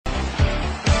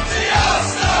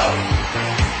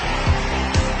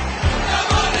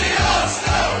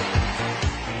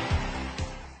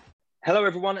Hello,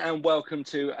 everyone, and welcome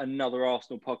to another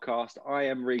Arsenal podcast. I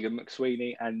am Regan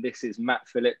McSweeney, and this is Matt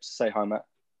Phillips. Say hi, Matt.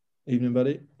 Evening,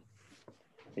 buddy.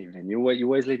 Evening. You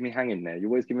always leave me hanging there. You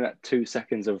always give me that 2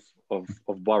 seconds of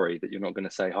worry that you're not going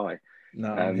to say hi.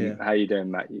 No, I'm here. How you doing,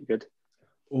 Matt? You good?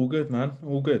 All good, man.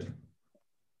 All good.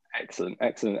 Excellent.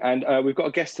 And we've got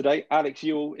a guest today. Alex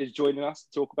Ewell is joining us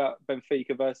to talk about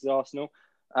Benfica versus Arsenal.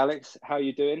 Alex, how are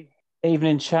you doing?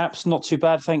 Evening, chaps. Not too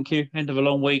bad, thank you. End of a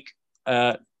long week.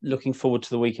 Looking forward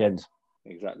to the weekend.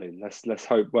 Exactly. Let's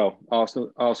hope. Well,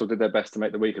 Arsenal did their best to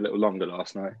make the week a little longer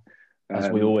last night,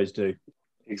 as we always do.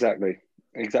 Exactly.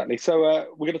 So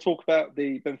we're going to talk about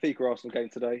the Benfica Arsenal game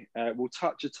today. We'll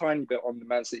touch a tiny bit on the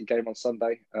Man City game on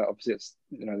Sunday. Obviously, it's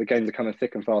the games are coming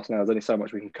thick and fast now. There's only so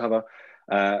much we can cover.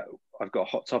 I've got a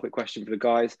hot topic question for the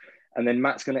guys, and then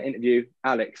Matt's going to interview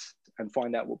Alex and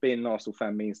find out what being an Arsenal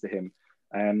fan means to him.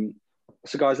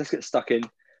 So, guys, let's get stuck in.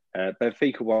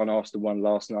 Benfica won, Arsenal won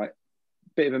last night.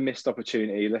 Bit of a missed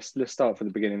opportunity. Let's start from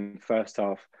the beginning. First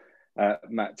half,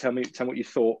 Matt, tell me what you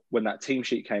thought when that team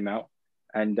sheet came out,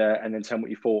 and then tell me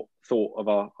what you thought of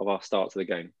our start to the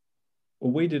game.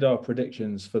 Well, we did our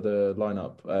predictions for the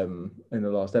lineup in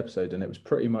the last episode, and it was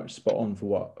pretty much spot on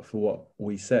for what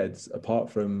we said. Apart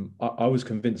from, I was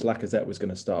convinced Lacazette was going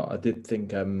to start. I did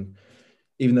think,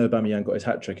 even though Aubameyang got his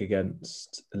hat trick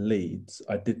against Leeds,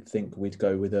 I did think we'd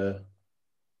go with a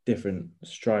different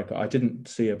striker. I didn't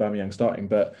see Aubameyang starting,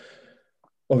 but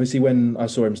obviously when I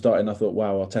saw him starting, I thought,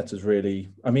 wow, Arteta's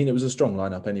really... I mean, it was a strong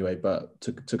lineup anyway, but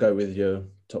to go with your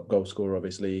top goal scorer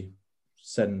obviously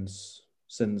sends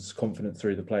confidence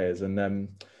through the players. And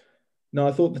no,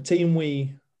 I thought the team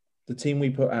we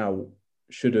put out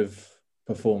should have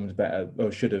performed better,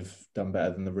 or should have done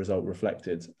better than the result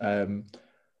reflected. I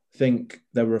think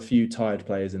there were a few tired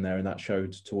players in there, and that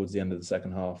showed towards the end of the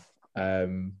second half.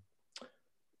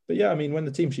 But yeah, I mean, when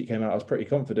the team sheet came out, I was pretty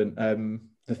confident.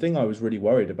 The thing I was really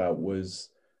worried about was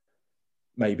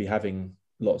maybe having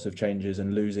lots of changes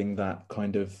and losing that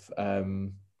kind of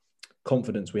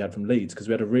confidence we had from Leeds, because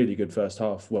we had a really good first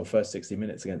 60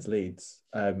 minutes against Leeds.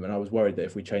 And I was worried that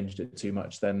if we changed it too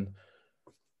much, then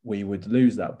we would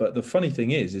lose that. But the funny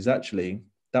thing is actually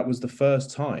that was the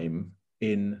first time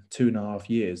in 2.5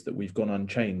 years that we've gone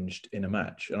unchanged in a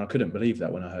match. And I couldn't believe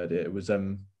that when I heard it. It was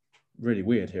really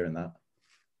weird hearing that.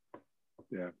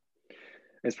 Yeah.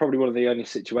 It's probably one of the only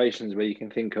situations where you can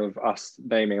think of us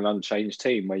naming an unchanged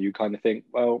team where you kind of think,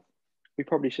 well, we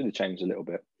probably should have changed a little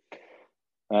bit.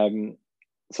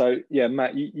 So, yeah,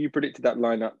 Matt, you predicted that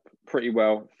lineup pretty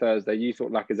well Thursday. You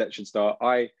thought Lacazette should start.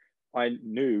 I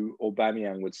knew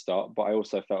Aubameyang would start, but I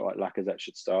also felt like Lacazette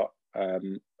should start.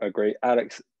 Agree.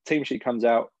 Alex, team sheet comes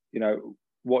out.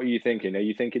 What are you thinking? Are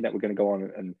you thinking that we're going to go on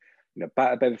and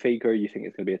batter Benfica, or you think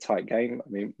it's going to be a tight game? I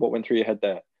mean, what went through your head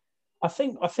there? I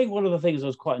think one of the things I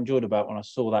was quite enjoyed about when I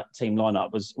saw that team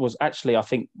lineup was actually, I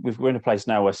think we're in a place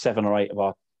now where 7 or 8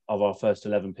 of our first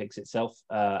 11 picks itself,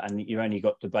 and you only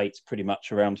got debates pretty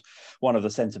much around one of the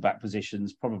centre back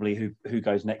positions, probably who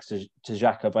goes next to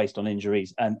Xhaka based on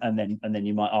injuries, and then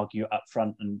you might argue up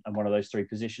front and one of those 3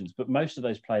 positions. But most of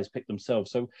those players picked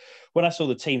themselves. So when I saw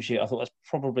the team sheet, I thought that's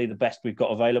probably the best we've got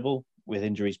available, with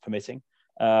injuries permitting.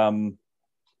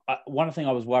 One thing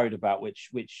I was worried about, which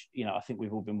I think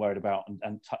we've all been worried about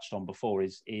and touched on before,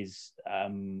 is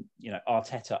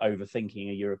Arteta overthinking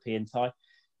a European tie.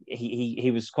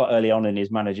 He was quite early on in his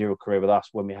managerial career with us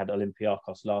when we had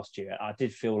Olympiacos last year. I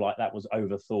did feel like that was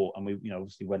overthought, and we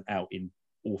obviously went out in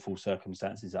awful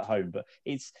circumstances at home. But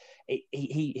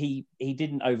he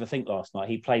didn't overthink last night.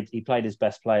 He played his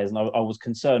best players, and I was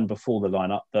concerned before the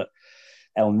lineup that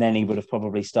El Neni would have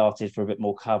probably started for a bit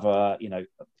more cover.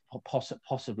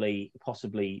 Possibly,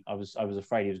 I was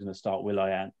afraid he was going to start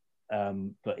Willian,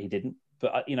 but he didn't.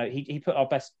 But he put our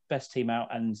best team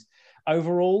out, and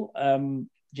overall,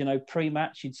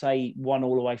 pre-match you'd say 1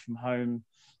 all away from home,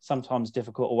 sometimes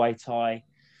difficult away tie,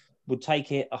 would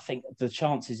take it. I think the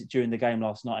chances during the game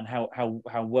last night and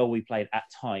how well we played at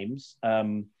times.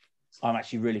 I'm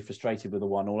actually really frustrated with the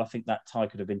 1 all. I think that tie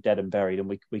could have been dead and buried, and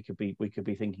we could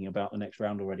be thinking about the next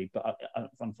round already. But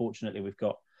unfortunately, we've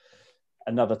got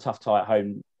another tough tie at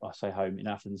home. I say home in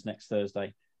Athens next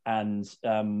Thursday, and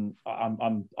I'm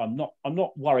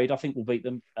not worried. I think we'll beat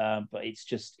them, but it's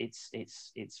just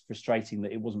it's frustrating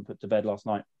that it wasn't put to bed last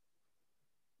night.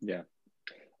 Yeah,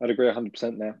 I'd agree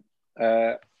 100%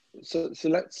 there. So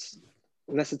let's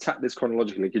attack this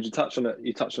chronologically. Could you touch on it?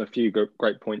 You touched on a few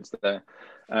great points there.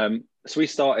 So we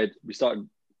started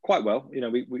quite well.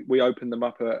 We opened them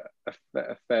up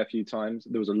a fair few times.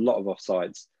 There was a lot of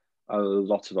offsides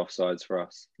for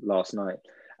us last night.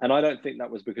 And I don't think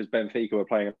that was because Benfica were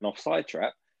playing an offside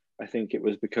trap. I think it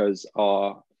was because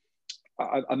our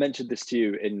I mentioned this to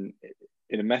you in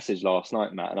a message last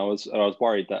night, Matt, and I was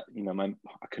worried that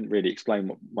I couldn't really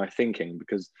explain my thinking,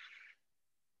 because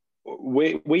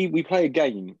we play a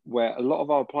game where a lot of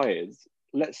our players,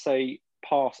 let's say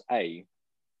pass A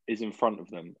is in front of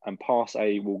them, and pass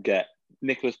A will get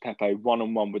Nicolas Pepe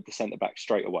one-on-one with the centre back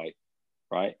straight away,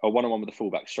 right? Or one-on-one with the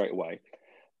fullback straight away.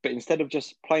 But instead of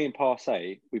just playing pass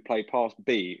A, we play pass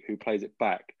B, who plays it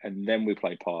back, and then we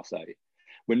play pass A.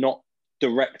 We're not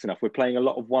direct enough. We're playing a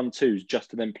lot of 1-2s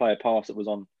just to then play a pass that was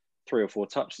on 3 or 4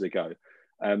 touches ago.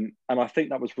 And I think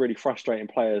that was really frustrating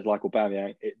players like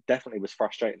Aubameyang. It definitely was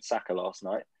frustrating Saka last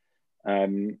night.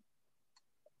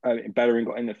 Bellerin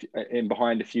got in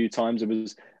behind a few times. There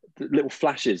was little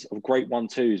flashes of great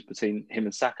 1-2s between him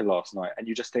and Saka last night. And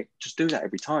you just think, just do that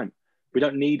every time. We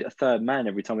don't need a third man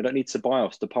every time. We don't need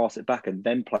Ceballos to pass it back and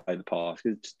then play the pass.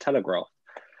 It's just telegraphed.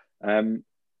 And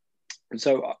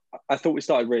so I thought we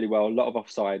started really well. A lot of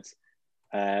offsides.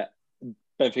 Benfica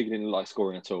didn't like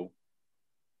scoring at all.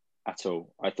 I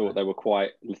thought they were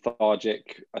quite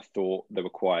lethargic. I thought they were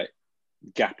quite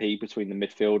gappy between the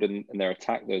midfield and their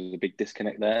attack. There was a big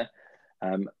disconnect there.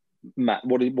 Matt,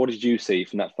 what did you see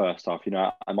from that first half?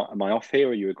 Am I off here,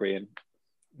 or are you agreeing?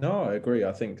 No, I agree.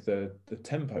 I think the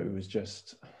tempo was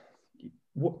just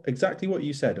exactly what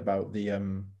you said about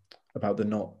the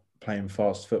not playing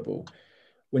fast football.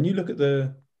 When you look at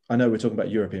I know we're talking about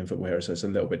European football here, so it's a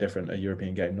little bit different, a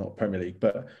European game, not Premier League.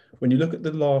 But when you look at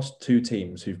the last 2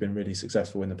 teams who've been really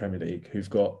successful in the Premier League, who've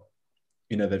got,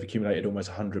 they've accumulated almost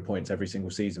 100 points every single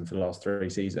season for the last 3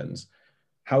 seasons.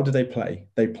 How do they play?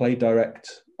 They play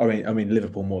direct. I mean,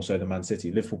 Liverpool more so than Man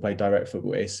City. Liverpool play direct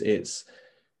football. It's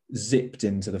zipped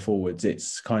into the forwards.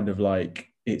 It's kind of like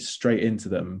it's straight into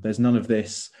them. There's none of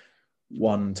this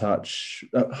one touch.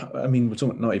 We're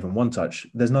talking not even one touch.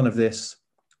 There's none of this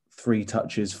 3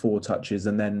 touches, 4 touches,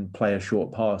 and then play a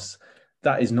short pass.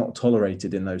 That is not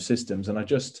tolerated in those systems. And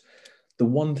the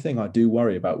one thing I do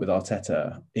worry about with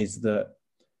Arteta is that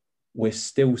we're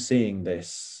still seeing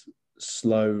this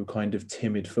slow, kind of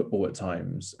timid football at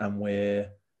times, and we're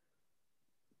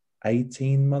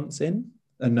 18 months in?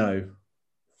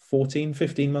 14,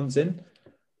 15 months in.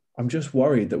 I'm just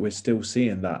worried that we're still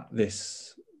seeing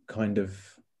this kind of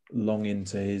long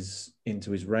into his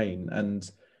reign, and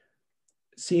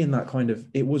seeing that kind of,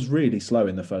 it was really slow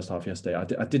in the first half yesterday.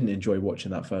 I didn't enjoy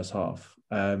watching that first half.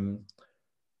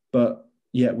 But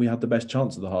yeah, we had the best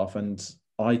chance of the half, and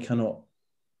I cannot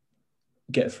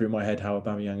get through my head how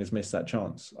Aubameyang has missed that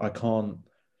chance. I can't.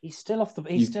 He's still off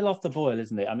the boil,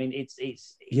 isn't it? I mean,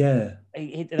 it's yeah.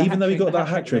 Even though he got that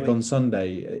hat trick on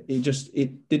Sunday,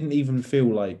 it didn't even feel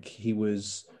like he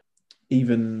was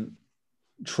even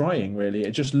trying, really.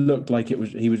 It just looked like it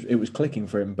was clicking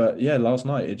for him. But yeah, last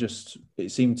night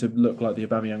it seemed to look like the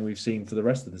Aubameyang we've seen for the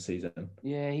rest of the season.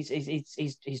 Yeah,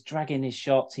 he's dragging his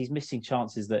shots. He's missing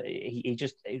chances that he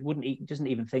doesn't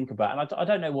even think about. And I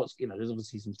don't know what's, there's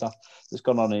obviously some stuff that's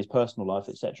gone on in his personal life,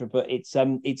 etc. But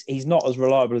he's not as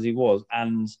reliable as he was,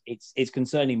 and it's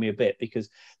concerning me a bit,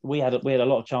 because we had a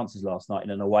lot of chances last night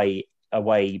in an away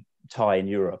tie in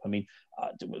Europe. I mean,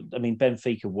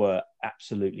 Benfica were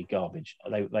absolutely garbage.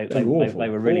 They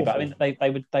were really bad. I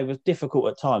mean, they were difficult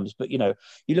at times, but you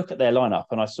look at their lineup,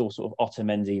 and I saw sort of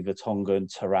Otamendi, Vertonghen, and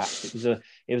Taarabt.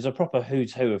 It was a proper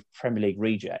who's who of Premier League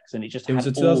rejects, and it was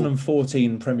a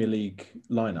 2014 Premier League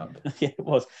lineup. Yeah, it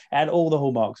was. It had all the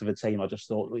hallmarks of a team. I just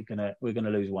thought we're gonna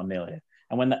lose 1-0 here.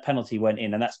 And when that penalty went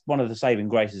in, and that's one of the saving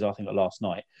graces I think of last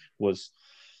night, was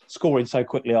scoring so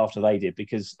quickly after they did,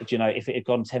 because if it had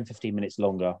gone 10-15 minutes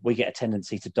longer, we get a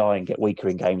tendency to die and get weaker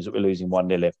in games that we're losing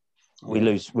 1-0. We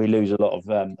lose a lot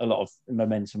of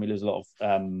momentum. We lose a lot of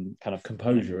kind of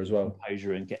composure as well.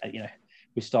 Composure, and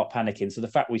we start panicking. So the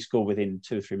fact we scored within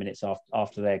 2 or 3 minutes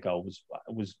after their goal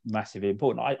was massively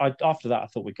important. I after that I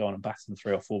thought we'd go on and batter them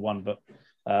 3 or 4-1, but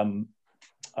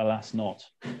alas not.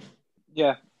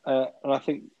 Yeah, and I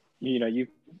think you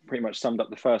pretty much summed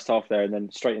up the first half there, and then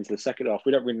straight into the second half.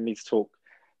 We don't really need to talk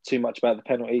too much about the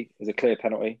penalty. It was a clear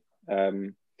penalty,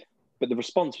 but the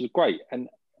response was great, and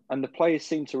the players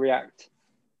seemed to react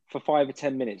for 5 or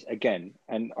 10 minutes again.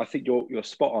 And I think you're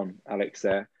spot on, Alex,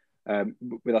 there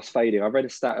with us fading. I read a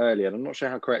stat earlier, and I'm not sure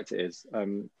how correct it is.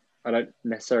 I don't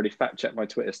necessarily fact check my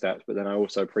Twitter stats, but then I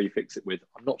also prefix it with,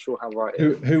 I'm not sure how right it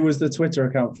is. Who was the Twitter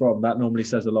account from? That normally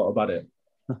says a lot about it.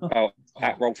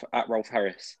 At Rolf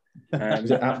Harris.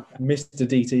 Was it at Mr.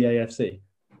 DTAFC?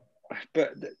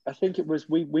 But I think it was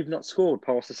we've not scored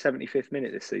past the 75th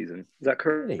minute this season. Is that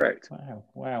correct? Really?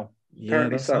 Wow. Yeah,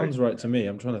 apparently that sounds right to me.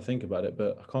 I'm trying to think about it,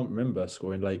 but I can't remember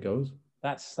scoring late goals.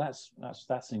 That's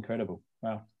incredible.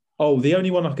 Wow. Oh, the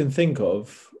only one I can think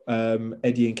of,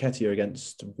 Eddie Nketiah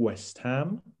against West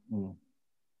Ham.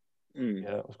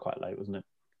 Yeah, that was quite late, wasn't it?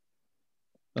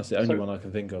 That's the only one I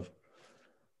can think of.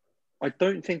 I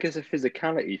don't think it's a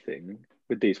physicality thing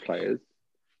with these players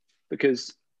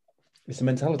because It's a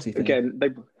mentality thing. again,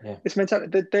 it's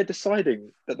mentality. They're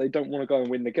deciding that they don't want to go and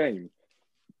win the game.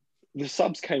 The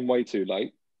subs came way too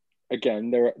late.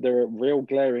 Again, there are real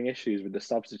glaring issues with the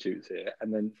substitutes here,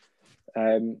 and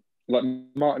then like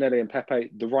Martinelli and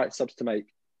Pepe, the right subs to make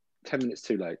 10 minutes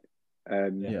too late.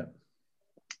 Yeah.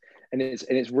 And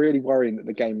it's really worrying that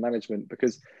the game management,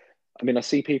 because I mean, I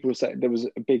see people say there was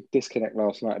a big disconnect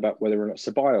last night about whether or not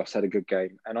Ceballos had a good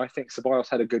game. And I think Ceballos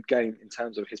had a good game in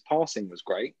terms of his passing was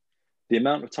great. The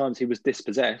amount of times he was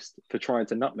dispossessed for trying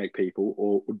to nutmeg people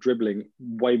or dribbling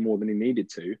way more than he needed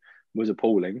to was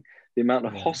appalling. The amount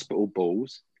of hospital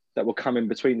balls that were coming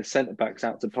between the centre-backs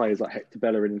out to players like Hector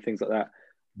Bellerin and things like that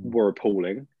were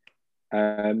appalling.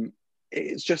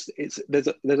 There's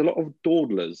a lot of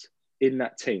dawdlers in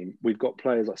that team. We've got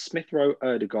players like Smith Rowe,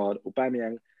 Ødegaard,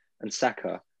 Aubameyang, and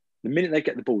Saka. The minute they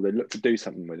get the ball, they look to do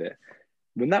something with it.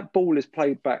 When that ball is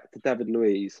played back to David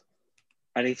Luiz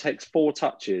and he takes 4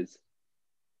 touches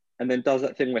and then does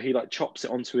that thing where he like chops it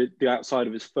onto the outside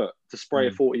of his foot to spray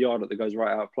a 40-yarder that goes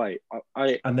right out of play.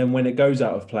 And then when it goes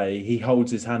out of play, he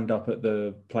holds his hand up at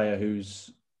the player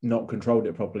who's not controlled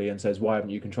it properly and says, "Why haven't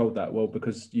you controlled that?" Well,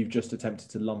 because you've just attempted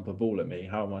to lump a ball at me.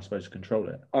 How am I supposed to control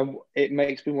it? It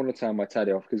makes me want to turn my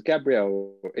teddy off because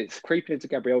Gabriel, it's creeping into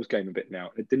Gabriel's game a bit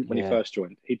now. It didn't when he first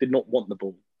joined. He did not want the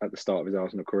ball at the start of his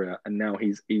Arsenal career, and now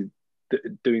he's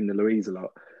doing the Luiz a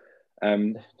lot.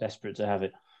 Desperate to have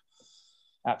it.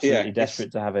 Absolutely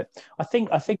desperate to have it. I think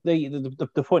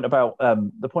the point about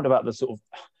the sort of,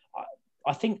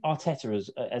 I think Arteta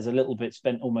has a little bit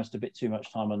spent almost a bit too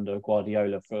much time under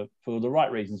Guardiola for the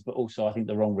right reasons, but also I think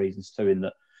the wrong reasons too. In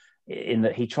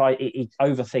that he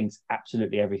overthinks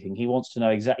absolutely everything. He wants to know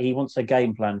exactly. He wants a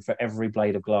game plan for every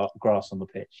blade of grass on the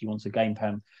pitch. He wants a game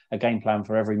plan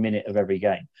for every minute of every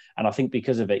game. And I think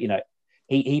because of it,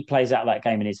 he plays out that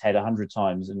game in his head 100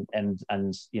 times, and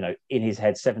in his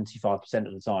head 75%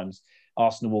 of the times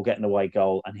Arsenal will get an away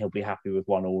goal and he'll be happy with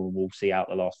 1-1 and we'll see out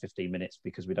the last 15 minutes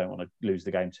because we don't want to lose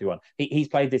the game 2-1. He's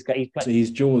played this game. So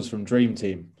he's Jaws from Dream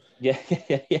Team. Yeah.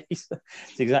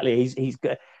 Exactly. He's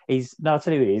no, I'll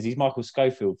tell you who he is. He's Michael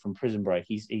Schofield from Prison Break.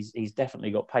 He's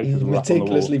definitely got papers. He's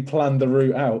meticulously planned the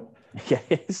route out.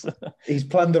 Yes. He's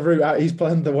planned the route out. He's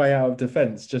planned the way out of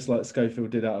defence, just like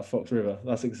Schofield did out of Fox River.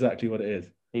 That's exactly what it is.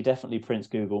 He definitely prints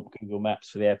Google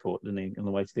Maps for the airport, doesn't he, on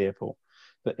the way to the airport?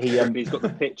 But he's got the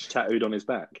pitch tattooed on his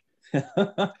back.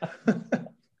 Got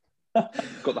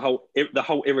the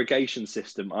whole irrigation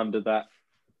system under that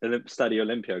Stadio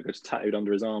Olympio just tattooed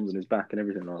under his arms and his back and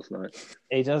everything last night.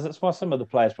 He does. That's why some of the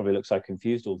players probably look so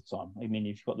confused all the time. I mean,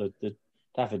 you've got the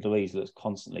David Luiz looks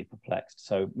constantly perplexed.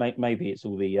 So maybe it's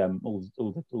all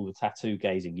the tattoo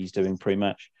gazing he's doing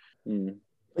pre-match.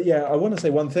 But yeah, I want to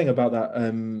say one thing about that,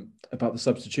 about the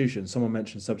substitutions. Someone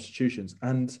mentioned substitutions,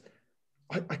 and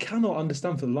I cannot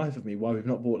understand for the life of me why we've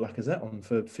not brought Lacazette on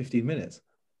for 15 minutes.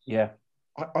 Yeah.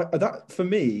 That for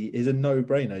me is a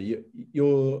no-brainer.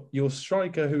 Your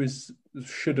striker who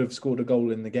should have scored a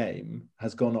goal in the game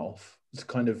has gone off. It's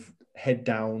kind of head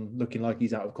down, looking like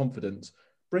he's out of confidence.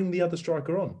 Bring the other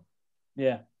striker on.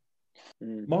 Yeah.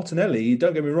 Martinelli,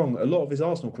 don't get me wrong, a lot of his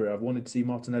Arsenal career I've wanted to see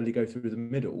Martinelli go through the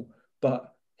middle,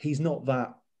 but he's not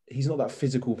that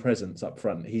physical presence up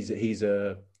front. He's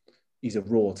a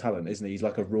raw talent, isn't he? He's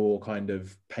like a raw kind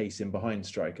of pacing behind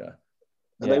striker.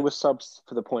 They were subs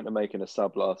for the point of making a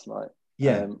sub last night.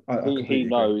 Yeah, he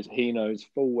knows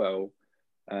full well,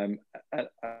 and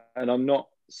I'm not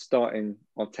starting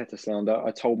Arteta slander.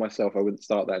 I told myself I wouldn't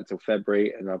start that until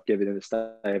February, and I've given him a stay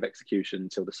of execution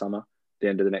until the summer, the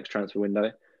end of the next transfer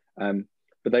window. But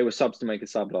they were subs to make a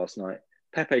sub last night.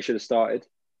 Pepe should have started.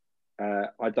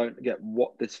 I don't get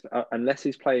what this unless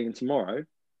he's playing tomorrow.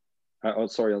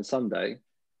 On Sunday.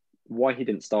 Why he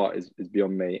didn't start is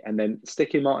beyond me. And then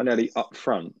sticking Martinelli up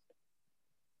front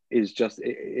is just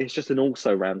an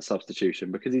also ran substitution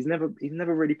because he's never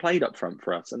really played up front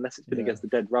for us unless it's been against the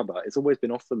dead rubber. It's always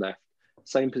been off the left,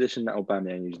 same position that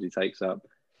Aubameyang usually takes up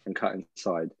and cut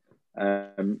inside.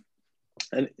 And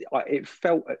it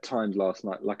felt at times last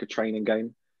night like a training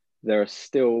game. There are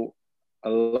still a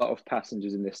lot of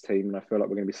passengers in this team, and I feel like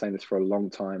we're going to be saying this for a long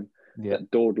time.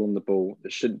 That dawdle on the ball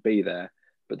that shouldn't be there.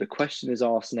 But the question is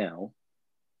asked now,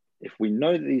 if we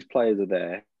know that these players are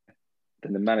there,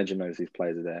 then the manager knows these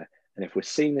players are there. And if we're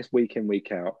seeing this week in,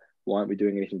 week out, why aren't we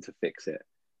doing anything to fix it?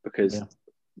 Because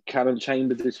Callum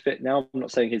Chambers is fit now. I'm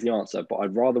not saying he's the answer, but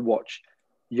I'd rather watch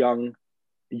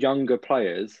younger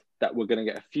players that we're going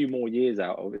to get a few more years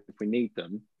out of if we need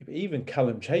them. Even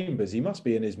Callum Chambers, he must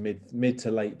be in his mid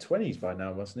to late 20s by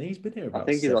now, mustn't he? He's been here about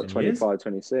 7 years. I think he's like 25,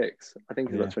 26. I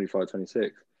think he's like 25,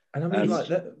 26. And I mean, like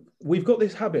that, we've got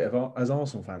this habit of, as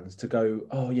Arsenal fans, to go,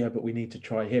 oh yeah, but we need to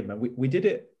try him. And we did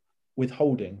it with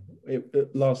Holding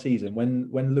last season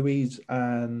when Louise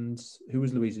and who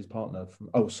was Louise's partner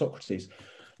from Socrates.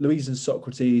 Louise and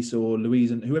Socrates, or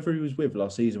Louise and whoever he was with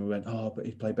last season, we went, oh, but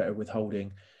he'd play better with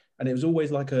Holding. And it was always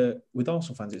like with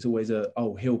Arsenal fans, it's always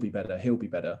he'll be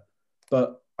better.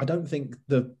 But I don't think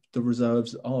the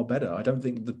reserves are better. I don't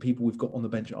think the people we've got on the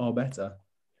bench are better.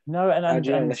 No, and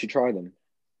unless you try them.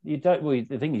 You don't. Well,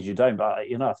 the thing is, you don't. But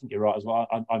I think you're right as well.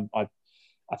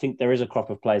 I think there is a crop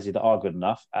of players that are good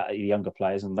enough, younger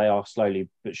players, and they are slowly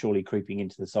but surely creeping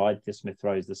into the side. The Smith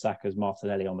Rowes, the Sakas,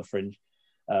 Martinelli on the fringe.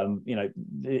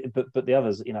 But the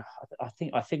others,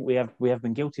 I think we have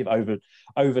been guilty of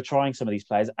over trying some of these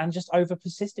players and just over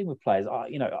persisting with players.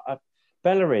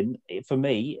 Bellerin, for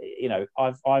me,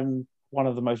 I'm one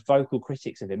of the most vocal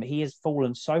critics of him. He has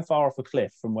fallen so far off a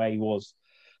cliff from where he was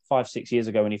 5-6 years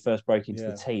ago when he first broke into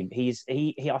the team.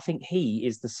 I think he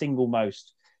is the single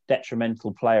most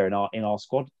detrimental player in our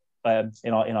squad,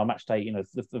 in our match day.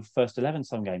 The first 11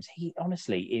 some games. He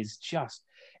honestly is just,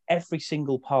 every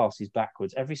single pass is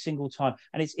backwards every single time,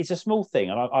 and it's a small thing.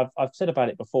 And I've said about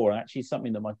it before, and actually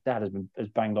something that my dad has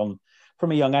banged on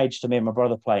from a young age to me and my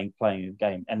brother playing a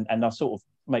game, and I sort of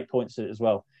make points to it as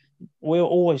well. We're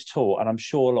always taught, and I'm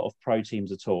sure a lot of pro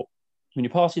teams are taught, when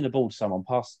you're passing the ball to someone,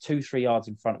 pass 2-3 yards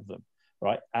in front of them,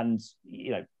 right? And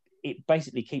it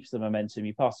basically keeps the momentum.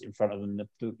 You pass it in front of them,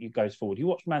 it goes forward. You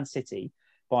watch Man City,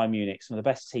 Bayern Munich, some of the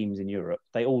best teams in Europe,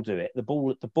 they all do it. The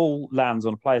ball lands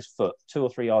on a player's foot 2 or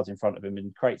 3 yards in front of him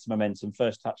and creates momentum.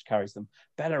 First touch carries them.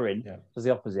 Bellerin does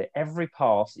the opposite. Every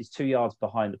pass is 2 yards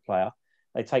behind the player.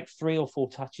 They take 3 or 4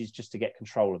 touches just to get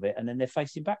control of it, and then they're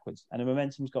facing backwards, and the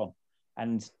momentum's gone.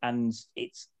 And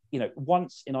it's,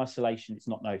 once in isolation, it's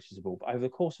not noticeable, but over the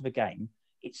course of a game,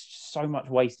 it's so much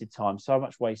wasted time, so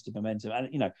much wasted momentum.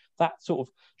 And, that sort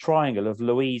of triangle of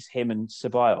Louise, him and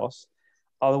Ceballos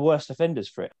are the worst offenders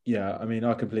for it. Yeah, I mean,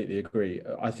 I completely agree.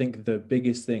 I think the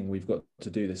biggest thing we've got to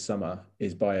do this summer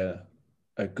is buy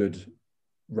a good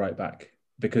right back,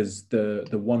 because the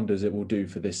wonders it will do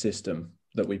for this system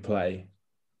that we play,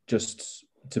 just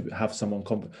to have someone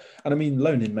and I mean,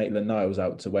 loaning Maitland-Niles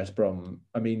out to West Brom,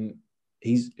 I mean,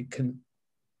 he's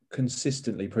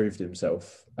consistently proved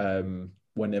himself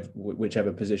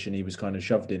whichever position he was kind of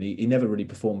shoved in. He never really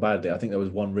performed badly. I think there was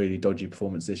one really dodgy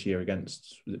performance this year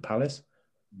against, was it Palace?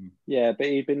 Yeah, but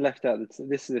he'd been left out.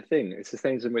 This is the thing. It's the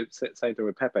same thing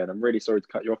with Pepe, and I'm really sorry to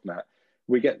cut you off, Matt.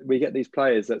 We get these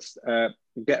players that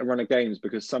get a run of games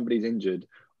because somebody's injured,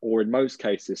 or in most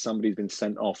cases, somebody's been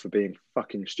sent off for being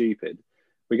fucking stupid.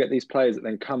 We get these players that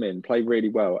then come in, play really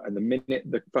well, and the minute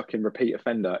the fucking repeat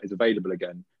offender is available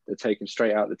again, they're taken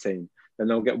straight out of the team. Then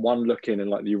they'll get one look in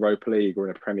like the Europa League or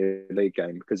in a Premier League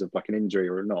game because of like an injury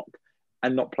or a knock,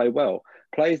 and not play well.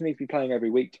 Players need to be playing every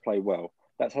week to play well.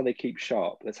 That's how they keep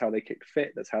sharp. That's how they keep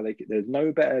fit. That's how there's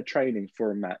no better training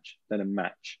for a match than a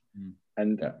match.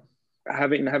 And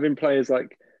having players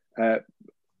like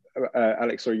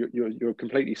Alex, sorry, you're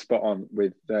completely spot on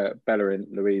with Bellerin,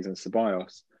 Louise, and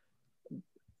Ceballos.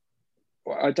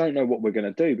 I don't know what we're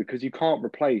going to do, because you can't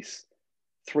replace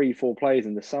 3-4 players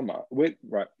in the summer. We're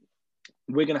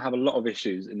going to have a lot of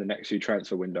issues in the next few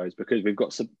transfer windows, because we've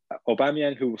got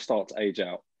Aubameyang, who will start to age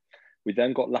out. We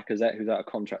then got Lacazette, who's out of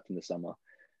contract in the summer.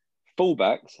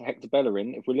 Fullbacks, Hector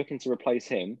Bellerin, if we're looking to replace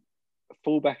him,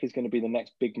 fullback is going to be the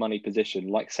next big money position,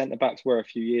 like centre-backs were a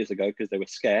few years ago because they were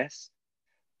scarce.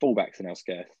 Fullbacks are now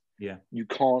scarce. Yeah. You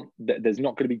can't, there's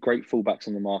not going to be great fullbacks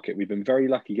on the market. We've been very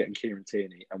lucky getting Kieran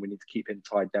Tierney, and we need to keep him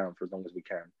tied down for as long as we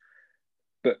can.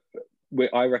 But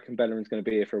I reckon Bellerin's going to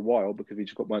be here for a while, because we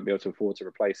just won't be able to afford to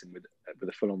replace him with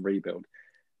a full-on rebuild.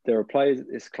 There are players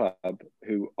at this club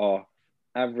who are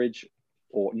average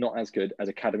or not as good as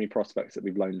academy prospects that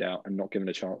we've loaned out and not given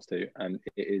a chance to, and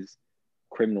it is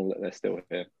criminal that they're still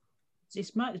here.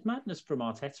 It's madness from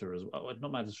Arteta as well.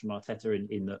 Not madness from Arteta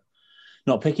in that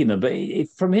not picking them, but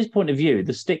from his point of view,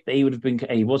 the stick that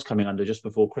he was coming under just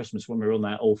before Christmas when we were on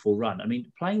that awful run. I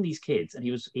mean, playing these kids, and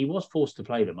he was forced to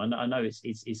play them. I know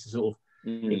it's sort of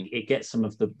it gets some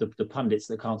of the pundits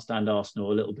that can't stand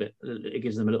Arsenal a little bit. It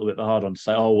gives them a little bit of a hard on to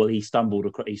say, oh well, he stumbled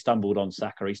on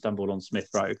Saka, he stumbled on Smith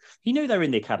Rowe. He knew they were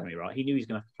in the academy, right? He knew he was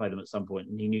going to have to play them at some point,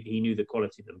 and he knew the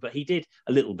quality of them. But he did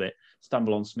a little bit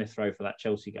stumble on Smith Rowe for that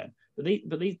Chelsea game. But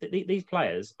these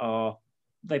players are.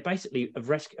 They basically have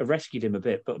rescued him a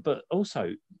bit, but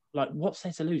also, like, what's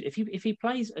there to lose? If he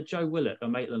plays a Joe Willett or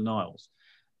Maitland-Niles,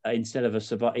 instead of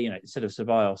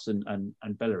Ceballos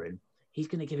and Bellerin, he's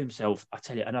going to give himself, I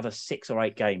tell you, another 6 or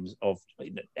 8 games of,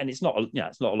 and it's not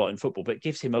a lot in football, but it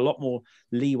gives him a lot more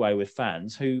leeway with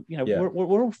fans who,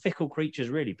 we're all fickle creatures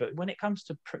really. But when it comes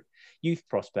to youth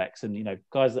prospects and,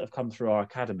 guys that have come through our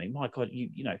academy, my God,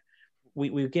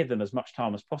 we give them as much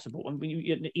time as possible. And,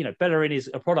 Bellerin is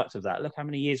a product of that. Look how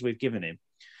many years we've given him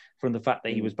from the fact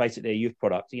that he was basically a youth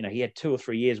product. He had 2 or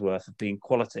 3 years worth of being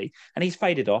quality, and he's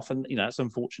faded off, and it's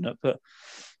unfortunate, but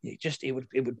it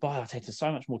would buy Arteta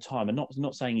so much more time. And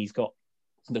not saying he's got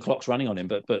the clock's running on him,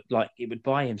 but like it would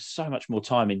buy him so much more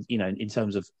time in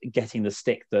terms of getting the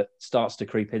stick that starts to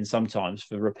creep in sometimes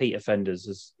for repeat offenders,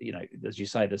 as you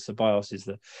say, the Ceballos,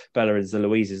 the Bellerins, the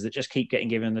Luizes that just keep getting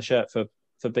given the shirt for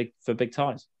big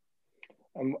ties.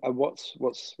 And what's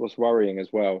worrying as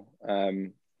well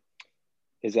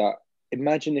is that,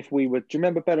 imagine if we were. Do you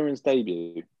remember Bellerin's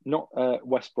debut? Not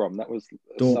West Brom. That was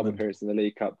a sub appearance in the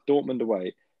League Cup. Dortmund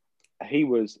away. He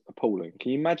was appalling.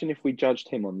 Can you imagine if we judged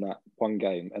him on that one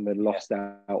game and then lost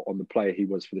out on the player he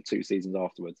was for the 2 seasons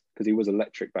afterwards? Because he was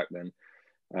electric back then.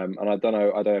 And I don't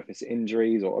know if it's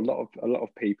injuries or a lot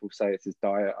of people say it's his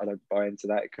diet. I don't buy into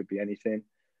that. It could be anything.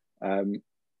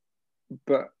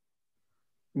 But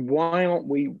why aren't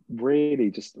we really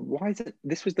just? Why is it?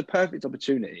 This was the perfect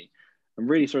opportunity. I'm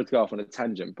really sorry to go off on a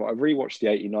tangent, but I rewatched the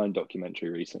 '89 documentary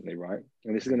recently, right?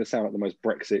 And this is going to sound like the most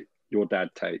Brexit your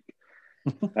dad take.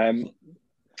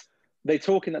 They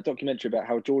talk in that documentary about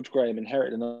how George Graham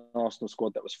inherited an Arsenal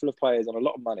squad that was full of players on a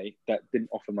lot of money that didn't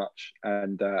offer much,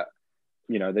 and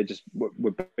they just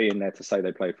were being there to say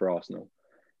they played for Arsenal.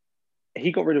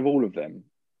 He got rid of all of them,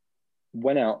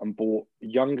 went out and bought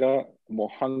younger, more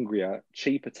hungrier,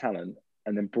 cheaper talent,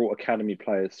 and then brought academy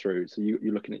players through. So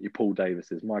you're looking at your Paul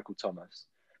Davises, Michael Thomas,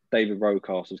 David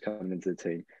Rocastle's coming into the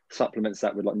team. Supplements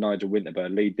that with like Nigel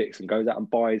Winterburn, Lee Dixon, goes out and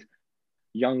buys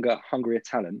younger, hungrier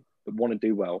talent that want to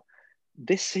do well.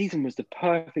 This season was the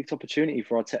perfect opportunity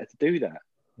for Arteta to do that.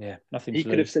 Yeah, nothing. He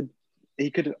could have said.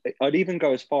 I'd even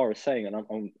go as far as saying,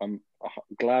 and I'm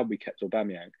glad we kept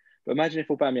Aubameyang. But imagine if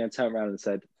Aubameyang turned around and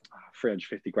said,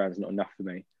 350 grand is not enough for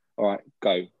me. All right,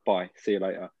 go, bye, see you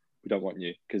later. We don't want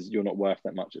you because you're not worth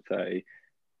that much at 30.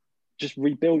 Just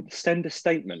rebuild, send a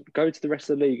statement, go to the rest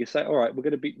of the league and say, all right, we're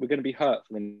going to be hurt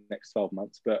for the next 12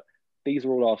 months, but these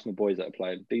are all Arsenal boys that are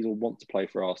playing. These all want to play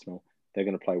for Arsenal. They're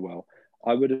going to play well.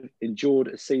 I would have endured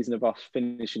a season of us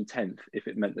finishing 10th if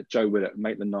it meant that Joe Willock,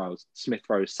 Maitland-Niles, Smith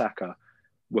Rowe, Saka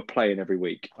were playing every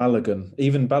week. Balogun,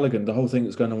 the whole thing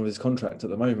that's going on with his contract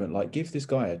at the moment, like give this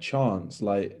guy a chance,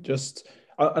 like just,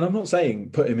 and I'm not saying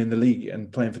put him in the league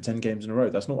and playing for 10 games in a row.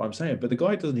 That's not what I'm saying. But the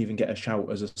guy doesn't even get a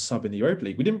shout as a sub in the Europa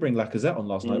League. We didn't bring Lacazette on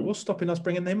last night. What's stopping us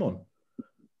bringing them on?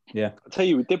 Yeah. I'll tell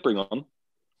you, we did bring on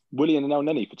Willian and El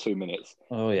Neni for 2 minutes.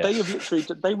 Oh yeah. They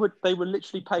were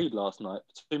literally paid last night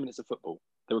for 2 minutes of football.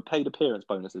 They were paid appearance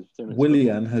bonuses for 2 minutes.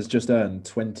 Willian has just earned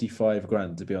 25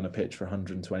 grand to be on a pitch for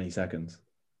 120 seconds.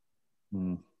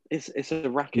 It's a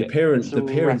racket. The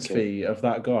appearance fee of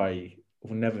that guy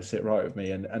will never sit right with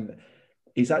me, and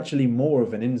it's actually more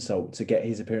of an insult to get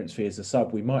his appearance fee as a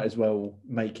sub. We might as well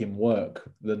make him work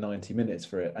the 90 minutes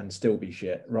for it and still be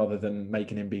shit, rather than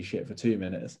making him be shit for 2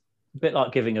 minutes. A bit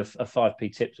like giving a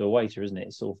 5p tip to a waiter, isn't it?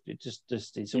 It's sort of,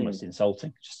 it's almost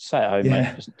insulting. Just stay at home,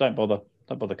 mate. Just don't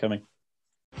bother coming.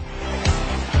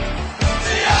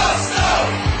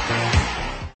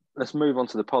 Let's move on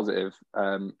to the positive,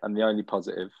 and the only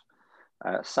positive.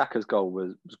 Saka's goal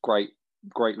was great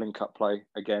link-up play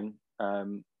again.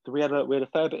 We had a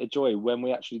fair bit of joy when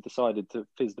we actually decided to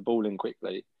fizz the ball in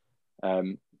quickly.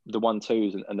 The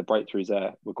 1-2s and the breakthroughs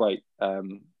there were great,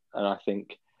 and I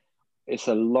think it's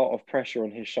a lot of pressure on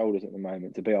his shoulders at the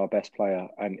moment to be our best player,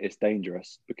 and it's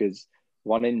dangerous because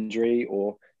one injury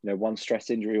or one stress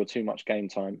injury or too much game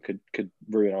time could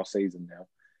ruin our season now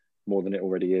more than it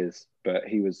already is. But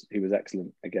he was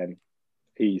excellent again.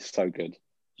 He's so good.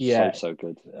 Yeah, so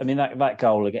good. I mean that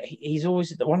goal again. He's always,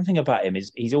 the one thing about him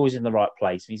is he's always in the right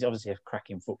place. He's obviously a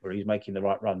cracking footballer. He's making the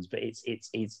right runs, but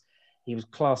he was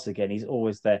class again. He's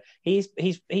always there. He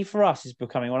for us is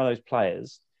becoming one of those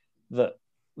players that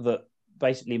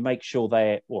basically make sure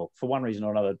for one reason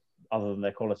or another, other than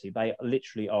their quality, they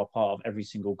literally are part of every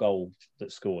single goal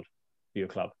that's scored for your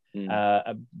club.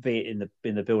 Be it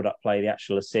in the build-up play, the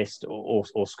actual assist,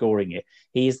 or scoring it.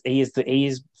 He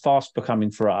is fast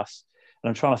becoming for us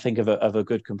I'm trying to think of a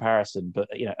good comparison, but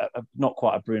not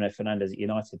quite a Bruno Fernandes at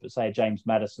United, but say a James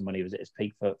Maddison when he was at his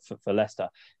peak for Leicester.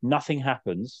 Nothing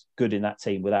happens good in that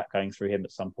team without going through him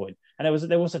at some point. And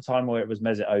there was a time where it was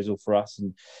Mesut Ozil for us,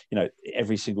 and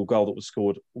every single goal that was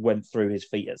scored went through his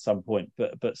feet at some point.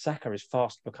 But Saka is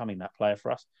fast becoming that player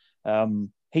for us.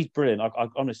 He's brilliant. I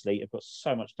honestly have got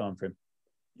so much time for him.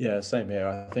 Yeah, same here.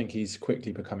 I think he's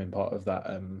quickly becoming part of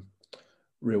that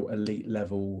real elite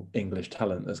level English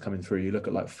talent that's coming through. You look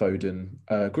at like Foden.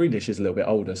 Grealish is a little bit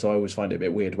older, so I always find it a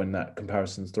bit weird when that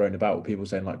comparison's thrown about with people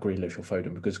saying like Grealish or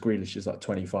Foden, because Grealish is like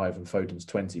 25 and Foden's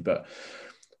 20. But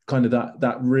kind of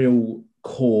that real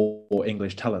core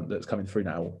English talent that's coming through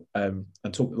now, and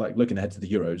talk like looking ahead to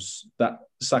the Euros, that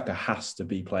Saka has to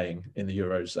be playing in the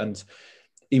Euros. And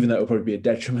even though it'll probably be a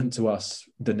detriment to us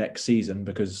the next season,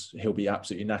 because he'll be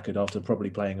absolutely knackered after probably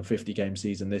playing a 50-game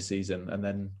season this season and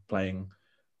then playing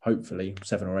hopefully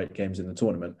 7 or 8 games in the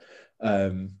tournament.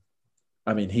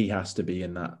 I mean, he has to be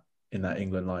in that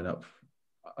England lineup.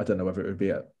 I don't know whether it would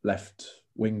be at left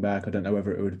wing back. I don't know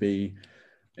whether it would be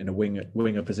in a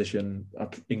winger position.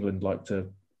 England like to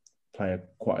play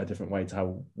quite a different way to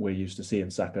how we're used to seeing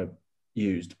Saka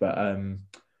used. But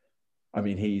I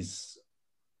mean, he's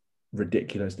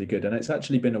ridiculously good. And it's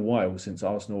actually been a while since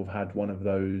Arsenal have had one of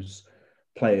those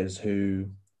players who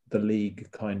the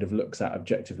league kind of looks at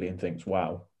objectively and thinks,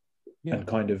 wow. Yeah. And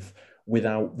kind of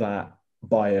without that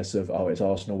bias of, oh, it's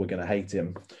Arsenal, we're going to hate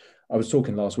him. I was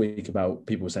talking last week about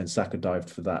people saying Saka dived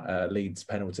for that Leeds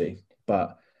penalty.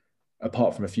 But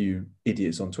apart from a few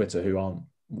idiots on Twitter who aren't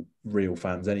real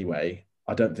fans anyway,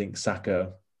 I don't think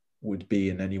Saka would be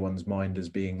in anyone's mind as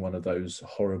being one of those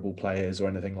horrible players or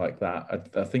anything like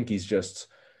that. I think he's just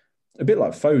a bit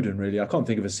like Foden, really. I can't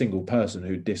think of a single person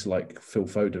who dislike Phil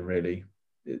Foden, really.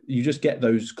 You just get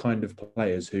those kind of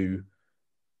players who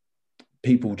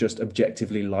people just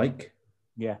objectively like.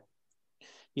 Yeah,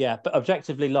 but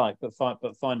objectively like, but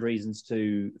find reasons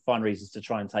to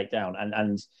try and take down.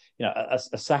 And a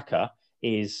Saka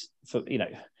is for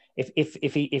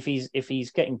if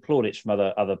he's getting plaudits from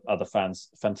other fans,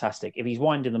 fantastic. If he's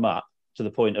winding them up to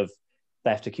the point of they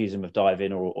have to accuse him of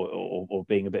diving or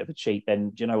being a bit of a cheat,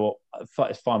 then do you know what?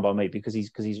 It's fine by me because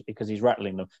he's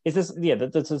rattling them. It's this,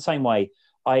 that's the same way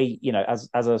as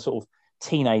a sort of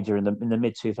teenager in the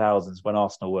mid 2000s when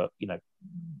Arsenal were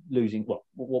losing,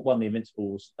 won the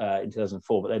Invincibles in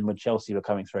 2004, but then when Chelsea were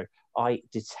coming through, I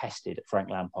detested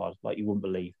Frank Lampard like you wouldn't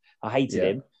believe. I hated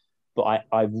him, but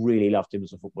I really loved him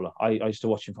as a footballer. I used to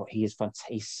watch him. He is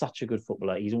fantastic. He's such a good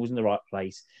footballer. He's always in the right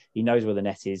place. He knows where the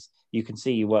net is. You can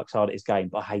see he works hard at his game,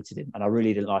 but I hated him, and I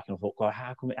really didn't like him. I thought, God,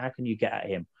 how can you get at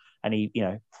him? And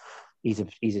he's a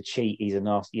cheat. He's a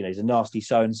nasty, he's a nasty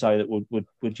so and so that would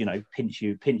pinch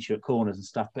you at corners and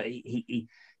stuff. But he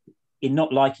in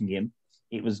not liking him,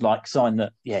 it was like sign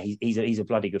that he's a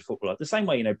bloody good footballer. The same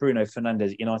way Bruno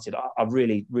Fernandes at United, I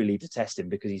really really detest him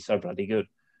because he's so bloody good.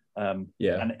 And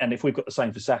if we've got the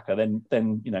same for Saka, then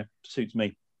suits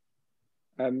me.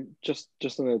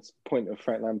 Just on the point of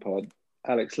Frank Lampard,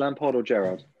 Alex, Lampard or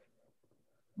Gerrard?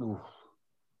 Ooh.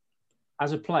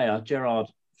 As a player, Gerrard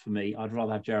for me. I'd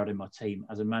rather have Gerrard in my team.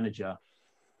 As a manager,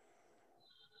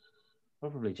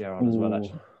 probably Gerrard as well.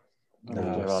 Actually,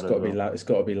 it's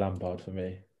got to be Lampard for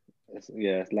me. It's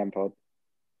Lampard.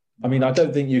 I mean, I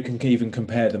don't think you can even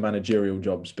compare the managerial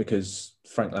jobs because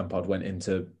Frank Lampard went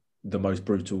into the most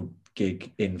brutal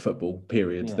gig in football,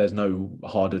 period. Yeah. There's no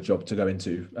harder job to go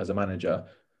into as a manager.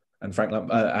 And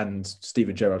and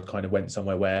Steven Gerrard kind of went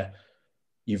somewhere where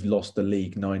you've lost the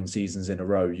league 9 seasons in a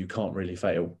row. You can't really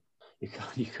fail.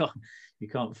 You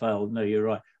can't fail. No, you're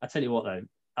right. I tell you what, though,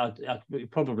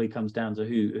 it probably comes down to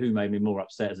who made me more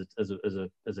upset as a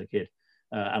kid,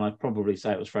 and I'd probably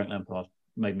say it was Frank Lampard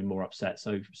made me more upset.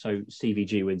 So Stevie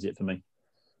G wins it for me.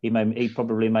 He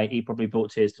probably brought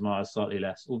tears to my eyes slightly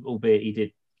less, albeit he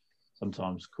did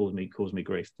sometimes cause me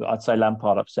grief. But I'd say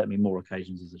Lampard upset me more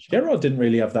occasions as a child. Gerrard didn't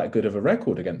really have that good of a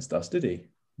record against us, did he?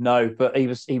 No, but he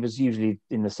was usually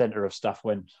in the centre of stuff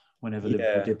whenever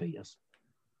Liverpool did beat us.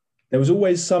 There was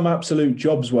always some absolute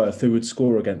Jobsworth who would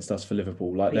score against us for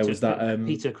Liverpool. Like there was that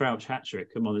Peter Crouch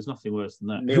hat-trick. Come on, there's nothing worse than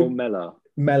that. Neil Mellor.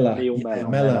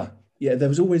 Mellor. Yeah, there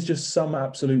was always just some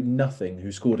absolute nothing who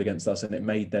scored against us, and it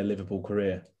made their Liverpool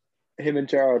career. Him and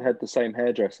Gerrard had the same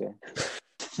hairdresser.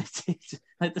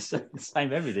 Had the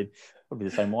same everything. Probably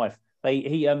the same wife. For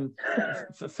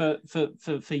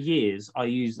years I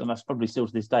used, and I probably still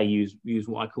to this day use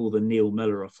what I call the Neil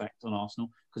Mellor effect on Arsenal,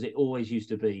 because it always used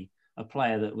to be a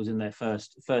player that was in their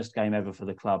first game ever for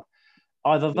the club.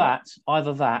 Either that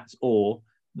or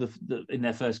in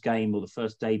their first game or the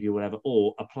first debut or whatever,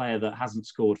 or a player that hasn't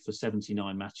scored for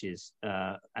 79 matches,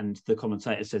 and the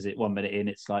commentator says it 1 minute in,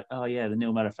 it's like, oh yeah, the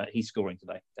Neil Merrifield, he's scoring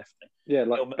today, definitely. Yeah,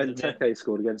 like Benteke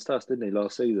scored against us, didn't he,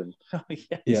 last season?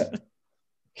 Yes. Yeah.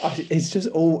 It's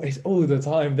all the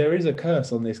time. There is a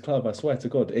curse on this club, I swear to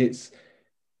God. It's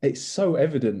so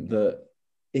evident that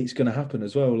it's going to happen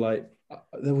as well. Like,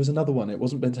 there was another one. It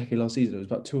wasn't Benteke last season. It was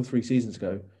about 2 or 3 seasons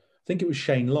ago. I think it was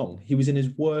Shane Long. He was in his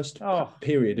worst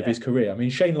period of his career. I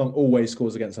mean, Shane Long always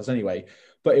scores against us anyway.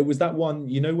 But it was that one,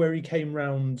 where he came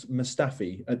round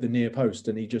Mustafi at the near post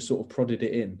and he just sort of prodded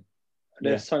it in.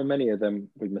 There's so many of them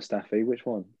with Mustafi. Which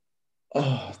one?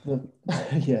 Oh,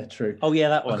 yeah, true. Oh yeah,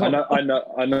 that one. I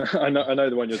know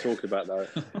the one you're talking about though.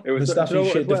 It was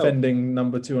Mustafi defending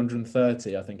number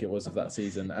 230, I think it was, of that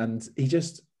season, and he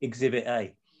just Exhibit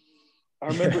A. I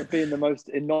remember it being the most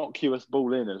innocuous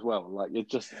ball in as well. Like, it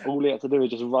just, all he had to do is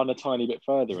just run a tiny bit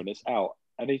further and it's out.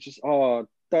 And he just,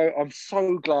 I'm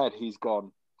so glad he's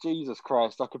gone. Jesus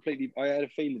Christ! I had a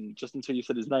feeling just until you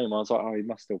said his name, I was like, he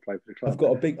must still play for the club.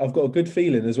 I've got a good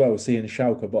feeling as well, seeing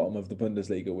Schalke bottom of the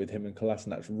Bundesliga with him and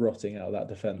Kolasinac rotting out of that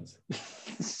defence,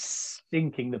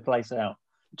 stinking the place out.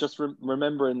 Just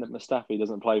remembering that Mustafi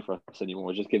doesn't play for us anymore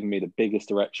is just giving me the biggest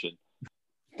direction.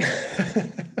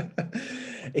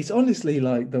 It's honestly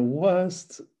like the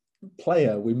worst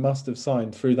player we must have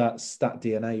signed through that stat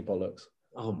DNA bollocks.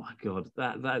 Oh my God,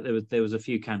 that there was a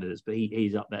few candidates, but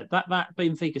he's up there. That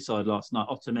Benfica side last night,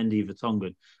 Otamendi,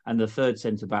 Vertonghen, and the third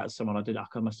centre back is someone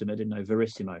I must admit I didn't know,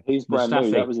 Verissimo. He's brand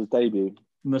new. That was his debut.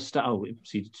 Surprised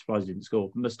he didn't score.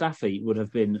 Mustafi would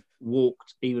have been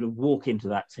walked. He would have walked into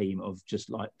that team of just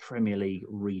like Premier League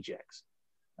rejects.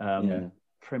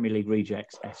 Premier League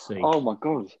rejects FC. Oh my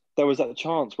God. There was that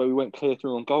chance where we went clear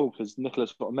through on goal because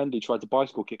Nicolas Otamendi tried to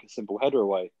bicycle kick a simple header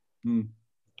away.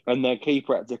 And their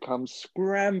keeper had to come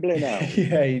scrambling out.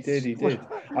 Yeah, he did.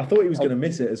 I thought he was going to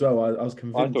miss it as well. I was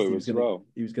convinced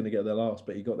he was going to get there last,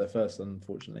 but he got there first,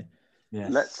 unfortunately. Yeah.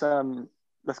 Let's go on.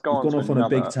 We've gone off on a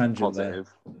big tangent positive.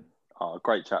 There. Oh,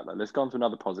 great chat though. Let's go on to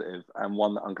another positive and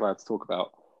one that I'm glad to talk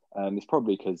about. It's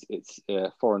probably because it's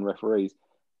foreign referees.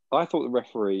 I thought the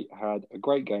referee had a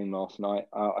great game last night.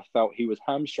 I felt he was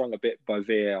hamstrung a bit by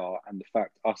VAR and the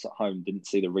fact us at home didn't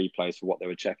see the replays for what they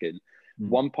were checking.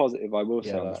 One positive I will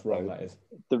say on that's wrong. That is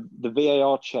the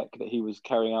VAR check that he was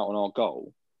carrying out on our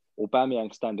goal,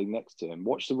 Aubameyang standing next to him.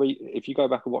 If you go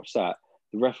back and watch that,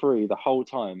 the referee the whole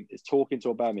time is talking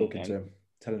to Aubameyang,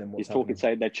 telling him what's happening.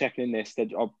 Saying they're checking this.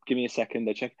 Give me a second.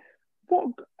 They're checking.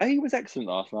 He was excellent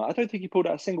last night. I don't think he pulled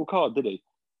out a single card, did he?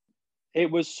 It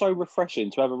was so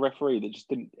refreshing to have a referee that just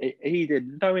didn't. He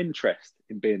did no interest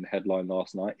in being the headline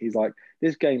last night. He's like,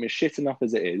 this game is shit enough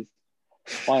as it is.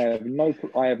 I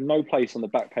have no place on the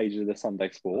back page of the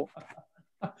Sunday Sport.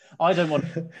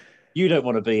 You don't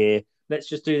want to be here. Let's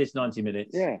just do this 90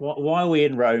 minutes. Yeah. Why are we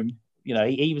in Rome?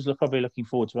 He was probably looking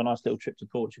forward to a nice little trip to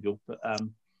Portugal, but a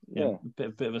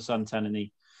bit of a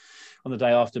suntan on the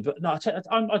day after. But no,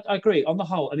 I agree on the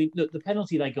whole. I mean, look, the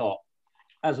penalty they got.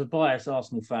 As a biased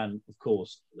Arsenal fan, of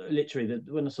course, literally,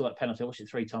 when I saw that penalty, I watched it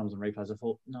 3 times on replays. I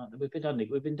thought, no, we've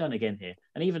been done again here.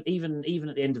 And even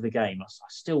at the end of the game, I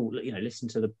still,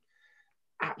 listened to the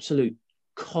absolute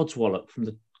codswallop from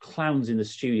the clowns in the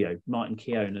studio, Martin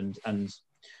Keown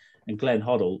and Glenn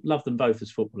Hoddle. Love them both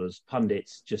as footballers,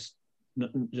 pundits, just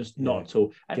not at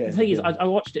all. And the thing is, I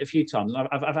watched it a few times. And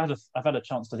I've had a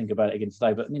chance to think about it again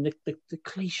today. But I mean, the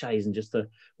cliches and just the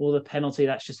penalty.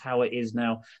 That's just how it is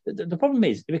now. The problem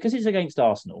is because it's against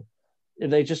Arsenal,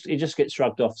 it just gets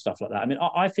shrugged off, stuff like that. I mean,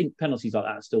 I think penalties like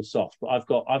that are still soft. But I've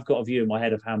got a view in my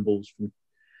head of handballs from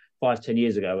 5-10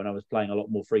 years ago when I was playing a lot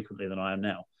more frequently than I am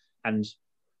now. And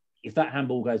if that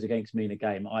handball goes against me in a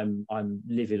game, I'm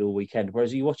livid all weekend.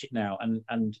 Whereas you watch it now,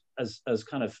 and as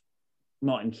kind of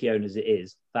Martin Keown as it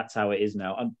is, that's how it is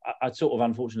now. I sort of,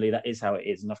 unfortunately, that is how it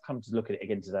is. And I've come to look at it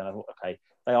again today and I thought, okay,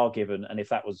 they are given. And if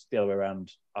that was the other way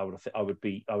around, I would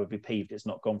be peeved it's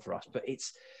not gone for us. But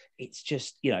it's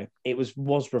just, it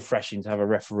was refreshing to have a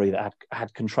referee that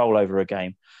had control over a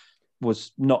game.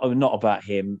 Was not about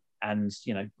him. And,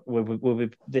 we'll be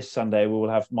this Sunday, we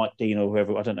will have Mike Dean or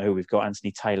whoever, I don't know who we've got,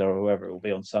 Anthony Taylor or whoever it will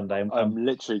be on Sunday. I'm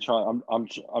literally trying,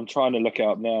 I'm trying to look it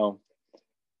up now.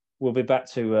 We'll be back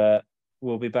to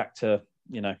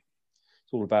it's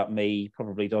all about me,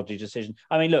 probably dodgy decision.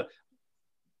 I mean, look,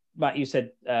 Matt, you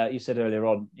said earlier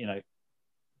on,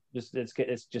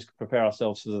 let's just prepare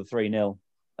ourselves for the 3-0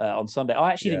 on Sunday.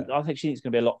 I think it's going to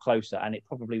be a lot closer, and it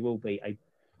probably will be a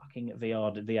fucking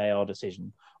VAR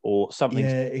decision or something.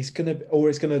 Yeah, it's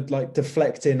gonna like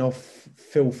deflect in off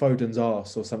Phil Foden's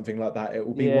arse or something like that. It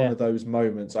will be one of those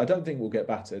moments. I don't think we'll get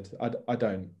battered. I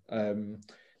don't.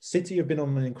 City have been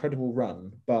on an incredible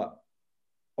run, but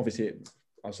obviously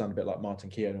I sound a bit like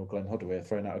Martin Keown or Glenn Hoddle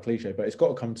throwing out a cliche, but it's got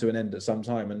to come to an end at some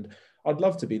time. And I'd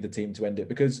love to be the team to end it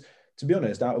because, to be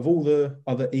honest, out of all the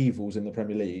other evils in the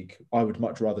Premier League, I would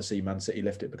much rather see Man City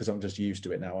lift it because I'm just used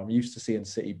to it now. I'm used to seeing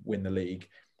City win the league.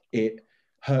 It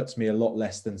hurts me a lot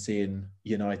less than seeing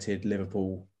United,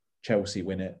 Liverpool, Chelsea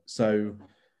win it. So,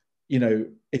 you know,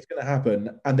 it's going to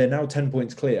happen. And they're now 10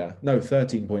 points clear. No,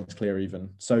 13 points clear even.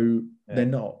 So they're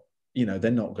not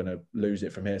going to lose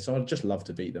it from here. So I'd just love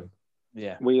to beat them.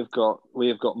 Yeah. We have got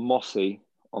Mossy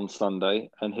on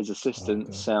Sunday, and his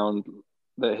assistants sound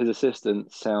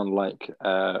like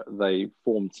they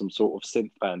formed some sort of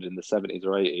synth band in the 70s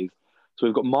or 80s. So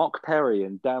we've got Mark Perry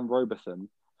and Dan Robertson,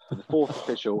 the fourth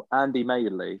official, Andy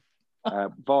Madeley,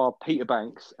 VAR Peter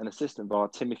Banks, and assistant VAR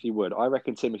Timothy Wood. I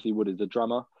reckon Timothy Wood is the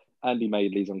drummer. Andy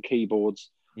Madeley's on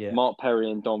keyboards. Yeah. Mark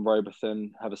Perry and Don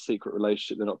Robertson have a secret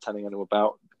relationship they're not telling anyone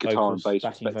about. Guitar and bass,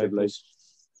 respectively. Vocals.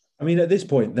 I mean, at this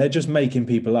point, they're just making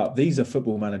people up. These are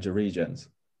Football Manager regens.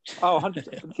 Oh,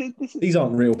 100%. These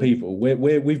aren't real people.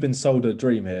 We've been sold a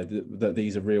dream here that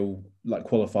these are real, like,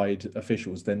 qualified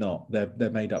officials. They're not.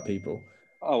 They're made up people.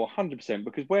 Oh, 100%.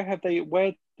 Because where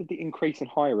did the increase in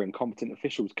hiring competent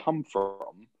officials come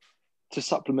from to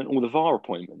supplement all the VAR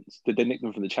appointments? Did they nick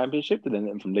them from the Championship? Did they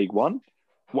nick them from League One?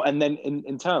 And then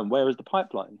in turn, where is the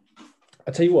pipeline?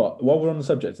 I tell you what, while we're on the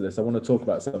subject of this, I want to talk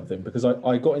about something because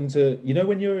I got into, you know,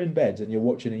 when you're in bed and you're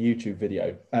watching a YouTube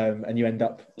video and you end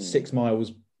up 6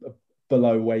 miles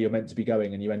below where you're meant to be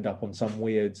going and you end up on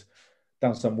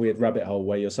down some weird rabbit hole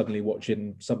where you're suddenly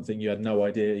watching something you had no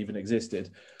idea even existed.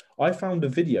 I found a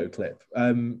video clip.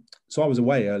 So I was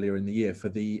away earlier in the year for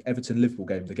the Everton-Liverpool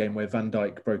game, the game where Van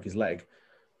Dijk broke his leg,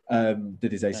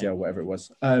 did his ACL, whatever it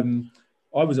was.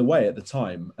 I was away at the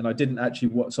time and I didn't actually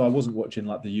watch, so I wasn't watching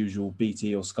like the usual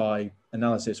BT or Sky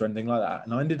analysis or anything like that.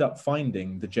 And I ended up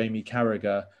finding the Jamie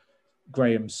Carragher,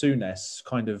 Graham Souness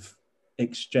kind of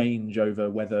exchange over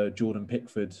whether Jordan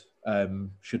Pickford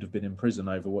should have been in prison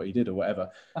over what he did or whatever.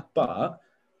 But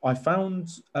I found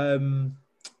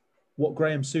what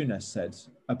Graham Souness said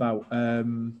about,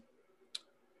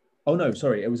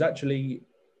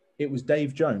 it was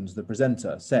Dave Jones, the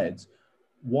presenter, said,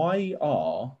 why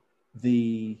are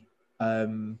they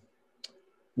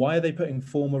putting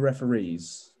former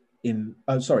referees in?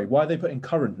 Why are they putting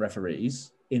current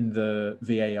referees in the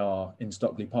VAR in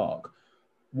Stockley Park?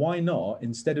 Why not,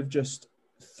 instead of just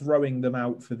throwing them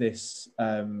out for this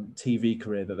TV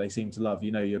career that they seem to love?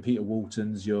 You know, your Peter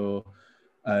Waltons, your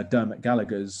Dermot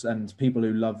Gallagher's, and people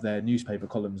who love their newspaper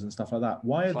columns and stuff like that.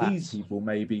 Why are these people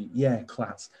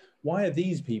Clats? Why are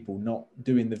these people not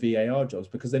doing the VAR jobs?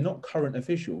 Because they're not current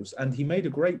officials. And he made a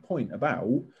great point about,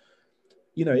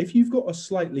 you know, if you've got a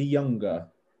slightly younger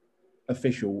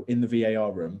official in the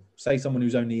VAR room, say someone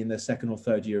who's only in their second or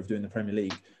third year of doing the Premier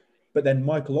League, but then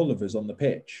Michael Oliver's on the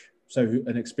pitch, so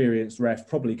an experienced ref,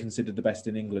 probably considered the best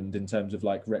in England in terms of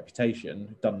like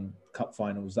reputation, done cup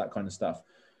finals, that kind of stuff.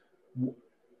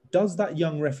 Does that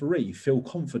young referee feel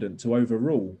confident to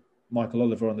overrule Michael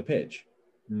Oliver on the pitch?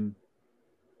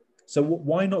 So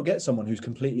why not get someone who's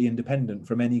completely independent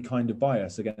from any kind of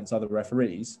bias against other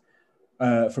referees,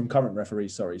 from current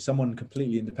referees, someone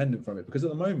completely independent from it? Because at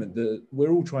the moment,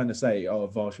 we're all trying to say, oh,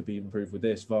 VAR should be improved with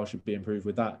this, VAR should be improved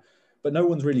with that. But no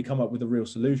one's really come up with a real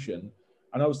solution.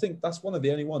 And I think that's one of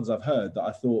the only ones I've heard that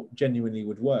I thought genuinely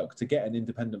would work, to get an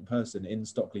independent person in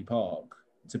Stockley Park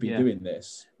to be doing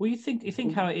this. Well, you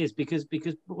think how it is, because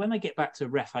when they get back to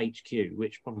Ref HQ,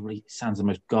 which probably sounds the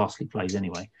most ghastly place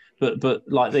anyway, but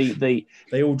like they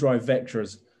all drive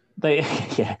Vectras.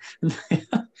 And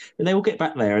they all get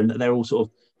back there and they're all sort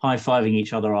of high-fiving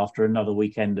each other after another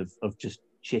weekend of just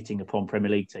shitting upon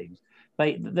Premier League teams.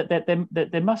 They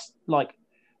must, like,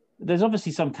 there's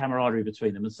obviously some camaraderie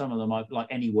between them, and some of them are, like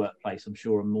any workplace, I'm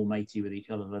sure, are more matey with each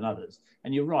other than others.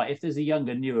 And you're right, if there's a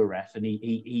younger, newer ref and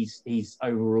he's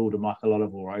overruled a Michael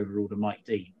Oliver or overruled a Mike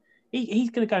Dean,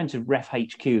 he's going to go into Ref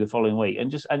HQ the following week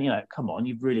and you know, come on,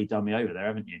 you've really done me over there,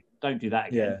 haven't you? Don't do that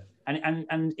again. Yeah.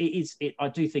 And I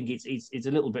do think it's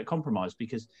a little bit compromised,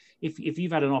 because if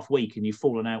you've had an off week and you've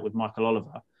fallen out with Michael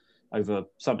Oliver over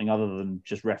something other than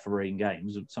just refereeing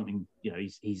games, or something, you know,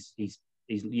 he's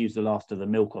used the last of the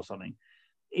milk or something,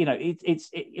 you know,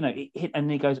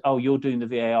 and he goes, oh, you're doing the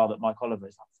VAR that Mike Oliver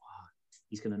is like,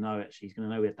 he's going to know, actually, he's going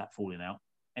to know we had that falling out.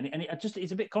 and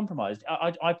it's a bit compromised.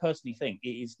 I personally think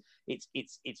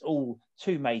it's all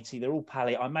too matey. They're all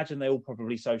pally. I imagine they all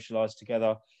probably socialise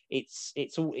together.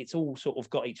 It's all sort of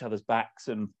got each other's backs,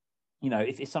 and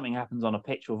if something happens on a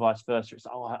pitch or vice versa, it's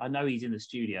I know he's in the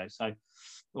studio, so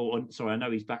I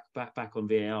know he's back on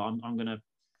VAR. I'm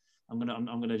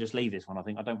gonna just leave this one. I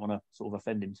think I don't want to sort of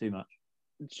offend him too much.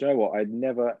 Do you know what? I'd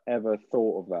never ever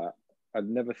thought of that.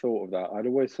 I'd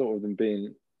always thought of them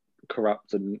being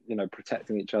corrupt and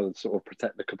protecting each other to sort of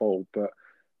protect the cabal. But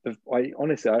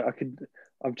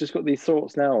I've just got these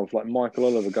thoughts now of like Michael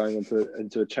Oliver going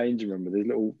into a changing room with his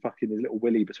little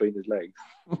willy between his legs,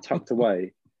 tucked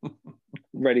away,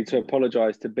 ready to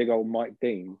apologise to big old Mike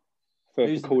Dean for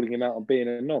calling him out on being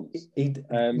a nonce.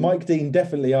 Mike Dean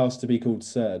definitely asked to be called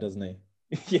Sir, doesn't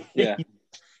he? Yeah.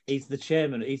 He's the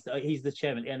chairman. He's the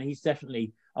chairman, and he's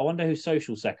definitely. I wonder who's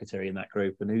social secretary in that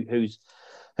group, and who's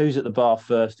at the bar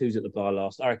first, who's at the bar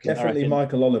last. I reckon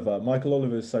Michael Oliver. Michael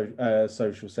Oliver is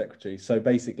social secretary. So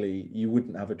basically, you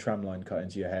wouldn't have a tram line cut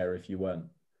into your hair if you weren't.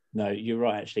 No, you're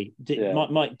right. Actually,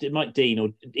 Mike Dean, or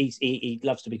he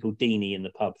loves to be called Deanie in the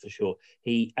pub for sure.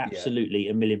 He absolutely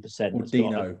 1,000,000%. Or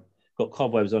Dino. Got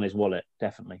cobwebs on his wallet.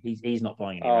 Definitely, he's not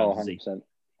buying any rounds,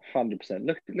 100%.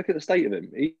 Look at the state of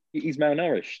him. He's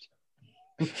malnourished.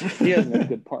 He hasn't had a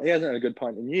good pint. He hasn't had a good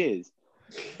pint in years.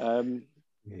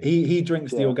 He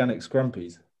drinks the organic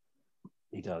scrumpies.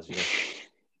 He does, yeah.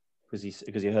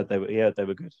 Because he heard they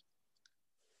were good.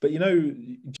 But do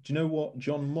you know what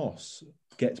John Moss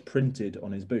gets printed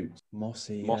on his boots?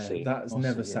 Mossy. That's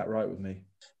never sat right with me.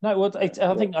 No, well, I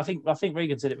think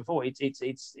Regan said it before.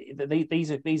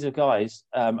 These are guys,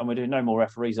 and we're doing no more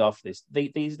referees after this.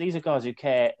 These are guys who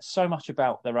care so much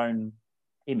about their own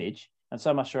image and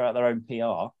so much about their own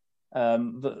PR,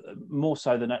 more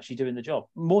so than actually doing the job.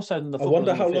 More so than the. I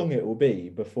wonder how long it will be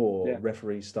before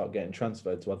referees start getting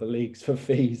transferred to other leagues for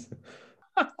fees.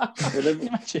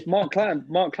 Mark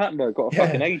Clattenburg got a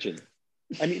fucking agent,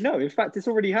 and in fact, it's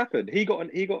already happened. He got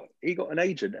an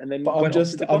agent, and then. But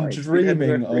I'm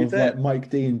dreaming of like Mike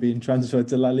Dean being transferred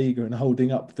to La Liga and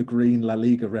holding up the green La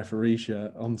Liga referee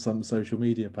shirt on some social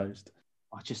media post.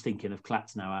 I'm just thinking of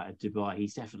Clats now out of Dubai.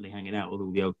 He's definitely hanging out with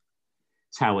all the old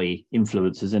Towie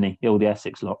influencers, isn't he? All the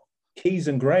Essex lot. Keys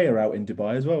and Gray are out in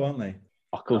Dubai as well, aren't they?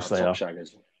 Of course they are.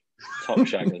 Shaggers. Top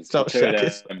shaggers. Top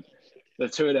shaggers. The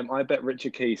two of them, I bet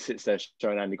Richard Keys sits there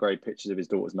showing Andy Gray pictures of his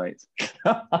daughter's mates.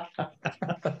 I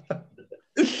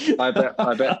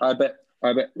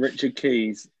bet Richard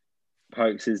Keys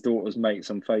pokes his daughter's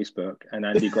mates on Facebook and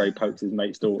Andy Gray pokes his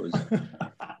mates' daughters.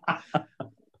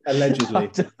 Allegedly.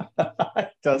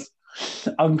 Does.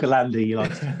 Uncle Andy, you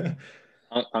like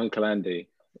Uncle Andy.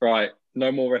 Right.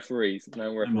 No more referees. Do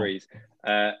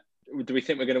we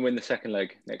think we're going to win the second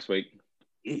leg next week?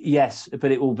 Yes,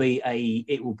 but it will be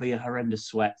a horrendous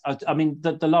sweat. I mean,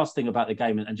 the last thing about the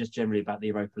game and just generally about the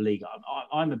Europa League,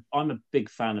 I'm a big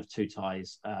fan of two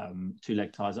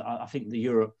leg ties. I think the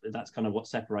Europe, that's kind of what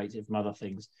separates it from other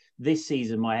things. This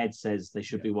season, my head says they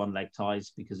should be one leg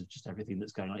ties because of just everything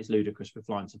that's going on. It's ludicrous. We're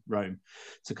flying to Rome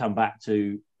to come back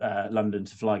to London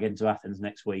to fly again to Athens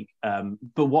next week.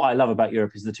 But what I love about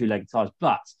Europe is the two leg ties.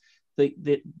 But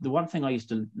the one thing I used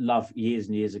to love years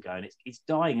and years ago, and it's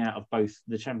dying out of both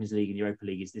the Champions League and Europa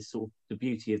League, is this sort of the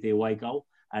beauty of the away goal.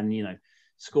 And,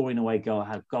 scoring away goal,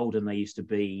 how golden they used to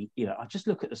be. I just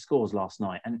look at the scores last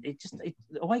night and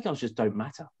away goals just don't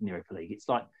matter in the Europa League. It's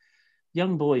like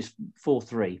Young Boys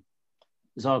 4-3,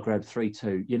 Zagreb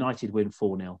 3-2, United win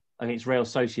 4-0 against Real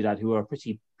Sociedad, who are a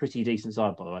pretty decent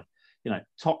side, by the way.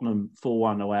 Tottenham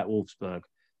 4-1 away at Wolfsburg.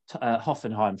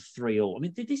 Hoffenheim 3-3. I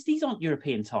mean, these aren't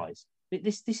European ties.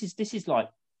 This is like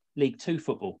League Two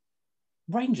football.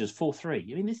 Rangers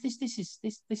 4-3. I mean,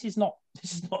 this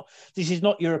is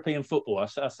not European football. I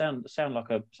sound like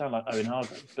Owen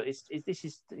Hargreaves, but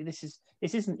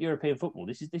this isn't European football.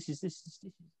 This is.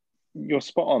 You're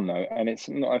spot on though, and it's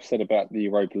not. I've said about the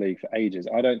Europa League for ages.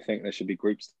 I don't think there should be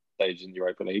group stages in the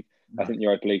Europa League. No. I think the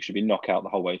Europa League should be knockout the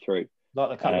whole way through. Like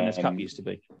the Cup Winners' Cup used to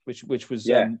be, which was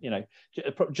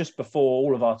just before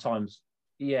all of our times.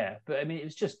 Yeah, but I mean,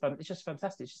 it's just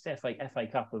fantastic. It's just the FA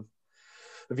Cup of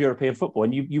European football,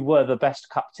 and you were the best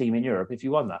cup team in Europe if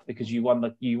you won that, because you won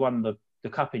the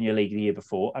cup in your league the year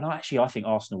before. And I think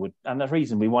Arsenal would, and the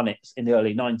reason we won it in the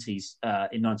early 90s,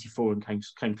 in 94 and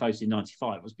came close in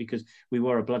 95 was because we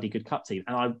were a bloody good cup team.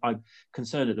 And I'm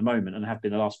concerned at the moment, and have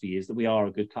been the last few years, that we are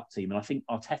a good cup team. And I think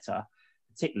Arteta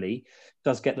particularly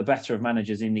does get the better of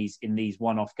managers in these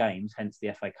one-off games, hence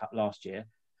the FA Cup last year.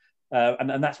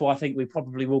 And that's why I think we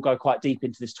probably will go quite deep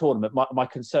into this tournament. My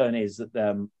concern is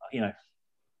that,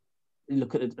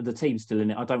 look at the team still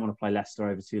in it. I don't want to play Leicester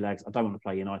over 2 legs. I don't want to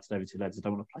play United over 2 legs. I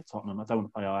don't want to play Tottenham. I don't want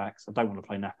to play Ajax. I don't want to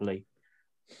play Napoli.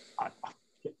 I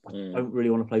don't really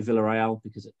want to play Villarreal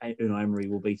because Unai Emery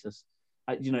will beat us.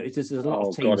 There's a lot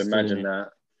of teams. God, imagine that.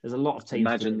 There's a lot of teams.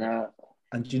 Imagine that.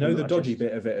 And do you know the dodgy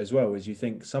bit of it as well is you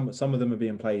think some of them are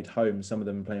being played home, some of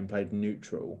them are being played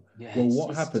neutral. Yeah, well,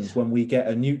 what happens when we get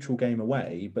a neutral game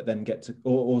away, but then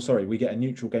we get a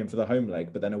neutral game for the home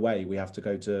leg, but then away we have to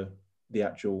go to the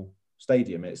actual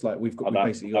stadium. It's like we've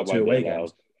basically got 2 away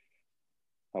games.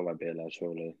 I won't be allowed,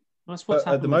 surely. That's what's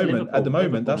at the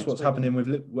moment, that's what's happening with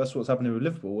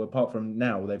Liverpool. Apart from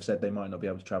now, they've said they might not be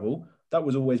able to travel. That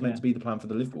was always meant to be the plan for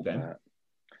the Liverpool game.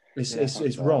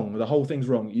 It's wrong. The whole thing's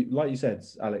wrong. Like you said,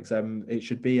 Alex, it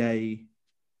should be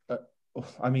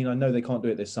I know they can't do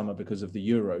it this summer because of the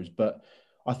Euros, but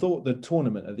I thought the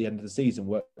tournament at the end of the season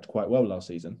worked quite well last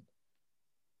season.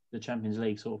 The Champions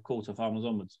League sort of quarterfinals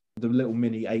onwards. The little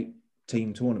mini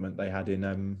 8-team tournament they had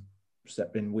in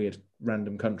weird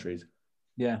random countries.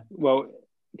 Yeah. Well,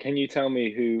 can you tell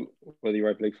me who were the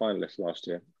Europa League finalists last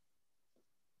year?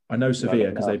 I know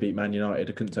Sevilla because they beat Man United.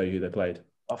 I couldn't tell you who they played.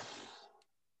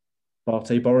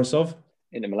 Bate Borisov?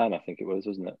 Inter Milan, I think it was,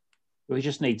 wasn't it? We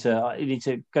just need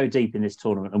to go deep in this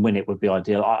tournament and win it would be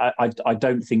ideal. I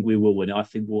don't think we will win it. I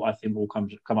think we'll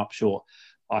come up short.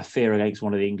 I fear against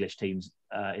one of the English teams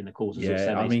in the quarters. Yeah, or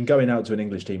semis. I mean, going out to an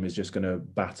English team is just going to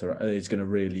batter. It's going to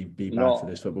really be bad for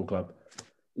this football club.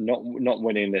 Not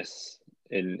winning this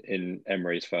in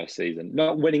Emery's first season.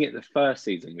 Not winning it the first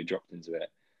season we dropped into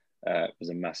it was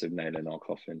a massive nail in our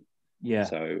coffin. Yeah.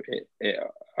 So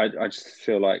I just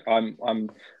feel like I'm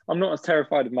not as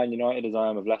terrified of Man United as I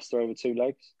am of Leicester over 2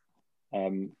 legs.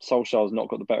 Solskjaer's not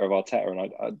got the better of Arteta, and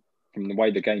I from the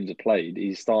way the games are played,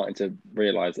 he's starting to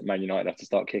realise that Man United have to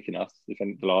start kicking us if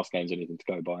the last game's anything to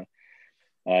go by.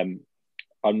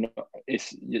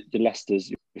 It's your Leicester's,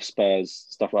 your Spurs,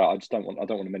 stuff like that. I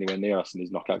don't want them anywhere near us in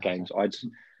these knockout games.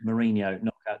 Mourinho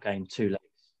knockout game 2 legs.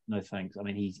 No thanks. I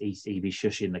mean, he'd be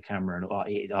shushing the camera and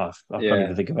I can't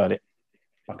even think about it.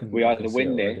 We either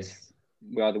win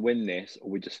this, or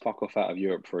we just fuck off out of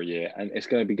Europe for a year, and it's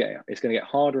going to get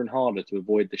harder and harder to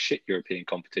avoid the shit European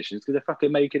competitions because they're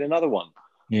fucking making another one.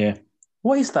 Yeah.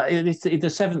 What is that? It's the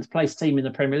 7th place team in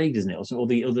the Premier League, isn't it? Or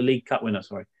the League Cup winner?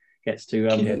 Sorry, gets to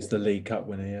it's the League Cup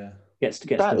winner. Yeah, gets to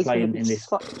play in this.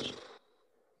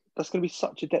 That's going to be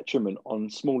such a detriment on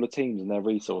smaller teams and their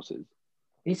resources.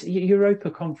 It's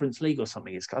Europa Conference League or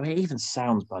something. It even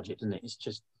sounds budget, doesn't it?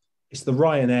 It's the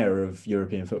Ryanair of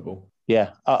European football.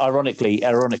 Yeah, ironically,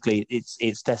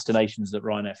 it's destinations that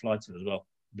Ryanair fly to as well.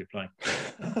 We'll be playing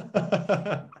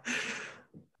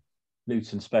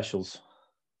Luton specials.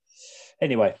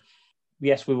 Anyway,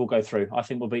 yes, we will go through. I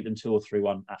think we'll beat them 2 or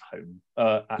 3-1 at home.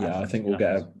 I think we'll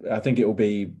I think it will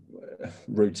be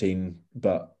routine,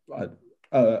 but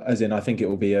as in, I think it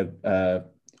will be a 1-0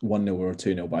 or a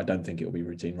 2-0, but I don't think it will be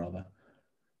routine. Rather,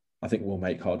 I think we'll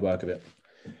make hard work of it.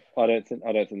 I don't think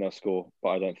they'll score, but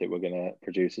I don't think we're going to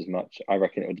produce as much. I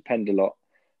reckon it will depend a lot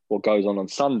what goes on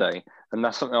Sunday, and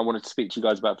that's something I wanted to speak to you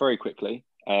guys about very quickly.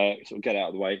 Sort of get out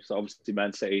of the way. So obviously,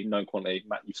 Man City, known quantity.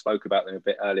 Matt, you spoke about them a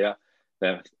bit earlier.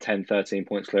 They're 10, 13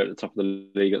 points clear at the top of the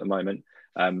league at the moment.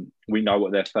 We know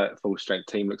what their full strength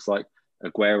team looks like.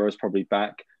 Aguero's probably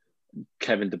back.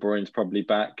 Kevin De Bruyne's probably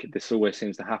back. This always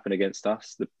seems to happen against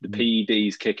us. The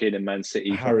PEDs kick in and Man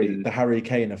City. The Harry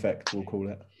Kane effect, we'll call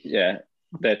it. Yeah.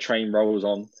 Their train rolls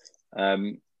on.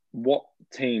 What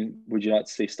team would you like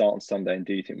to see start on Sunday, and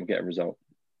do you think we'll get a result?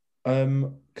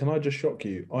 Can I just shock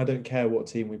you? I don't care what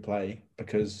team we play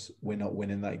because we're not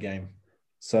winning that game.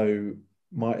 So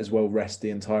might as well rest the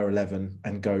entire 11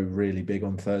 and go really big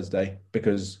on Thursday,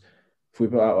 because if we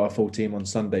put out our full team on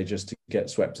Sunday just to get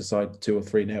swept aside 2 or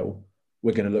 3-0,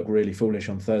 we're going to look really foolish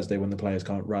on Thursday when the players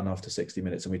can't run after 60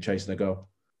 minutes and we chase the goal.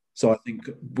 So I think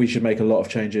we should make a lot of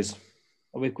changes.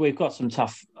 We've got some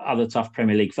other tough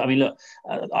Premier League. I mean, look,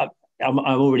 I'm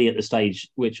already at the stage,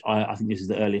 which I think this is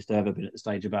the earliest I've ever been at the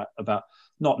stage about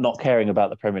not caring about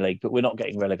the Premier League, but we're not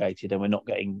getting relegated and we're not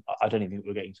getting. I don't even think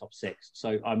we're getting top 6.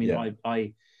 So I mean, yeah.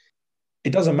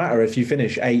 It doesn't matter if you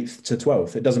finish 8th to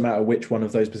 12th. It doesn't matter which one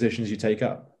of those positions you take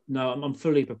up. No, I'm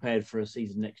fully prepared for a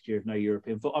season next year of no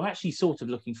European football. I'm actually sort of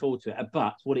looking forward to it.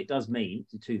 But what it does mean,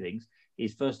 2 things,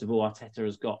 is first of all, Arteta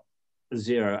has got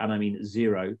 0, and I mean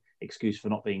 0 excuse for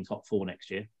not being top 4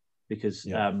 next year, because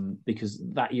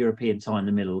that European tie in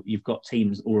the middle, you've got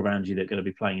teams all around you that are going to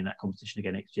be playing in that competition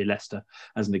again next year. Leicester,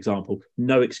 as an example,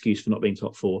 no excuse for not being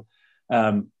top 4.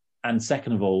 And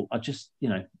second of all,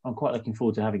 I'm quite looking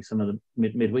forward to having some of the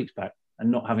midweeks back and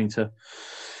not having to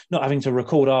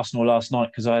record Arsenal last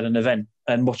night because I had an event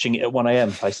and watching it at 1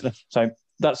 a.m. basically. So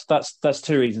that's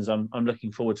two reasons I'm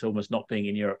looking forward to almost not being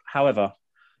in Europe. However,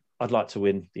 I'd like to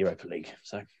win the Europa League.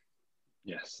 So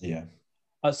yes, yeah.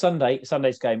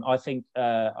 Sunday's game, I think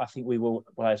we will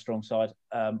play a strong side.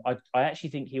 I actually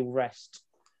think he'll rest.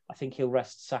 I think he'll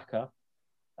rest Saka.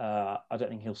 I don't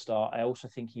think he'll start. I also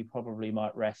think he probably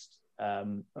might rest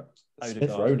Smith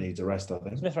Rowe needs a rest, I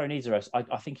think. Smith Rowe needs a rest.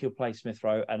 I think he'll play Smith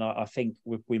Rowe, and I think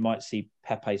we might see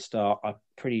Pepe start. I'm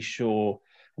pretty sure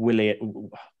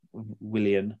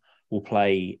Willian will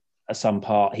play some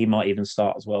part. He might even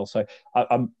start as well. So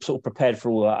I'm sort of prepared for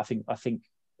all that. I think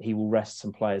he will rest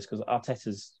some players because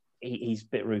Arteta's he's a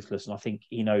bit ruthless, and I think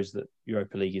he knows that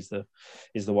Europa League is the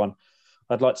one.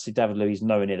 I'd like to see David Luiz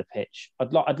nowhere near the pitch.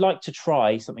 I'd like to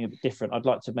try something a bit different. I'd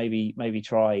like to maybe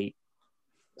try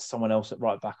someone else at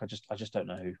right back. I just don't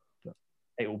know who. But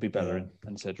it will be Bellerin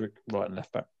and Cedric right and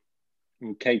left back.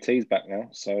 Well, KT's back now,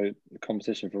 so the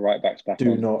competition for right backs back.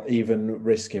 Do not even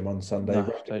risk him on Sunday.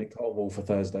 No, Colwell for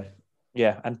Thursday.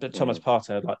 Yeah, and Thomas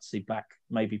Partey, I'd like to see back,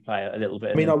 maybe play a little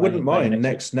bit. I mean, I wouldn't mind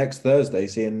next Thursday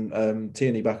seeing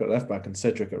Tierney back at left back and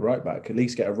Cedric at right back. At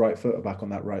least get a right footer back on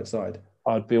that right side.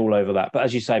 I'd be all over that. But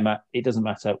as you say, Matt, it doesn't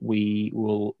matter. We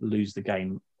will lose the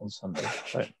game on Sunday.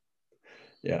 So.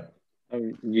 Yeah.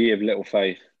 Ye of little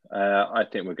faith. I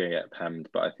think we're going to get pammed,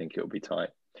 but I think it'll be tight.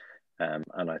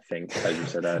 And I think, as you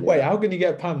said earlier... Wait, how can you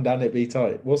get pammed and it be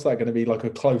tight? What's that going to be, like a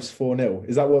close 4-0?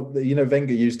 Is that what,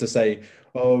 Wenger used to say,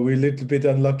 we're a little bit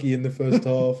unlucky in the first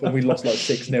half and we lost like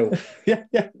 6-0. Yeah.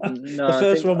 No, the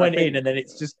first one went in and then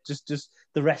it's just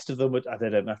the rest of them, they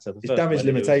don't matter. It's damage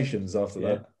limitations after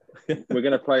that. We're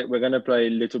going to play a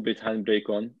little bit handbrake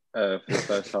on for the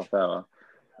first half hour.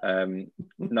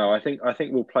 No, I think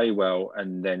we'll play well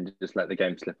and then just let the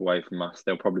game slip away from us.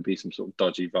 There'll probably be some sort of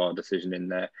dodgy VAR decision in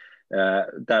there.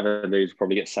 David Luiz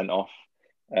probably gets sent off,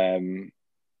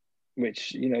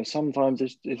 which sometimes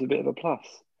is a bit of a plus.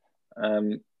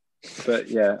 But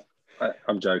yeah,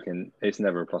 I'm joking. It's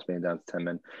never a plus being down to 10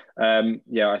 men.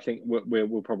 I think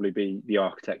we'll probably be the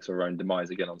architects of our own demise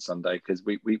again on Sunday because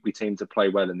we seem to play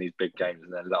well in these big games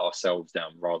and then let ourselves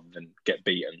down rather than get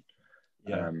beaten.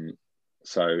 Yeah.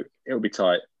 So it'll be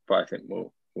tight, but I think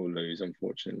we'll lose,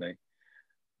 unfortunately.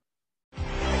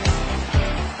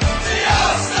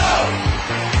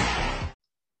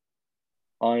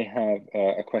 I have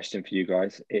a question for you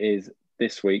guys. It is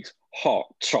this week's hot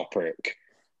topic.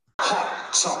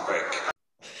 Hot topic.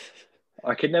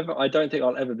 I don't think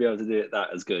I'll ever be able to do it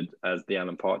that as good as the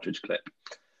Alan Partridge clip.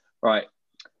 Right.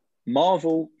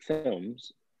 Marvel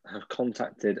Films have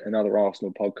contacted another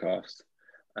Arsenal podcast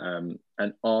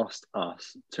and asked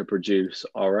us to produce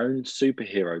our own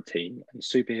superhero team and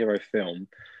superhero film,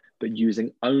 but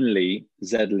using only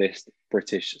Z-list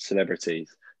British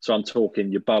celebrities. So I'm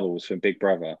talking your Bubbles from Big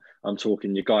Brother. I'm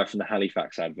talking your guy from the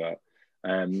Halifax advert.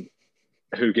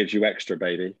 Who gives you extra,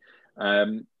 baby?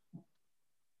 Who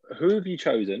have you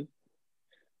chosen?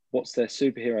 What's their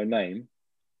superhero name?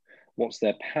 What's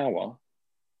their power?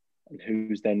 And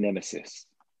who's their nemesis?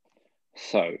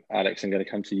 So, Alex, I'm going to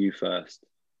come to you first.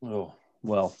 Oh,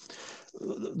 well,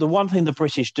 the one thing the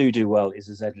British do well is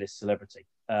a Z-list celebrity.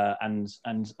 And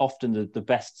often the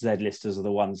best Z-listers are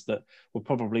the ones that were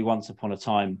probably once upon a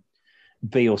time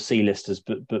B or C listers,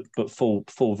 but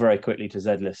fall very quickly to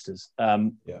Z-listers.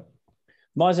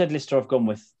 My Z-lister I've gone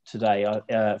with today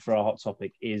for our hot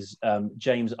topic is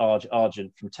James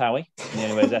Argent from Towie, in the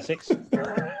Anyways Essex.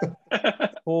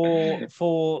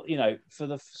 for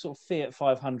the sort of Fiat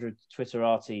 500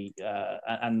 Twitterati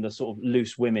and the sort of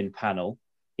loose women panel,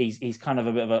 he's kind of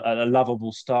a bit of a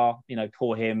lovable star.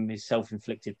 Poor him, his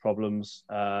self-inflicted problems.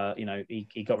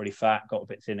 He got really fat, got a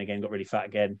bit thin again, got really fat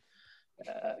again.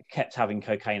 Kept having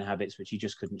cocaine habits, which he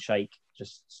just couldn't shake.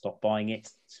 Just stopped buying it.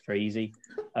 It's very easy.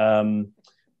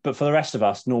 But for the rest of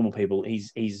us, normal people,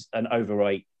 he's an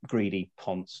overweight, greedy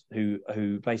ponce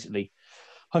who basically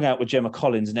hung out with Gemma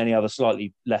Collins and any other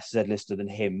slightly less Z-lister than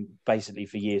him, basically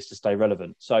for years to stay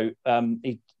relevant. So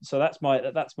that's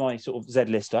my sort of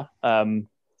Z-lister.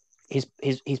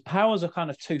 His powers are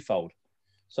kind of twofold.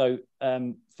 So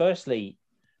firstly,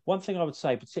 one thing I would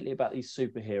say, particularly about these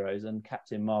superheroes and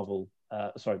Captain Marvel,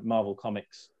 Marvel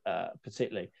Comics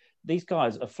particularly, these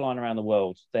guys are flying around the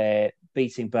world. They're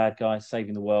beating bad guys,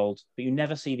 saving the world, but you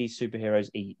never see these superheroes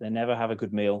eat. They never have a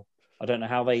good meal. I don't know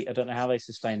how they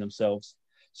sustain themselves.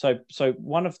 So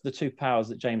one of the two powers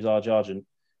that James R. Sargent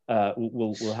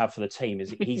will have for the team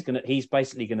is he's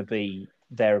basically gonna be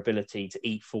their ability to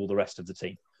eat for the rest of the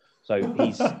team. So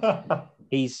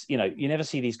he's you never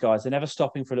see these guys. They're never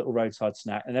stopping for a little roadside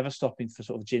snack. They're never stopping for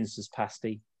sort of Ginster's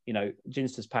pasty.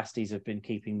 Ginster's pasties have been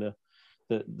keeping the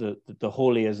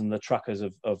hauliers and the truckers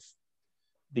of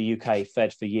the UK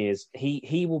fed for years.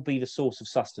 He will be the source of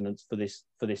sustenance for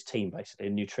this team, basically,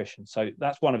 in nutrition. So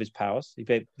that's one of his powers,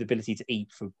 the ability to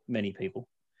eat for many people.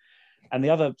 And the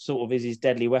other sort of is his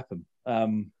deadly weapon.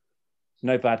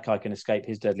 No bad guy can escape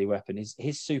his deadly weapon. His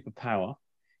superpower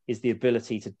is the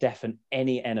ability to deafen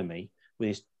any enemy with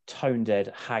his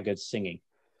tone-dead, haggard singing.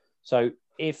 So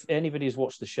if anybody has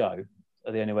watched the show,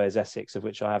 The Only Way is Essex, of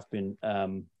which I've been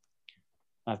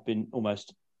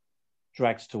almost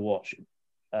dragged to watch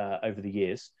over the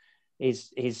years,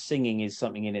 his singing is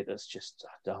something in it that's just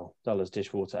dull as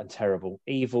dishwater and terrible.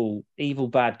 Evil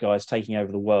bad guys taking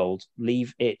over the world.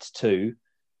 Leave it to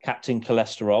Captain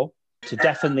Cholesterol to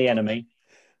deafen the enemy.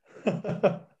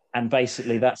 And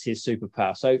basically that's his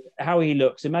superpower. So how he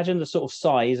looks, imagine the sort of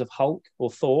size of Hulk or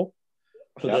Thor,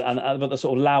 but the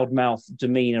sort of loudmouth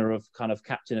demeanor of kind of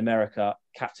Captain America,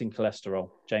 Captain Cholesterol,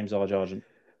 James R. Sargent.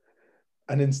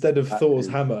 And instead of Thor's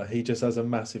hammer, he just has a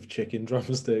massive chicken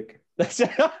drumstick.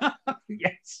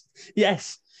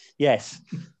 Yes.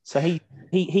 So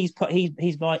he's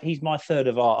my third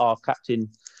of our captain,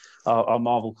 our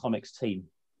Marvel Comics team.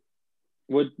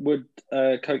 Would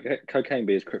cocaine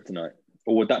be his kryptonite,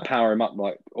 or would that power him up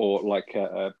like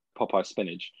Popeye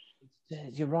spinach?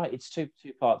 You're right. It's two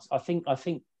parts. I think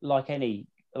like any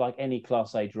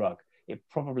Class A drug, it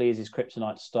probably is his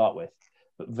kryptonite to start with,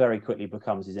 but very quickly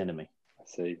becomes his enemy. I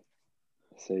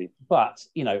see. But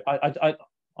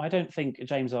I don't think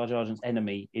James R. Sargent's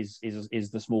enemy is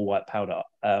the small white powder.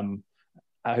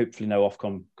 Hopefully no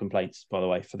Ofcom complaints, by the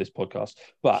way, for this podcast.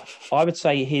 But I would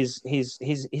say his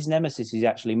nemesis is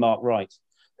actually Mark Wright,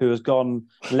 who has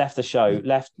left the show,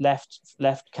 left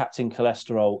Captain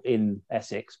Cholesterol in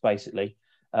Essex, basically,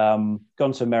 gone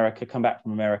to America, come back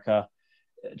from America,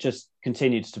 just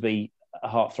continued to be a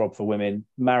heartthrob for women,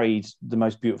 married the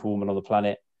most beautiful woman on the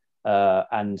planet,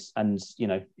 and you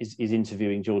know is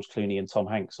interviewing George Clooney and Tom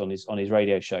Hanks on his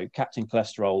radio show. Captain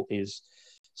Cholesterol is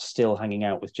still hanging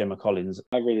out with Gemma Collins.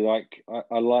 I really like.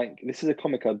 I like. This is a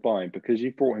comic I'd buy because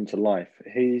you brought him to life.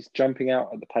 He's jumping out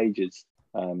at the pages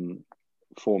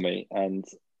for me, and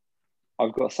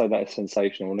I've got to say that is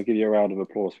sensational. I want to give you a round of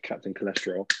applause for Captain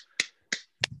Cholesterol.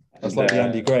 That's like the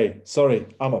Andy Gray. Sorry,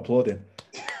 I'm applauding.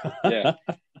 Yeah,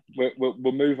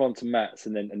 we'll move on to Matt's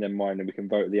and then mine, and we can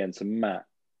vote at the end. So Matt,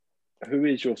 who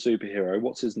is your superhero?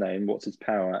 What's his name? What's his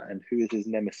power? And who is his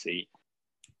nemesis?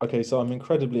 Okay, so I'm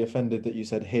incredibly offended that you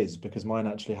said his, because mine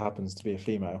actually happens to be a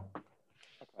female.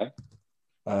 Okay.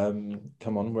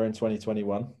 Come on, we're in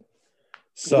 2021.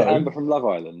 So is it Amber from Love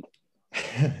Island?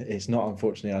 It's not,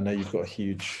 unfortunately. I know you've got a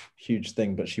huge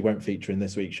thing, but she won't feature in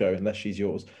this week's show unless she's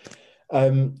yours.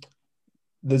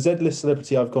 The Z-list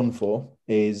celebrity I've gone for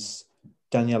is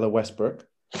Daniela Westbrook.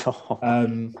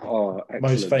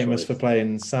 Most famous for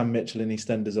playing Sam Mitchell in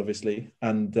EastEnders, obviously.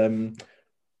 And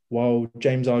while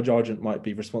James R. Sargent might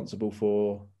be responsible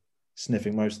for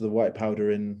sniffing most of the white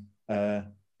powder in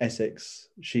Essex,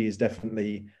 she is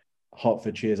definitely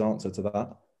Hertfordshire's answer to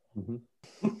that.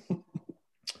 Mm-hmm.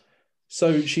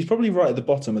 So she's probably right at the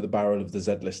bottom of the barrel of the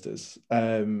Z-listers.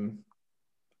 And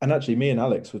actually, me and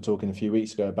Alex were talking a few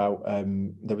weeks ago about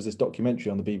there was this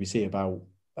documentary on the BBC about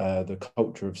the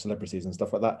culture of celebrities and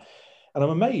stuff like that. And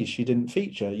I'm amazed she didn't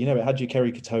feature. You know, it had your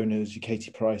Kerry Katonas, your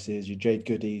Katie Prices, your Jade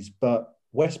Goodies, but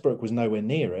Westbrook was nowhere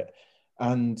near it.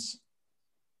 And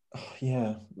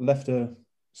left a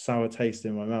sour taste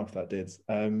in my mouth, that did.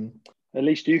 At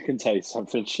least you can taste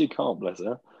something. She can't, bless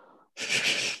her.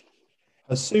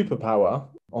 A superpower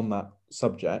on that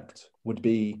subject would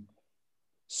be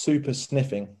super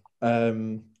sniffing.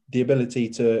 The ability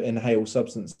to inhale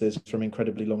substances from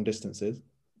incredibly long distances.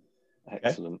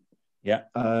 Excellent. Yeah.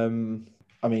 I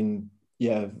mean,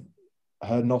 yeah,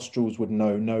 her nostrils would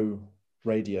know no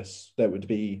radius. There would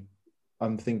be,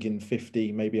 I'm thinking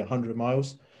 50, maybe 100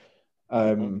 miles.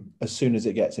 As soon as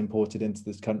it gets imported into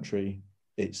this country,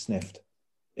 it's sniffed.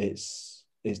 It's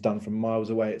done from miles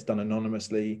away. It's done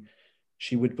anonymously.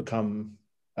 She would become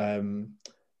the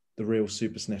real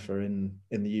super sniffer in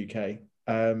the UK.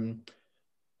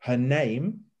 Her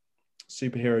name,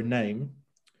 superhero name,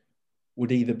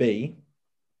 would either be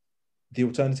the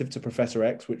alternative to Professor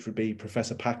X, which would be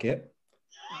Professor Packet,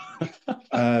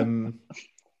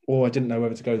 or I didn't know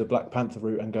whether to go the Black Panther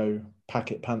route and go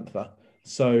Packet Panther.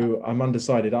 So I'm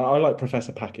undecided. I like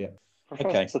Professor Packet.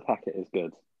 Professor Packet is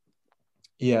good.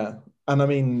 Yeah. And I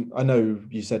mean, I know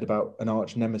you said about an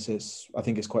arch nemesis. I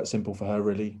think it's quite simple for her,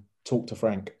 really. Talk to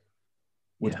Frank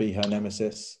would be her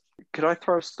nemesis. Could I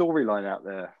throw a storyline out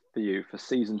there for you for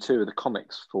season 2 of the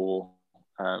comics for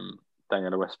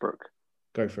Daniela Westbrook?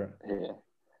 Go for it. Here.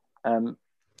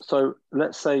 So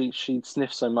let's say she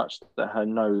sniffs so much that her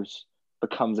nose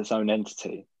becomes its own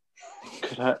entity.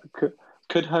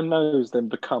 Could her nose then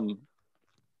become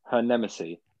her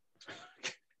nemesis?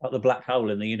 Like the black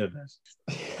hole in the universe.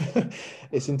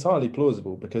 It's entirely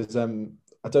plausible because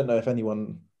I don't know if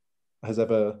anyone has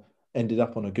ever ended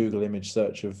up on a Google image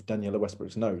search of Daniela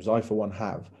Westbrook's nose. I, for one,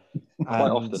 have. Quite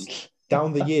often.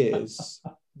 Down the years,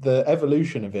 the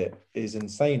evolution of it is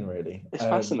insane, really. It's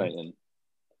fascinating.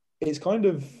 It's kind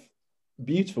of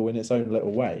beautiful in its own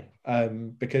little way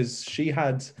because she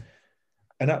had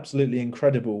an absolutely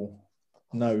incredible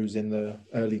nose in the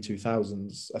early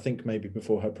 2000s. I think maybe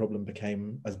before her problem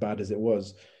became as bad as it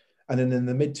was. And then in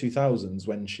the mid 2000s,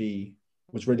 when she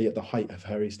was really at the height of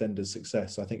her EastEnders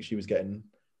success, I think she was getting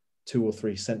 2 or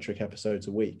 3 centric episodes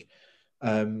a week.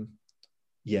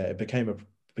 It became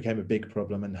a big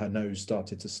problem, and her nose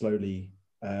started to slowly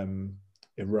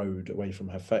erode away from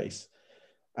her face,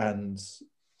 and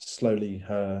slowly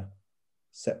her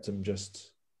septum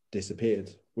just disappeared,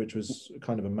 which was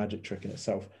kind of a magic trick in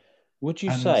itself. Would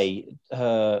you say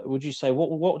what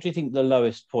do you think the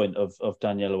lowest point of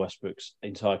Daniela Westbrook's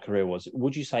entire career was?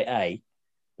 Would you say A,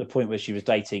 the point where she was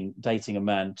dating a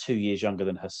man 2 years younger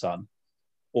than her son,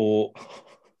 or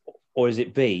is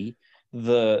it B,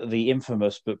 the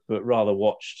infamous but rather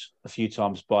watched a few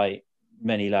times by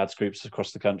many lads groups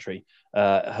across the country,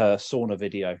 her sauna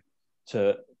video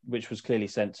which was clearly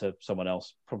sent to someone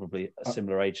else, probably a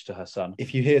similar age to her son.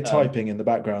 If you hear typing in the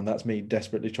background, that's me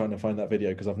desperately trying to find that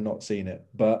video because I've not seen it.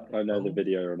 But I know the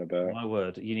video on about. My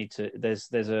word, you need to.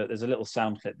 There's a little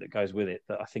sound clip that goes with it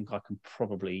that I think I can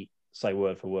probably say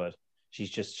word for word. She's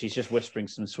just whispering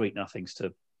some sweet nothings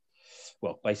to,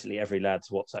 well, basically every lad's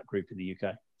WhatsApp group in the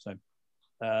UK. So,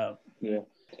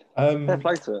 fair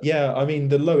play to it. Yeah, I mean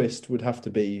the lowest would have to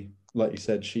be, like you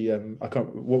said, she I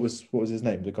can't. What was his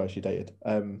name? The guy she dated.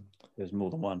 There's more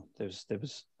than one. There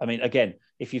was. I mean, again,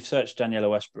 if you've searched Daniela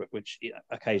Westbrook, which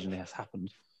occasionally has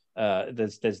happened,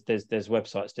 there's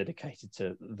websites dedicated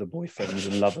to the boyfriends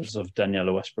and lovers of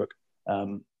Daniela Westbrook.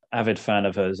 Avid fan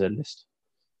of her Z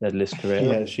list career.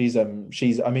 Yeah, she's.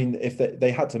 I mean, if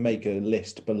they had to make a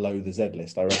list below the Z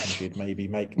list, I reckon she'd maybe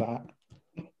make that.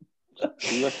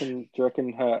 Do you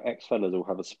reckon her ex-fellas will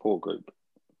have a support group?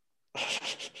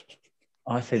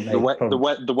 I think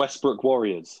the Westbrook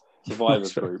Warriors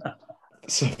Survivors Group.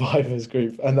 Survivors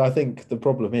Group, and I think the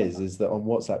problem is that on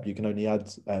WhatsApp you can only add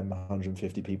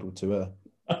 150 people to a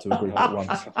group at once.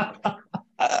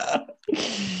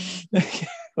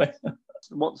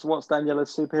 What's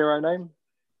Daniela's superhero name?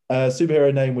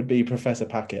 Superhero name would be Professor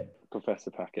Packet. Professor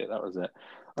Packet, that was it.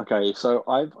 Okay, so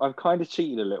I've kind of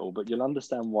cheated a little, but you'll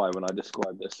understand why when I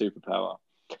describe their superpower.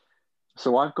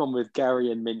 So I've gone with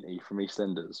Gary and Minty from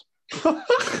EastEnders.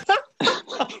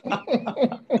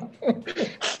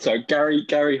 So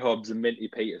Gary Hobbs and Minty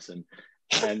Peterson,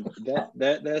 and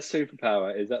their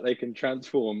superpower is that they can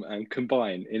transform and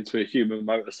combine into a human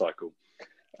motorcycle.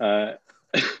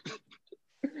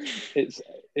 It's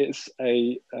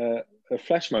a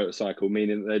flash motorcycle,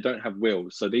 meaning that they don't have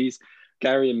wheels. So these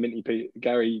Gary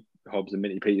Hobbs and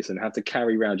Minty Peterson have to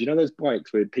carry around. You know those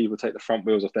bikes where people take the front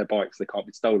wheels off their bikes, they can't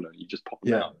be stolen. You just pop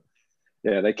them out.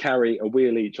 Yeah, they carry a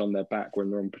wheel each on their back when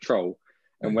they're on patrol.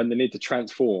 And when they need to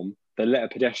transform, they let a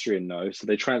pedestrian know. So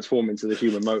they transform into the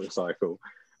human motorcycle.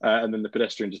 And then the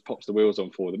pedestrian just pops the wheels on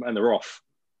for them and they're off,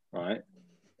 right?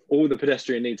 All the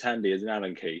pedestrian needs handy is an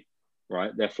Allen key,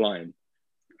 right? They're flying.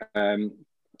 And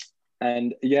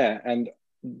their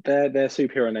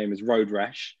superhero name is Road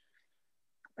Rash.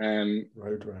 Road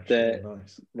Rash,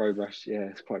 nice. Road Rash, yeah,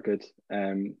 it's quite good.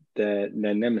 Their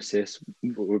nemesis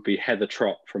would be Heather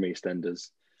Trott from EastEnders.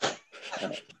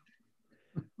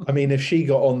 I mean, if she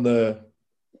got on the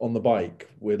bike,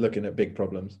 we're looking at big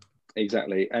problems.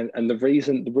 Exactly, and the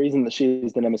reason that she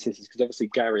is the nemesis is because obviously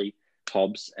Gary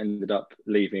Hobbs ended up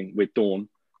leaving with Dawn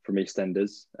from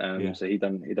EastEnders. So he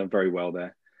done very well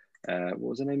there. What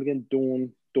was her name again?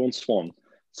 Dawn Swan.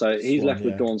 So he's left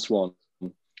with Dawn Swan.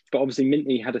 But obviously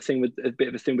Minty had a bit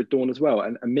of a thing with Dawn as well.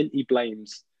 And Minty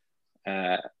blames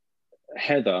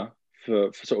Heather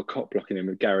for sort of cop blocking him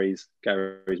with Gary's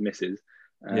missus.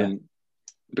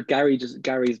 But Gary's,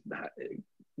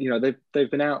 you know,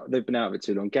 they've been out of it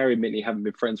too long. Gary and Minty haven't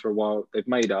been friends for a while. They've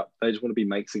made up. They just want to be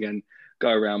mates again.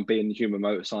 Go around being the human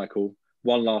motorcycle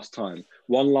one last time.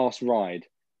 One last ride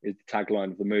is the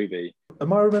tagline of the movie.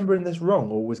 Am I remembering this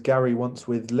wrong, or was Gary once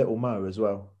with Little Mo as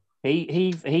well?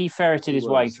 He ferreted his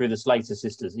way through the Slater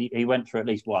sisters. He went through at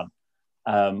least one.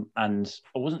 And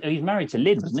he was married to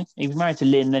Lynn, wasn't he? He was married to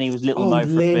Lynn, then he was Little Mo for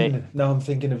Lynn. a bit. No, I'm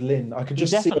thinking of Lynn. I could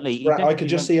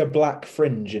just see a black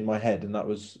fringe in my head, and it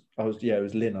was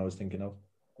Lynn I was thinking of.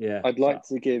 Yeah. I'd like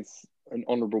to give an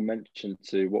honourable mention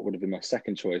to what would have been my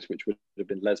second choice, which would have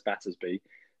been Les Battersby.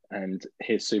 and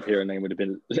his superhero name would have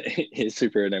been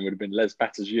Les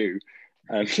Batters-You,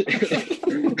 and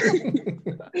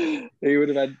he would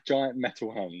have had giant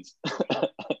metal hands,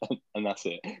 and that's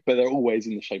it. But they're always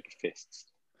in the shape of fists.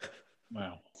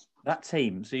 Wow, that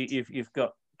team. So you've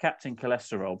got Captain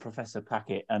Cholesterol, Professor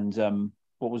Packet, and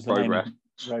what was the name?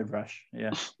 Road Rash.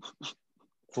 Yeah,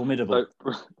 formidable.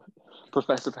 So,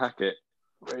 Professor Packet.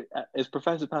 Is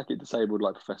Professor Packet disabled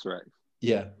like Professor X?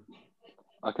 Yeah.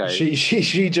 Okay.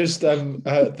 She just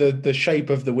the shape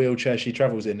of the wheelchair she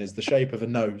travels in is the shape of a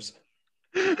nose.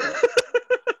 I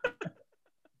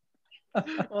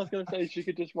was going to say she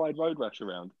could just ride Road Rash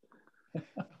around.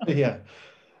 Yeah.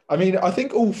 I mean, I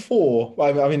think all four,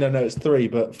 I mean, I know it's three,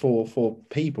 but four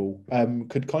people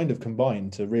could kind of combine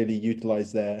to really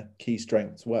utilise their key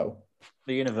strengths well.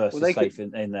 The universe is safe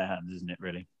in their hands, isn't it,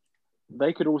 really?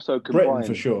 They could also combine Britain,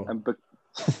 for sure. and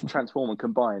transform and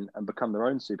combine and become their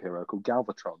own superhero called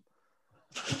Galvatron.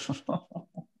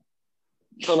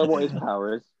 Don't know what his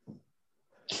power is.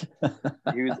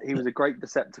 He was a great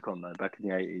Decepticon though back in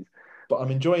the 80s. But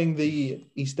I'm enjoying the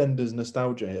EastEnders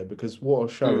nostalgia here because what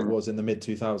a show it was in the mid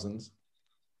 2000s.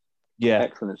 Yeah,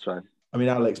 excellent show. I mean,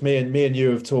 Alex, me and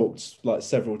you have talked like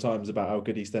several times about how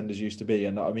good EastEnders used to be,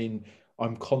 and I mean,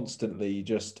 I'm constantly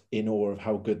just in awe of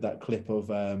how good that clip of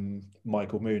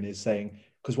Michael Moon is saying.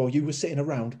 Because while you were sitting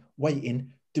around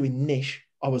waiting, doing niche,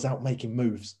 I was out making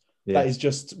moves. Yeah. That is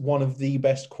just one of the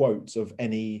best quotes of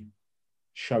any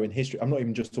show in history. I'm not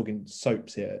even just talking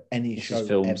soaps here. Any show,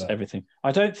 films, ever. Everything.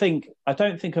 I don't think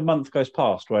a month goes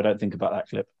past where I don't think about that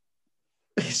clip.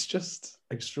 It's just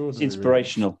extraordinary. It's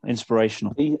inspirational. Really.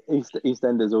 Inspirational.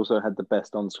 EastEnders also had the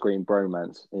best on-screen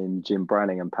bromance in Jim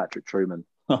Branning and Patrick Truman.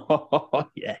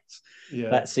 Yes, yeah.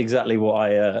 That's exactly what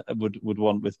I would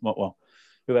want with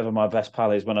whoever my best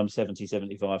pal is when I'm 70,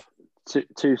 75.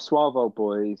 Two suave old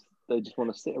boys. They just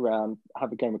want to sit around,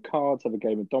 have a game of cards, have a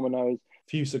game of dominoes.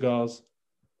 Few cigars.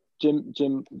 Jim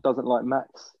doesn't like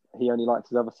Max. He only likes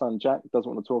his other son, Jack. Doesn't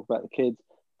want to talk about the kids.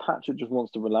 Patrick just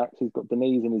wants to relax. He's got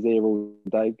Denise in his ear all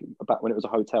day, back when it was a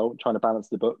hotel, trying to balance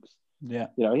the books. Yeah.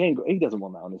 You know, he doesn't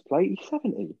want that on his plate. He's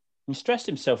 70. He stressed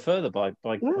himself further by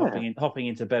hopping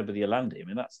into bed with Yolandi. I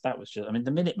mean, that was just. I mean,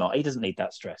 the Minute Mark. He doesn't need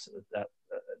that stress at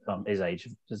his age,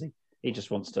 does he? He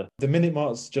just wants to. The Minute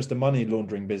Mark's just a money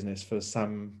laundering business for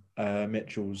Sam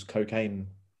Mitchell's cocaine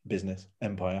business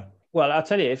empire. Well, I'll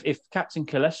tell you, if Captain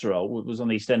Cholesterol was on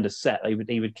the EastEnders set,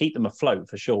 he would keep them afloat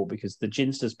for sure, because the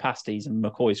Ginsters pasties and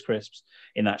McCoy's crisps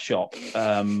in that shop.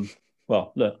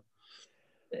 Well, look,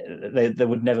 there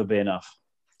would never be enough.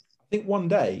 I think one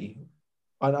day.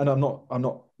 And I'm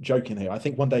not joking here. I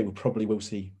think one day we probably will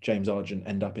see James Argent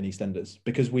end up in EastEnders,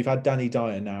 because we've had Danny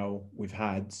Dyer now. We've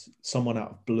had someone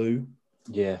out of Blue.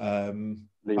 Yeah. I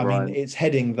mean, it's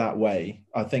heading that way.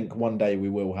 I think one day we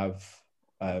will have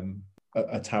a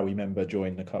TOWIE member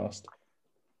join the cast.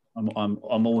 I'm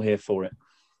all here for it.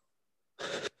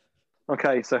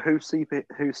 Okay, so whose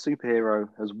superhero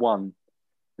has won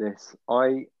this?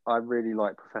 I really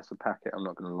like Professor Packet. I'm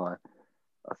not going to lie.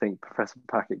 I think Professor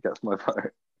Packet gets my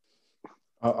vote.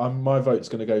 My vote's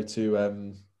going to go to,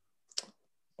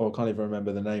 I can't even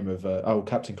remember the name of,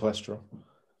 Captain Cholesterol.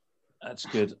 That's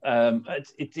good.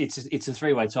 It's a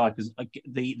three-way tie, because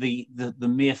the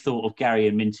mere thought of Gary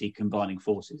and Minty combining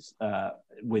forces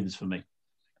wins for me.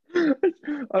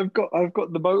 I've got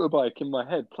the motorbike in my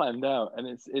head planned out, and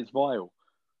it's vile,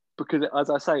 because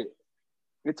as I say,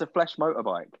 it's a Flesh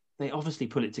motorbike. They obviously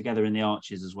put it together in the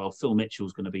Arches as well. Phil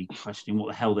Mitchell's going to be questioning what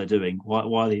the hell they're doing.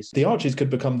 Why these? The Arches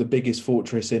could become the biggest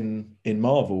fortress in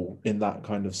Marvel in that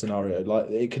kind of scenario.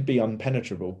 Like, it could be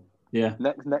unpenetrable. Yeah.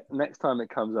 Next time it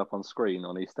comes up on screen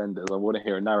on EastEnders, I want to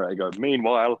hear a narrator go,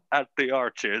 "Meanwhile, at the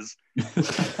Arches."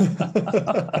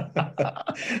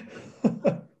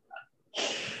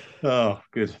 Oh,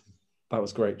 good. That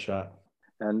was great chat.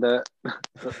 And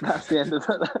that's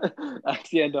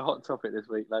the end of Hot Topic this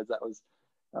week, lads. That was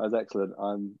excellent.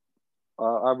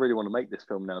 I really want to make this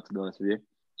film now, to be honest with you.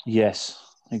 Yes,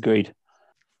 agreed.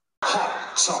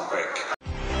 Hot Topic.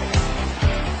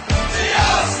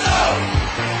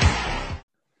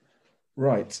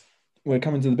 Right. We're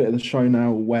coming to the bit of the show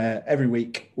now where every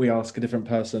week we ask a different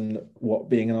person what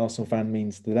being an Arsenal fan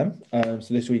means to them.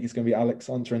 So this week it's going to be Alex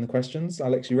answering the questions.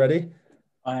 Alex, you ready?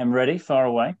 I am ready. Far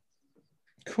away.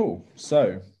 Cool.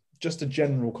 So just a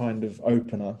general kind of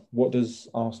opener. What does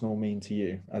Arsenal mean to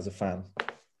you as a fan?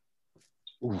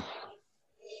 Ooh.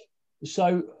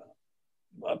 So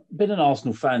I've been an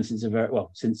Arsenal fan since a very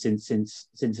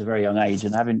young age,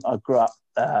 and I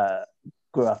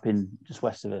grew up in just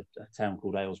west of a town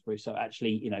called Aylesbury. So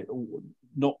actually, you know,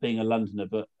 not being a Londoner,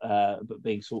 but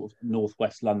being sort of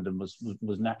northwest London was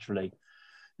naturally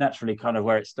naturally kind of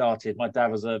where it started. My dad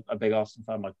was a big Arsenal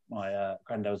fan. My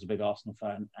granddad was a big Arsenal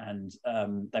fan, and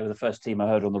they were the first team I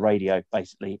heard on the radio,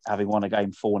 basically having won a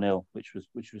game 4-0, which was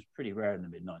pretty rare in the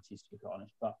mid-90s, to be quite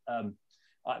honest. But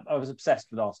I was obsessed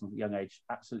with Arsenal at a young age,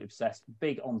 absolutely obsessed.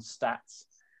 Big on stats.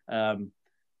 I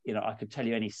could tell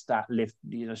you any stat, lived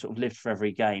for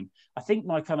every game. I think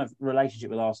my kind of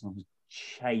relationship with Arsenal has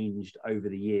changed over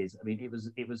the years. I mean, it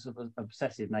was of an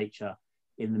obsessive nature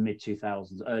in the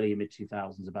mid-2000s, early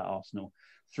mid-2000s about Arsenal,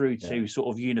 through to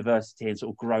sort of university and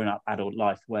sort of grown-up adult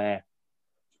life, where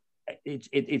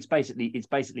it's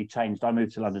basically changed. I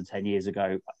moved to London 10 years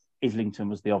ago. Islington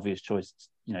was the obvious choice,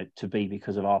 to be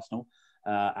because of Arsenal,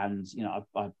 and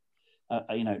I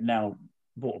now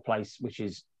bought a place which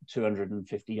is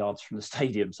 250 yards from the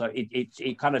stadium. So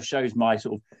it kind of shows my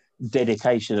sort of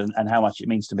dedication and how much it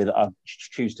means to me that I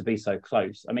choose to be so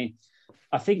close. I mean,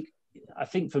 I think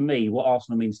for me, what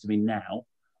Arsenal means to me now,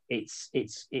 it's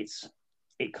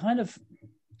kind of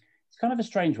a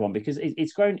strange one, because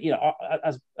it's grown.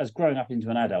 As growing up into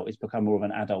an adult, it's become more of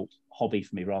an adult hobby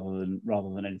for me rather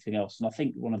than anything else. And I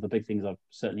think one of the big things I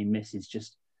certainly miss is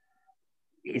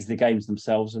the games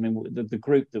themselves. I mean, the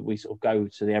group that we sort of go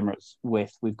to the Emirates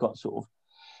with, we've got sort of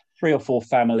 3 or 4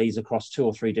 families across 2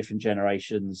 or 3 different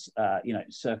generations,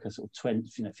 circa sort of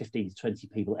 15 to 20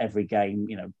 people every game,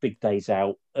 big days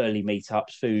out, early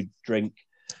meetups, food, drink,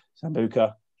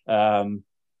 sambuca, and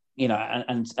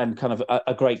kind of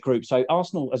a great group. So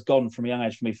Arsenal has gone from a young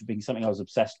age for me, for being something I was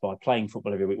obsessed by, playing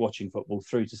football every week, watching football,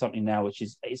 through to something now which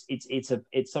is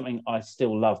it's something I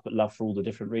still love, but love for all the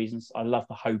different reasons. I love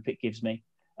the hope it gives me.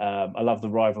 I love the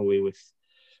rivalry with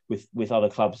other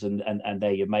clubs and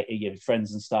their your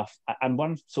friends and stuff. And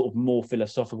one sort of more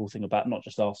philosophical thing about not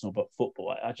just Arsenal but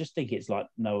football, I just think it's like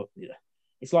no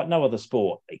other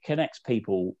sport. It connects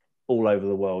people all over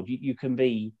the world. You can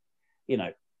be, you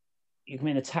can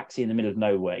be in a taxi in the middle of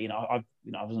nowhere. I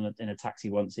was in a taxi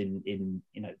once in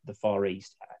the Far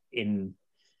East.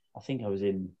 I think it was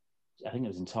in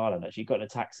Thailand, actually. You got in a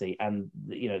taxi, and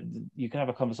you can have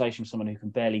a conversation with someone who can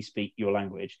barely speak your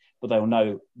language, but they'll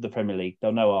know the Premier League,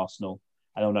 they'll know Arsenal,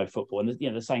 and they'll know football. And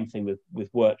the same thing with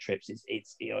work trips.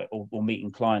 It's or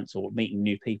meeting clients or meeting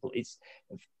new people.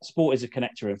 Sport is a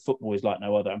connector, and football is like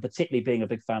no other. And particularly being a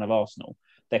big fan of Arsenal,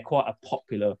 they're quite a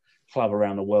popular club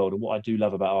around the world. And what I do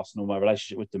love about Arsenal, my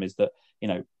relationship with them, is that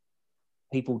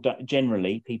people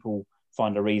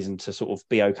find a reason to sort of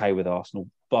be okay with Arsenal,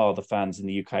 bar the fans in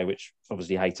the UK, which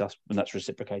obviously hate us, and that's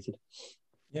reciprocated.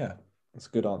 Yeah, that's a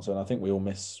good answer. And I think we all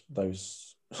miss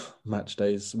those match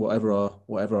days, whatever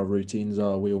our routines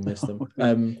are, we all miss them.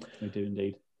 We do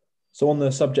indeed. So on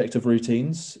the subject of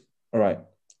routines, all right,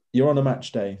 you're on a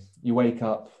match day, you wake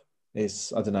up,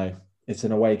 it's an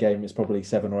away game, it's probably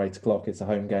 7 or 8 o'clock, it's a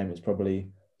home game, it's probably,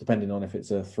 depending on if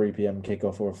it's a 3 p.m.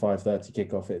 kickoff or a 5:30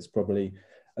 kickoff, it's probably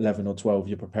 11 or 12,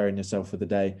 you're preparing yourself for the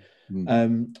day.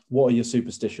 What are your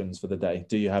superstitions for the day?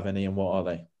 Do you have any, and what are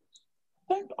they?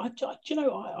 A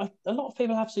lot of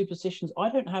people have superstitions. I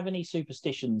don't have any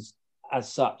superstitions as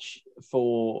such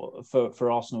for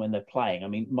Arsenal when they're playing. I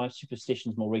mean, my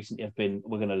superstitions more recently have been,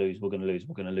 we're going to lose, we're going to lose,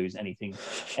 we're going to lose. Anything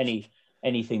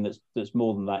that's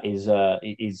more than that is a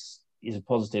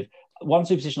positive. One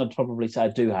superstition I'd probably say I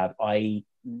do have: I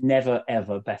never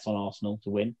ever bet on Arsenal to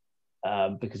win.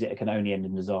 Because it can only end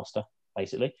in disaster,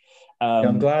 basically.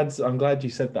 I'm glad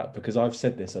you said that, because I've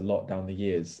said this a lot down the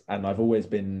years, and I've always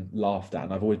been laughed at,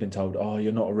 and I've always been told, "Oh,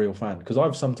 you're not a real fan." Because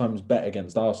I've sometimes bet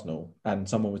against Arsenal, and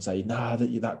someone would say, "Nah,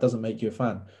 that doesn't make you a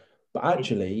fan." But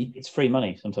actually, it's free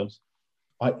money sometimes.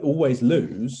 I always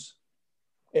lose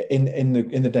in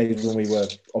the days when we were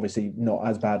obviously not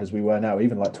as bad as we were now,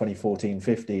 even like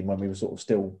 2014-15, when we were sort of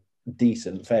still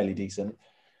decent, fairly decent.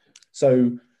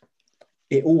 So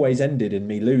it always ended in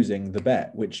me losing the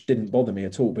bet, which didn't bother me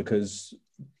at all, because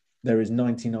there is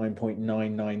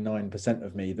 99.999%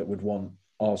 of me that would want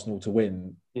Arsenal to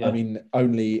win. Yeah. I mean,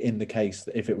 only in the case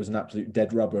that if it was an absolute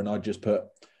dead rubber and I'd just put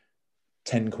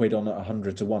 10 quid on at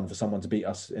 100 to 1 for someone to beat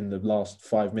us in the last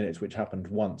 5 minutes, which happened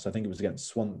once. I think it was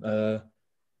against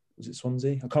was it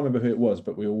Swansea? I can't remember who it was,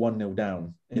 but we were 1-0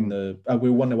 down we were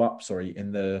 1-0 up,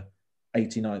 in the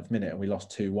 89th minute, and we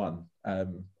lost 2-1.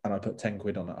 And I put 10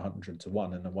 quid on at 100 to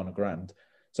 1 and I won £1,000.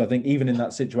 So I think even in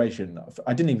that situation,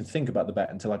 I didn't even think about the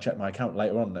bet until I checked my account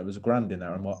later on. There was £1,000 in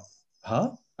there, and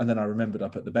and then I remembered I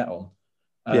put the bet on.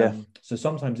 So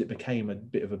sometimes it became a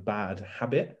bit of a bad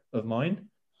habit of mine.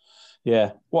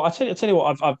 Yeah. Well, I tell you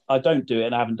what, I don't do it,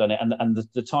 and I haven't done it, and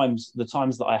the times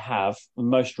that I have,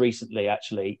 most recently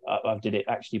actually, I did it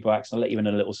actually by accident. I'll let you in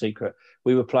a little secret.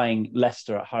 We were playing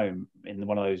Leicester at home in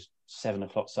one of those 7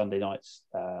 o'clock Sunday nights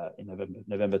in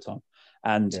November time,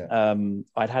 and I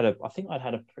think I'd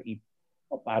had a pretty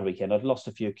not bad weekend. I'd lost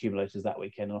a few accumulators that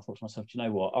weekend, and I thought to myself, do you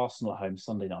know what? Arsenal at home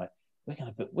Sunday night.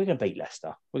 We're gonna beat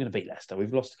Leicester. We're gonna beat Leicester.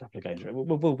 We've lost a couple of games.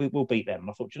 We'll beat them. And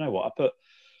I thought, do you know what? I put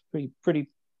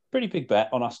pretty big bet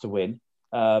on us to win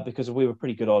because we were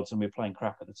pretty good odds and we were playing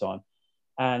crap at the time,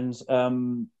 and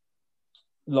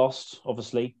lost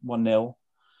obviously 1-0.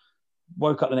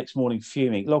 Woke up the next morning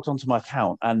fuming. Logged onto my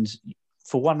account, and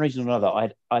for one reason or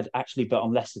another, I'd actually bet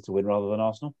on Leicester to win rather than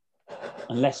Arsenal,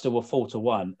 and Leicester were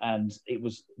 4-1, and it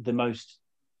was the most.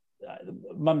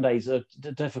 Mondays are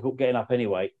difficult getting up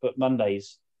anyway, but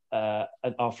Mondays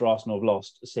after Arsenal have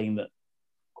lost, seeing that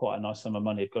quite a nice sum of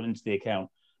money had gone into the account.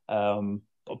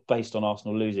 Based on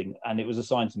Arsenal losing, and it was a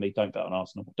sign to me: don't bet on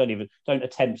Arsenal. Don't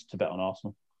attempt to bet on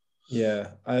Arsenal.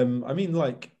 Yeah, I mean,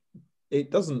 like,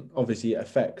 it doesn't obviously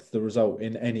affect the result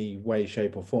in any way,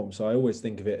 shape, or form. So I always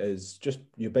think of it as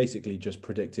you're basically just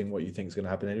predicting what you think is going to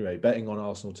happen anyway. Betting on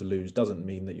Arsenal to lose doesn't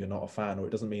mean that you're not a fan, or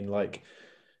it doesn't mean like,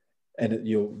 and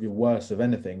you're worse of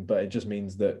anything. But it just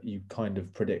means that you kind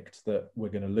of predict that we're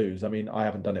going to lose. I mean, I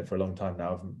haven't done it for a long time now.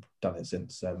 I haven't done it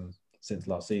since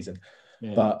last season,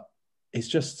 but. It's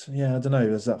just, I don't know.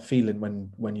 There's that feeling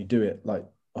when you do it, like,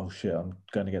 oh shit, I'm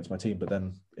going against my team, but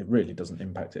then it really doesn't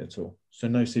impact it at all. So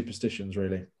no superstitions,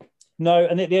 really. No,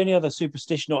 and the only other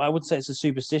superstition, or I wouldn't say it's a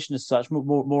superstition as such,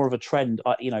 more of a trend.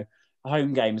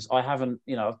 Home games. I haven't,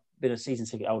 I've been a season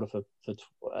ticket holder for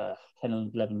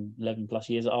 10, 11 plus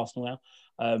years at Arsenal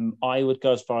now. I would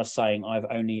go as far as saying I've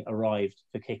only arrived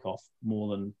for kickoff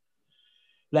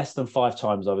less than 5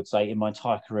 times, I would say, in my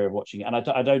entire career of watching it. And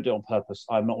I don't do it on purpose.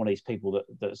 I'm not one of these people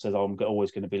that says, I'm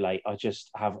always going to be late. I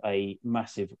just have a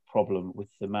massive problem with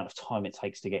the amount of time it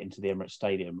takes to get into the Emirates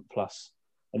Stadium, plus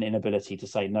an inability to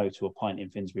say no to a pint in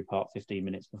Finsbury Park 15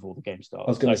 minutes before the game starts.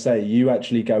 I was going to say, you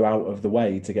actually go out of the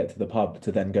way to get to the pub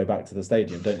to then go back to the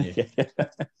stadium, don't you?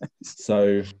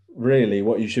 So really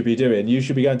what you should be doing, you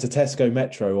should be going to Tesco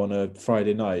Metro on a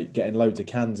Friday night, getting loads of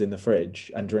cans in the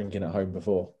fridge and drinking at home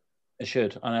before. It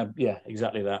should. And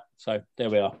exactly that. So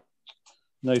there we are.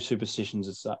 No superstitions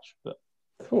as such, but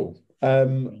cool. We're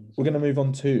going to move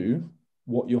on to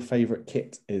what your favourite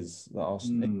kit is that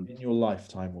Arsenal in your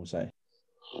lifetime, we'll say.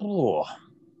 Oh,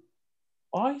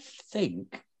 I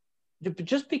think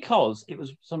just because it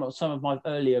was some of my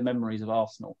earlier memories of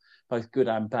Arsenal, both good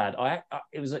and bad.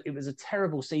 It was a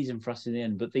terrible season for us in the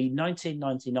end, but the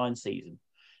 1999 season,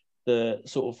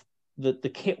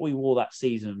 the kit we wore that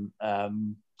season.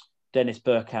 Dennis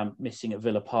Bergkamp missing at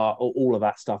Villa Park, all of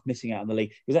that stuff, missing out in the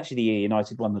league. It was actually the year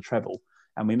United won the treble,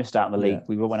 and we missed out in the league.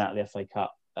 We went out of the FA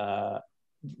Cup.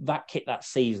 That kit that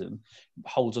season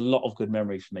holds a lot of good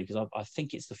memories for me because I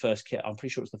think it's the first kit. I'm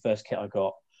pretty sure it's the first kit I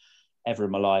got ever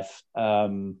in my life.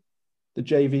 The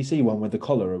JVC one with the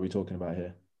collar, are we talking about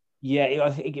here? Yeah,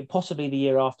 I think possibly the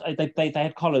year after. They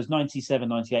had collars, 97,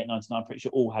 98, 99, I'm pretty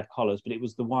sure all had collars, but it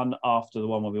was the one after the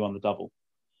one when we won the double.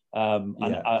 And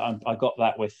I got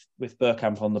that with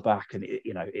Bergkamp on the back, and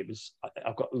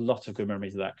I've got a lot of good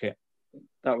memories of that kit.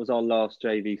 That was our last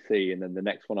JVC, and then the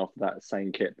next one after that,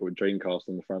 same kit but with Dreamcast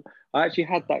on the front. I actually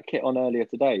had that kit on earlier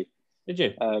today. Did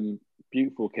you?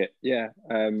 Beautiful kit,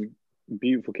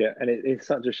 beautiful kit, and it's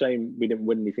such a shame we didn't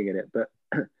win anything in it. But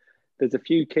there's a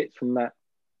few kits from that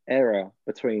era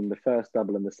between the first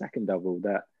double and the second double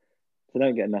that they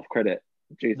don't get enough credit.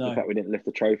 Due to the fact we didn't lift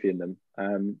a trophy in them,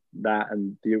 that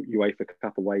and the UEFA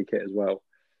Cup away kit as well.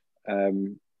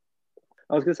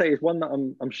 I was going to say it's one that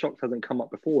I'm shocked hasn't come up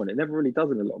before, and it never really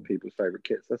does in a lot of people's favourite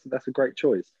kits. That's a great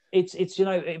choice. It's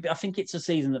I think it's a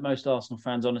season that most Arsenal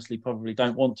fans honestly probably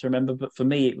don't want to remember, but for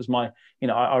me it was my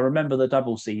I remember the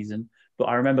double season, but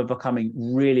I remember becoming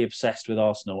really obsessed with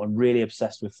Arsenal and really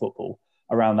obsessed with football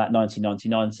around that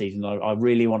 1999 season. I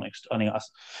really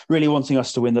wanting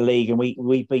us to win the league, and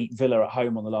we beat Villa at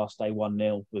home on the last day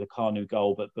 1-0 with a Kanu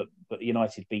goal, but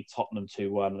United beat Tottenham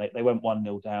 2-1. They went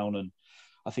 1-0 down, and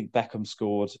I think Beckham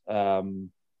scored,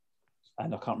 and I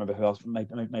can't remember who else.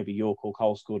 Maybe York or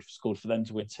Cole scored for them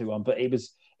to win 2-1. But it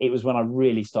was when I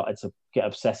really started to get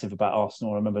obsessive about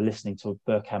Arsenal. I remember listening to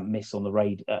Bergkamp miss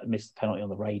the penalty on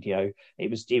the radio.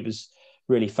 It was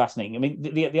really fascinating. I mean,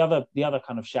 the other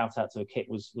kind of shout out to a kit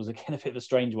was again a bit of a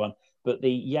strange one, but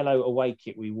the yellow away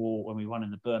kit we wore when we won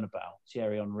in the Bernabeu,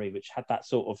 Thierry Henry, which had that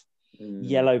sort of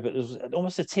yellow, but there was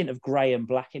almost a tint of grey and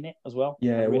black in it as well.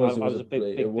 Yeah, I was a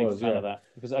big fan of that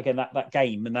because again that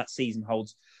game and that season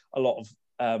holds a lot of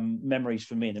memories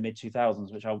for me in the mid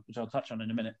 2000s, which I'll touch on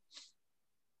in a minute.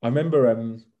 I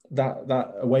remember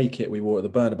that away kit we wore at the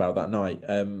Burnabout that night.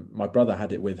 My brother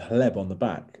had it with Hleb on the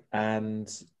back, and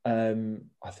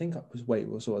I think what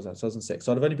was that? 2006.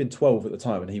 So I'd have only been 12 at the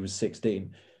time, and he was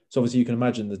 16. So obviously you can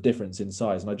imagine the difference in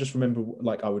size. And I just remember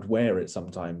like I would wear it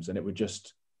sometimes, and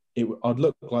I'd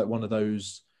look like one of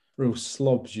those real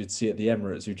slobs you'd see at the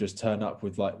Emirates who just turn up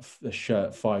with like a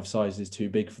shirt 5 sizes too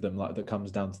big for them, like that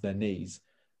comes down to their knees.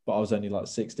 But I was only like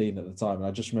 16 at the time, and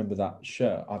I just remember that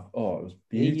shirt. It was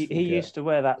beautiful. He used to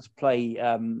wear that to play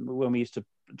when we used to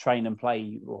train and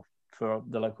play for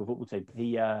the local football team.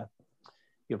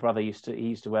 Your brother used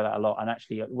to wear that a lot. And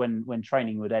actually, when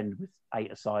training would end with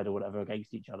 8 aside or whatever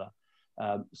against each other,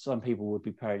 some people would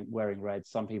be wearing red.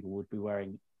 Some people would be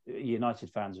wearing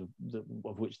United fans,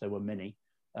 of which there were many,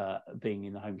 being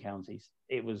in the home counties.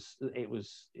 It was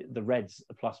the Reds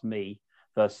plus me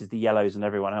versus the yellows and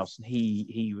everyone else. And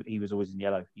he was always in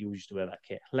yellow. He always used to wear that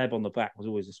kit. Hleb on the back was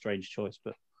always a strange choice,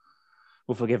 but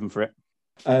we'll forgive him for it.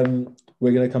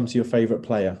 We're going to come to your favourite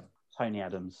player. Tony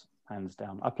Adams, hands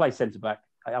down. I play centre-back.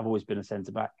 I've always been a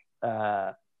centre-back.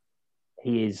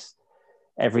 He is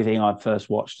everything I first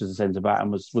watched as a centre-back,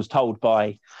 and was told by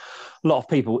a lot of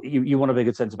people, you want to be a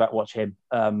good centre-back, watch him.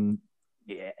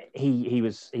 He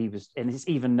was, and it's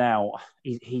even now.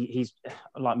 He's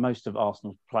like most of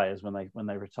Arsenal players when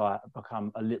they retire,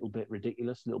 become a little bit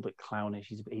ridiculous, a little bit clownish.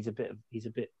 He's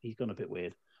gone a bit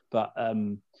weird. But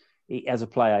as a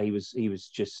player, he's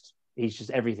just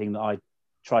everything that I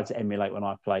tried to emulate when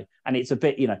I play. And it's a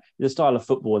bit, the style of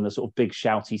football and the sort of big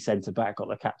shouty centre back got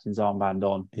the captain's armband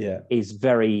on. Is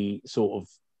very sort of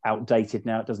outdated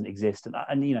now. It doesn't exist, and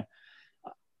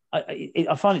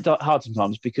I find it hard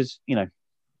sometimes because,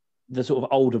 the sort of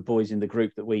older boys in the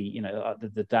group that we,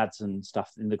 the dads and stuff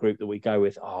in the group that we go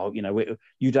with,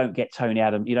 you don't get Tony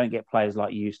Adams, you don't get players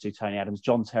like you used to, Tony Adams.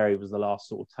 John Terry was the last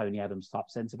sort of Tony Adams type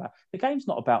centre-back. The game's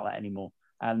not about that anymore.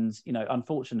 And,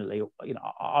 unfortunately,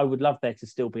 I would love there to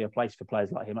still be a place for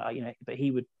players like him, but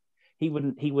he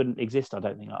wouldn't exist, I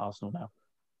don't think, at Arsenal now.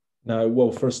 No,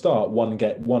 well, for a start,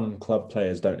 one club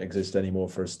players don't exist anymore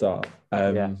for a start.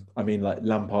 I mean, like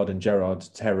Lampard and Gerrard,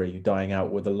 Terry dying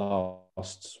out were the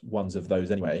last ones of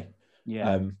those anyway.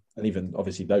 Yeah. And even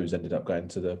obviously those ended up going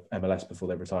to the MLS before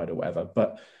they retired or whatever.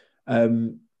 But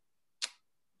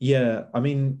yeah, I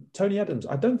mean, Tony Adams,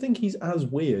 I don't think he's as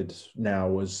weird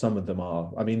now as some of them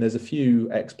are. I mean, there's a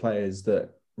few ex-players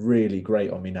that really grate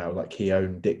on me now, like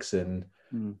Keown, Dixon,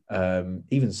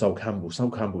 even Sol Campbell. Sol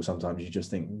Campbell, sometimes you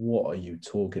just think, what are you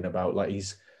talking about? Like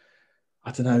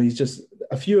I don't know, he's just,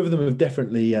 a few of them have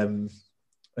definitely are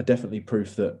definitely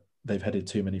proof that they've headed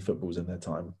too many footballs in their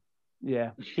time.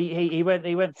 Yeah, he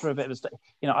went through a bit of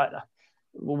a,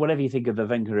 whatever you think of the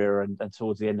Wenger era and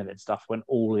towards the end of it stuff, when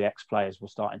all the ex-players were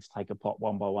starting to take a pot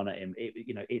one by one at him,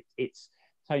 it's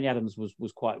Tony Adams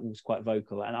was quite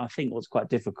vocal. And I think what's quite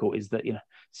difficult is that,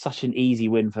 such an easy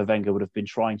win for Wenger would have been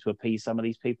trying to appease some of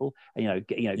these people and,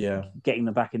 getting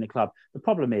them back in the club. The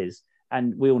problem is,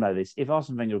 and we all know this, if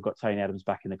Arsene Wenger had got Tony Adams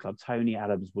back in the club, Tony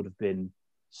Adams would have been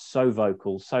so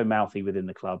vocal, so mouthy within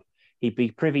the club. He'd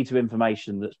be privy to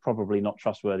information that's probably not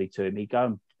trustworthy to him. He'd go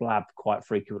and blab quite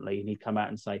frequently, and he'd come out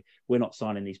and say, we're not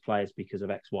signing these players because of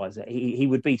X, Y, Z. He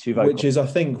would be too vocal. Which is, I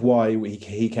think, why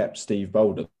he kept Steve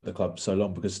Bold at the club so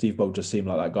long, because Steve Bold just seemed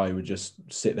like that guy who would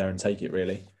just sit there and take it,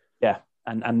 really. Yeah,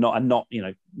 and not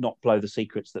blow the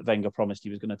secrets that Wenger promised he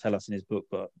was going to tell us in his book,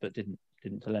 but didn't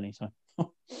tell any. So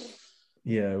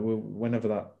yeah, well, whenever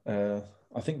that,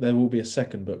 I think there will be a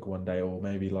second book one day, or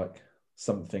maybe like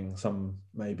some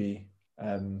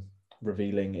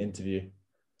revealing interview.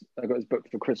 I got his book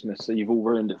for Christmas, so you've all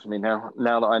ruined it for me now.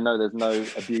 Now that I know there's no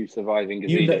abuse of Ivan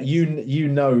Gazidis. You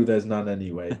know there's none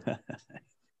anyway.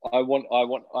 I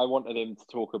wanted him to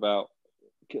talk about,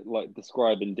 like,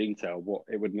 describe in detail what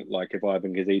it would look like if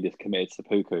Ivan Gazidis committed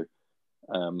seppuku.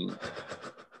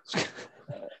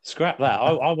 Scrap that.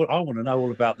 I want to know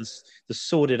all about the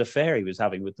sordid affair he was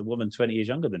having with the woman 20 years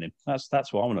younger than him.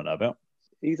 That's what I want to know about.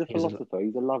 He's a philosopher.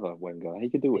 He's a lover, Wenger. He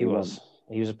could do what he wants.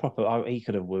 He was a proper. He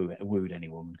could have wooed any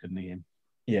woman, couldn't he?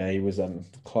 Yeah, he was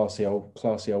classy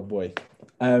old boy.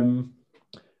 So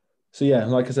yeah,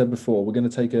 like I said before, we're going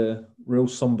to take a real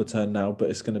somber turn now,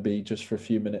 but it's going to be just for a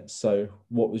few minutes. So,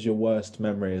 what was your worst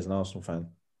memory as an Arsenal fan?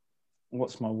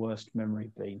 What's my worst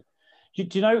memory been? Do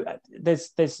you know?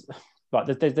 There's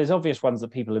obvious ones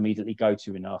that people immediately go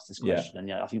to and ask this question,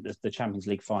 and I think there's the Champions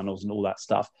League finals and all that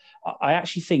stuff. I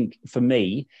actually think, for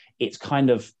me, it's kind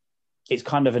of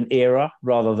an era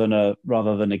rather than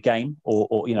a game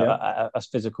or a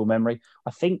physical memory.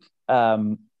 I think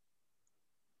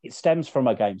it stems from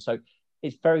a game. So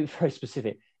it's very, very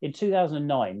specific. In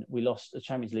 2009, we lost a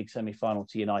Champions League semi-final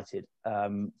to United.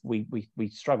 We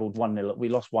struggled 1-0. We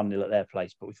lost 1-0 at their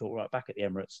place, but we thought, right, back at the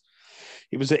Emirates.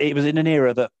 It was in an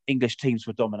era that English teams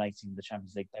were dominating the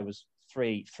Champions League. There was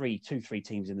three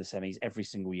teams in the semis every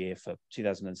single year for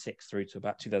 2006 through to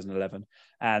about 2011,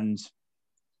 and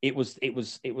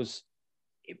it's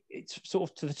sort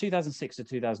of to the 2006 to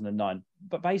 2009.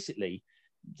 But basically,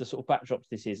 the sort of backdrop to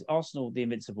this is Arsenal, the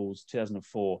Invincibles,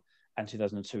 2004 and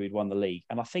 2002, we'd won the league.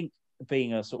 And I think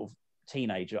being a sort of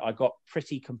teenager, I got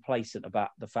pretty complacent about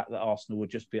the fact that Arsenal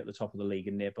would just be at the top of the league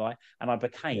and nearby. And I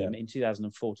became, in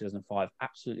 2004, 2005,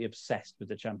 absolutely obsessed with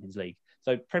the Champions League.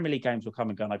 So Premier League games will come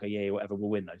and go, and I go, yeah, whatever, we'll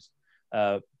win those.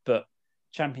 But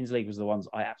Champions League was the ones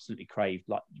I absolutely craved.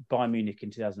 Like Bayern Munich in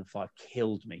 2005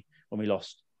 killed me when we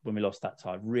lost that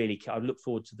tie. Really, I looked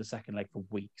forward to the second leg for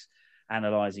weeks,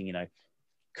 analysing,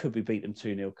 could we beat them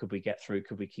 2-0? Could we get through?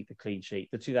 Could we keep the clean sheet?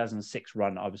 The 2006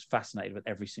 run, I was fascinated with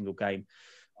every single game.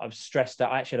 I was stressed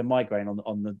out. I actually had a migraine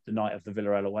on the night of the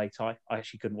Villarreal away tie. I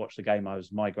actually couldn't watch the game. I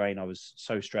was migraine. I was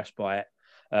so stressed by it.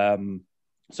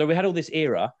 So we had all this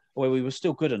era where we were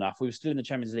still good enough. We were still in the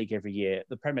Champions League every year.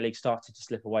 The Premier League started to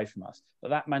slip away from us.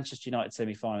 But that Manchester United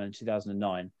semi-final in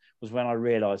 2009 was when I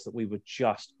realised that we were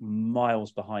just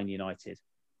miles behind United.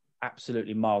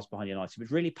 Absolutely miles behind United,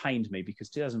 which really pained me because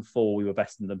 2004 we were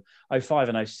better than them. 05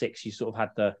 and 06 you sort of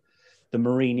had the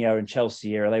Mourinho and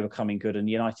Chelsea era. They were coming good, and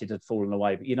United had fallen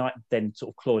away. But United then sort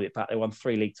of clawed it back. They won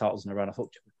 3 league titles in a row. I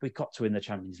thought we've got to win the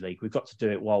Champions League. We've got to do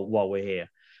it while we're here.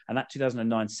 And that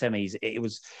 2009 semis, it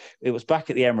was back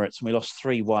at the Emirates, and we lost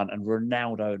 3-1. And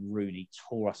Ronaldo and Rooney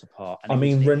tore us apart. And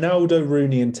Ronaldo,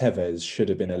 Rooney, and Tevez should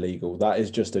have been illegal. That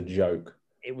is just a joke.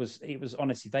 It was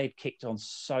honestly, they'd kicked on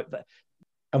so.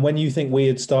 And when you think we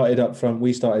had started up front,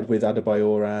 we started with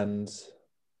Adebayor and...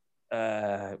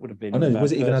 it would have been... Oh, no,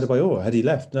 was it even Adebayor? Had he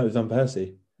left? No, it was Van Persie.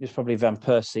 It was probably Van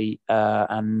Persie,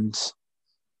 and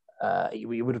it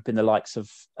would have been the likes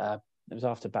of... it was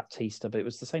after Baptista, but it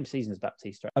was the same season as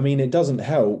Baptista. I mean, it doesn't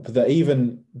help that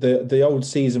even the old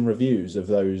season reviews of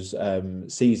those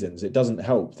seasons, it doesn't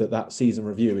help that season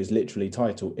review is literally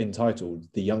entitled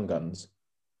The Young Guns.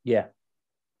 Yeah.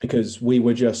 Because we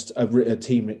were just a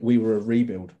team, we were a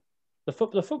rebuild. The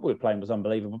football we were playing was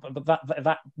unbelievable. But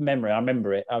that memory, I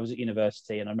remember it. I was at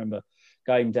university, and I remember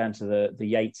going down to the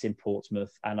Yates in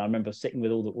Portsmouth, and I remember sitting with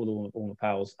all the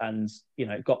pals, and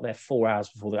got there 4 hours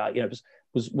before the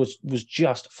was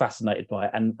just fascinated by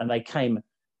it, and they came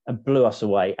and blew us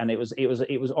away. And it was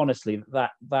honestly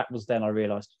that was then I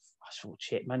realised, I thought,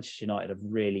 shit, Manchester United have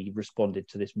really responded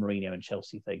to this Mourinho and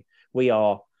Chelsea thing. We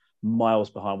are miles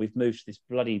behind. We've moved to this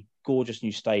bloody gorgeous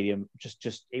new stadium.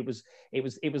 It was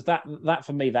that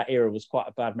for me, that era was quite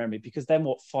a bad memory, because then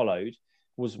what followed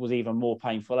was even more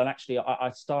painful. And actually I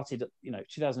started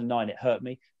 2009, it hurt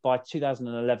me. By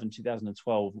 2011,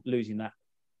 2012, losing that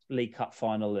League Cup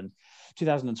final, and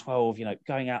 2012,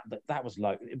 going out, that was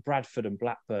low. Bradford and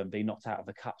Blackburn being knocked out of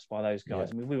the cups by those guys.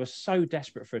 Yeah. I mean, we were so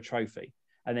desperate for a trophy.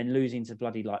 And then losing to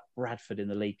bloody like Bradford in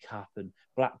the League Cup and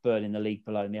Blackburn in the league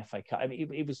below in the FA Cup. I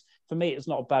mean, it was, for me, it's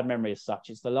not a bad memory as such.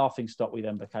 It's the laughing stock we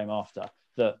then became after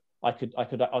that I could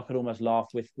almost laugh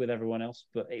with everyone else.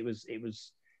 But it was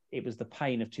the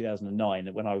pain of 2009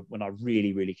 when I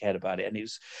really, really cared about it. And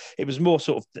it was more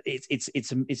sort of,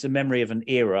 it's a memory of an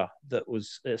era that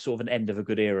was sort of an end of a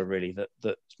good era, really.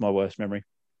 That's my worst memory.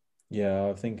 Yeah,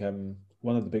 I think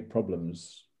one of the big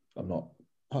problems,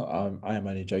 I am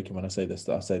only joking when I say this,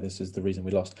 that I say this is the reason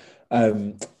we lost,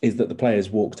 is that the players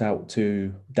walked out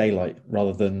to daylight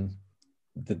rather than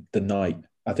the night.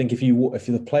 I think if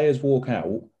the players walk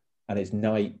out and it's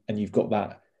night and you've got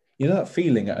that, that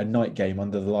feeling at a night game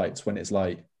under the lights when it's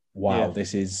like, wow,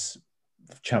 This is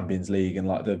Champions League, and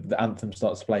like the anthem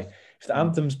starts to play. If the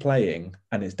anthem's playing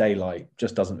and it's daylight,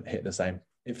 just doesn't hit the same.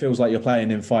 It feels like you're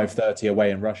playing in 5:30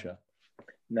 away in Russia.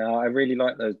 No, I really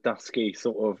like those dusky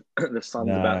sort of, the sun's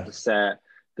about to set,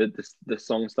 the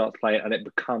song starts playing and it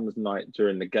becomes night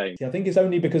during the game. See, I think it's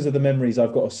only because of the memories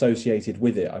I've got associated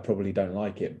with it. I probably don't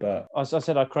like it, but... As I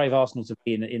said, I crave Arsenal to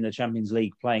be in the Champions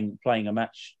League playing a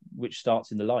match which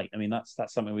starts in the light. I mean, that's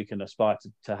something we can aspire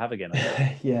to have again.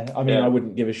 Yeah, I mean, I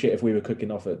wouldn't give a shit if we were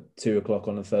cooking off at 2:00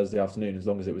 on a Thursday afternoon, as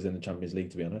long as it was in the Champions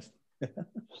League, to be honest.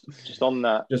 Just on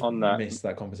that, miss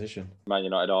that competition. Man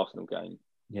United Arsenal game.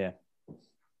 Yeah.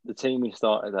 The team we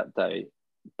started that day,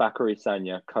 Bakary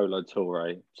Sagna, Kolo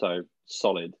Touré, so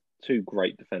solid, 2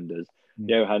 great defenders.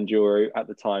 Johan Djourou, at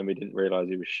the time we didn't realise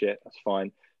he was shit, that's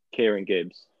fine. Kieran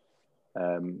Gibbs,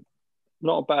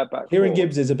 not a bad back. Kieran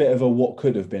Gibbs is a bit of a what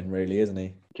could have been, really, isn't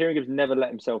he? Kieran Gibbs never let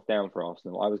himself down for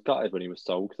Arsenal. I was gutted when he was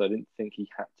sold because I didn't think he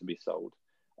had to be sold.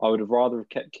 I would have rather have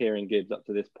kept Kieran Gibbs up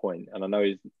to this point, and I know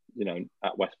he's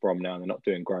at West Brom now and they're not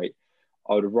doing great.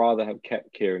 I would have rather have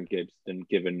kept Kieran Gibbs than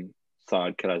given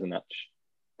Sajid Kolasinac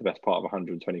the best part of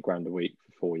 120 grand a week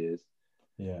for 4 years.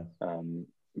 Yeah.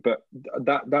 But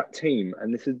that team,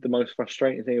 and this is the most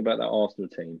frustrating thing about that Arsenal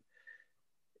team,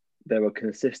 they were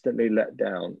consistently let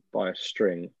down by a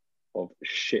string of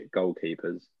shit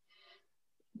goalkeepers.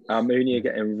 Almunia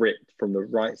getting ripped from the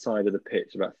right side of the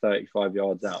pitch about 35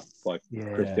 yards out by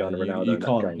Cristiano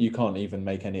Ronaldo. You can't even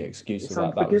make any excuse for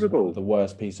that. Unforgivable. That was the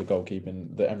worst piece of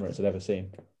goalkeeping that Emirates had ever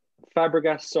seen.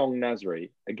 Fabregas, Song, Nasri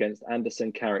against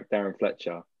Anderson, Carrick, Darren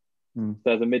Fletcher.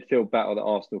 There's a midfield battle that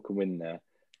Arsenal can win there.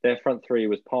 Their front three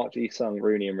was Park Ji-sung,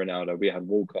 Rooney and Ronaldo. We had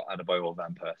Walcott, Adebayor or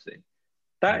Van Persie.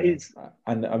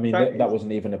 And I mean, that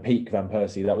wasn't even a peak Van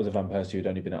Persie. That was a Van Persie who'd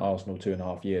only been at Arsenal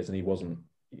 2.5 years, and he wasn't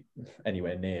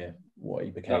anywhere near what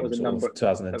he became. That was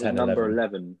 2010, number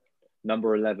 11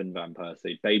 Van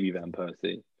Persie, baby Van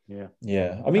Persie.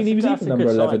 Yeah. I mean, he was even number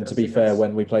 11, to be fair,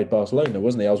 when we played Barcelona,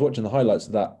 wasn't he? I was watching the highlights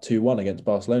of that 2-1 against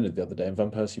Barcelona the other day, and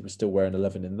Van Persie was still wearing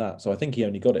 11 in that. So I think he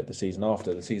only got it the season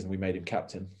after, the season we made him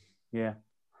captain. Yeah.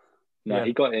 No,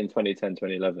 he got it in 2010,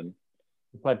 2011.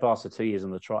 We played Barca 2 years on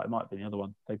the trot. It might have been the other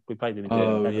one. We played them in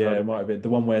it might have been. The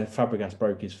one where Fabregas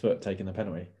broke his foot taking the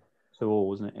penalty. 2-2,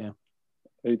 wasn't it? Yeah.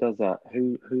 Who does that?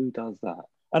 Who does that?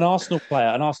 An Arsenal player,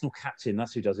 an Arsenal captain.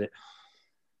 That's who does it.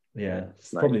 Yeah,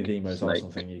 it's probably the most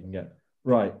Arsenal thing you can get.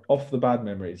 Right, off the bad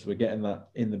memories. We're getting that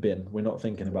in the bin. We're not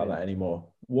thinking about that anymore.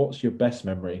 What's your best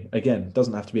memory? Again,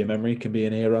 doesn't have to be a memory. It can be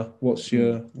an era. What's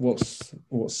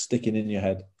sticking in your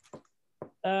head?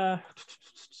 I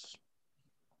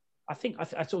think I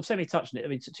sort of semi-touched on it. I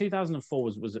mean, 2004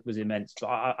 was immense, but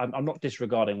I'm not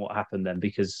disregarding what happened then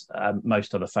because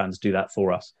most other fans do that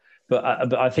for us. But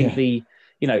I think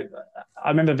I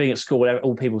remember being at school where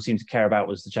all people seemed to care about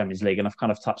was the Champions League, and I've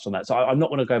kind of touched on that. So I'm not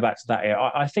going to go back to that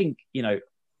era. I think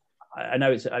I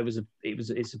know it's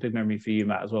a big memory for you,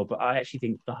 Matt, as well. But I actually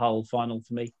think the Hull final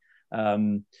for me,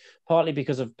 partly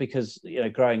because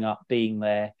growing up, being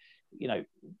there,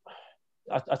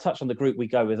 I touched on the group we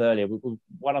go with earlier.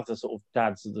 One of the sort of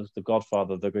dads, the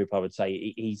godfather of the group, I would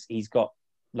say, he's got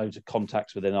loads of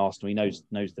contacts within Arsenal. He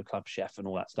knows the club chef and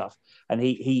all that stuff. And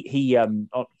he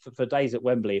for days at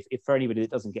Wembley, if for anybody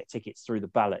that doesn't get tickets through the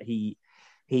ballot, he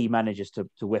manages to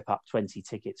whip up 20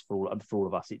 tickets for all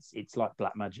of us. It's like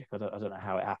black magic. I don't know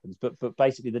how it happens, but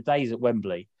basically the days at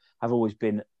Wembley have always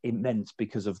been immense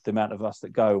because of the amount of us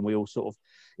that go, and we all sort of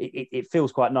it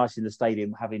feels quite nice in the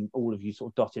stadium having all of you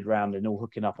sort of dotted around and all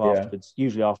hooking up afterwards.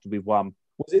 Usually after we've won.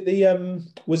 Was it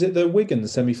the Wigan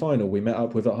semi-final we met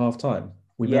up with at half time?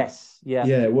 It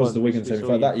was the Wigan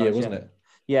semi-final that year, wasn't it?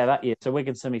 Yeah, that year. So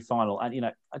Wigan semi-final. And,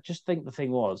 I just think the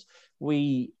thing was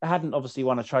we hadn't obviously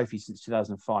won a trophy since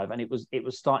 2005, and it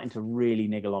was starting to really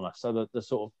niggle on us. So the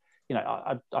sort of,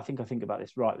 I think about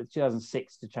this right. With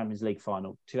 2006, the Champions League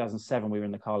final. 2007, we were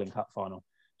in the Carling Cup final.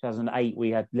 2008, we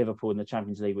had Liverpool in the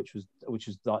Champions League, which was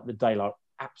like the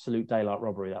absolute daylight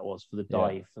robbery that was for the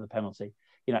dive, for the penalty.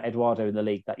 Eduardo in the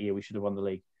league that year, we should have won the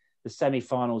league. The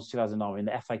semi-finals 2009 in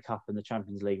the FA Cup and the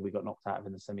Champions League, we got knocked out of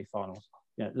in the semi-finals.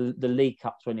 The League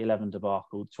Cup 2011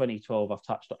 debacle, 2012 I've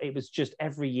touched on. It was just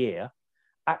every year.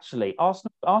 Actually,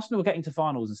 Arsenal were getting to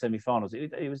finals and semi-finals.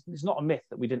 It's not a myth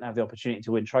that we didn't have the opportunity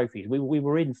to win trophies. We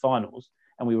were in finals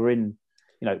and we were in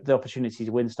the opportunity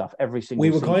to win stuff every single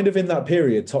season. We were kind of in that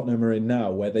period Tottenham are in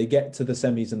now where they get to the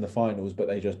semis and the finals, but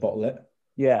they just bottle it.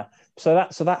 Yeah. So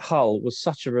that Hull was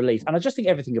such a relief. And I just think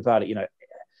everything about it,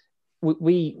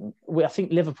 I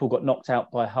think Liverpool got knocked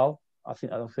out by Hull. I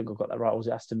think I've got that right. Or was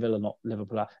it Aston Villa, not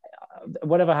Liverpool?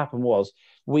 Whatever happened was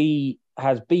we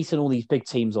had beaten all these big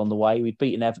teams on the way. We'd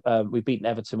beaten Everton,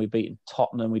 we'd beaten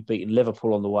Tottenham, we'd beaten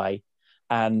Liverpool on the way,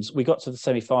 and we got to the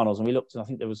semi-finals and we looked and I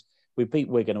think we beat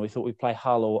Wigan and we thought we'd play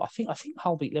Hull, or I think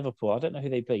Hull beat Liverpool. I don't know who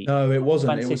they beat. No, it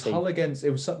wasn't. It was Hull against. It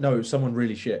was someone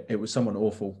really shit. It was someone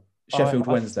awful. Sheffield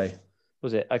Wednesday.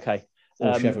 Was it? Okay.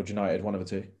 Or Sheffield United, one of the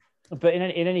two. But in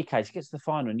any case, it gets to the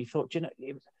final, and you thought,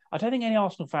 I don't think any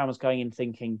Arsenal fan was going in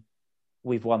thinking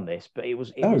we've won this, but it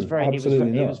was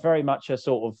very much a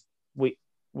sort of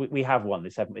we have won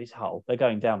this, haven't we? It's Hull. They're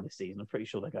going down this season. I'm pretty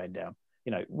sure they're going down.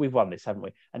 We've won this, haven't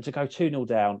we? And to go 2-0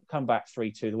 down, come back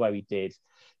 3-2 the way we did,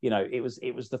 it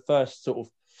was the first sort of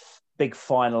big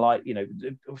final.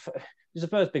 It was the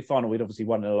first big final we'd obviously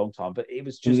won in a long time, but it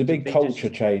was a big culture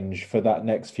change for that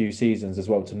next few seasons as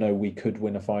well to know we could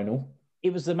win a final.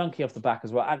 It was the monkey off the back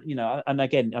as well. And, and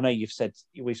again, I know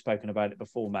we've spoken about it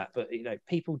before, Matt, but,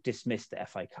 people dismiss the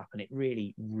FA Cup and it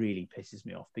really, really pisses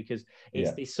me off because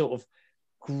it's this sort of,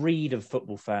 greed of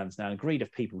football fans now, and greed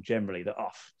of people generally, that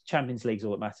Champions League's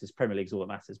all that matters, Premier League's all that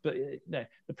matters. But no,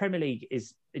 the Premier League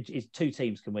is 2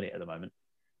 teams can win it at the moment.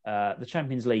 The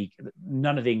Champions League,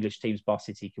 none of the English teams bar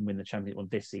City can win the Champions League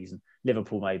this season.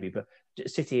 Liverpool maybe, but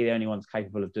City are the only ones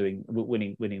capable of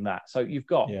winning that. So you've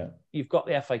got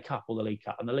the FA Cup or the League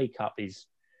Cup, and the League Cup is,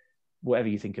 whatever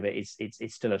you think of it,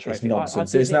 it's still a trophy. It's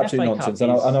nonsense. It's an absolute nonsense.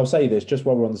 And I'll say this, just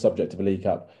while we're on the subject of a League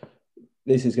Cup,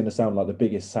 this is going to sound like the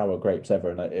biggest sour grapes ever,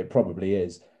 and it probably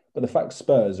is. But the fact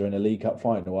Spurs are in a League Cup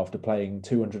final after playing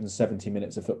 270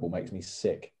 minutes of football makes me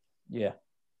sick. Yeah.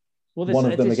 Well,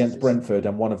 one of them against Brentford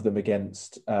and one of them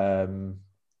against another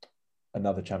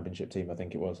Championship team, I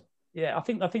think it was. Yeah, I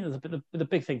think the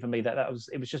big thing for me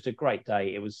it was just a great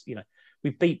day. It was, we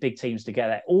beat big teams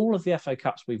together. All of the FA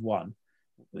Cups we've won,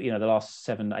 the last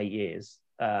 7-8 years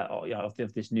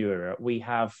of this new era, we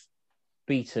have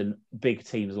beaten big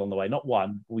teams along the way. Not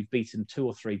one, we've beaten 2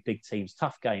 or 3 big teams,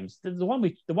 tough games. The one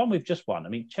we've just won. I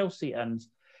mean, Chelsea and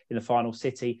in the final,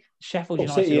 City, Sheffield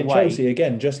United City and away. Chelsea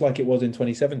again, just like it was in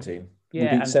 2017.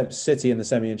 Yeah, we beat City in the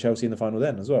semi and Chelsea in the final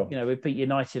then as well. We beat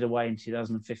United away in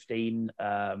 2015.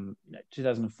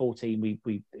 2014, we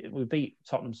beat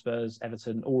Tottenham, Spurs,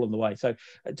 Everton, all on the way. So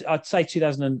I'd say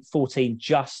 2014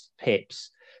 just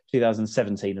pips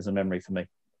 2017 as a memory for me.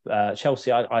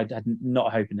 Chelsea, I had not a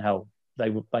hope in hell. They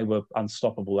were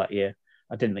unstoppable that year.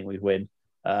 I didn't think we'd win.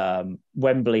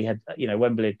 Wembley had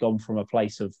gone from a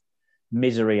place of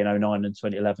misery in 2009 and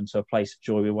 2011 to a place of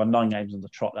joy. We won 9 games on the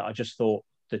trot. That I just thought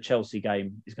the Chelsea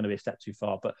game is going to be a step too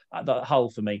far. But the Hull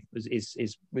for me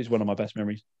is one of my best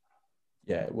memories.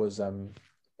 Yeah, it was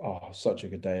such a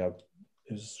good day.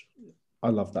 I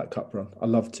loved that cup run. I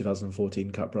loved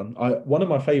 2014 cup run. One of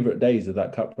my favourite days of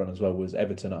that cup run as well was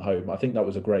Everton at home. I think that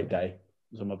was a great day.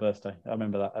 It was on my birthday. I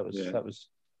remember that.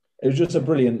 It was just a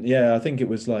brilliant, I think it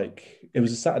was a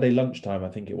Saturday lunchtime, I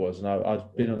think it was. And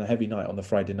I'd been on a heavy night on the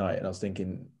Friday night and I was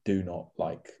thinking, do not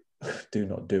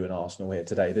do an Arsenal here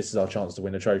today. This is our chance to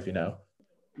win a trophy now.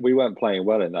 We weren't playing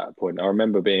well in that point. I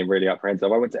remember being really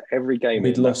apprehensive. I went to every game.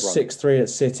 We'd lost 6-3 at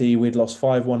City. We'd lost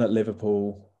 5-1 at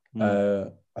Liverpool.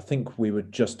 I think we were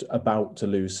just about to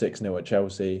lose 6-0 at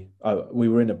Chelsea. We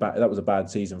were that was a bad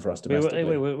season for us domestically.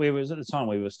 We was at the time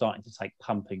we were starting to take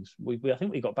pumpings. I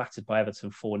think we got battered by Everton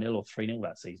 4-0 or 3-0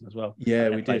 that season as well. Yeah,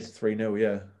 we did 3-0.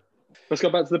 Yeah. Let's go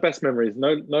back to the best memories.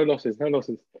 No losses.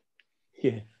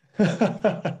 Yeah.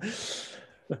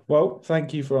 Well,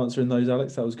 thank you for answering those,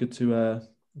 Alex. That was good to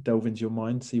delve into your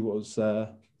mind, see what was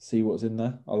in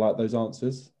there. I like those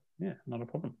answers. Yeah, not a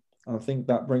problem. And I think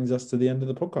that brings us to the end of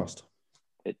the podcast.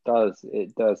 It does.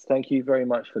 Thank you very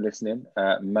much for listening.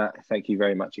 Matt, thank you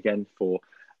very much again for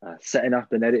setting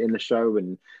up and editing the show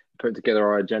and putting together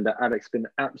our agenda. Alex, it's been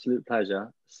an absolute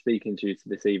pleasure speaking to you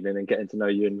this evening and getting to know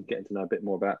you and getting to know a bit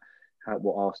more about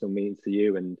what Arsenal means to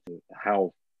you and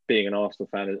how being an Arsenal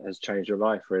fan has changed your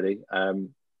life, really.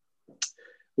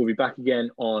 We'll be back again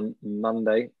on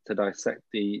Monday to dissect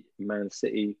the Man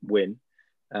City win.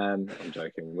 I'm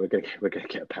joking. We're gonna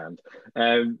get panned.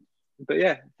 But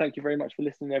yeah, thank you very much for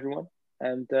listening, everyone.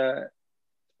 And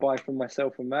bye from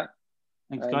myself and Matt.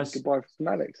 Thanks, guys. Goodbye from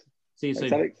Alex. See you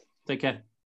soon. Alex. Take care.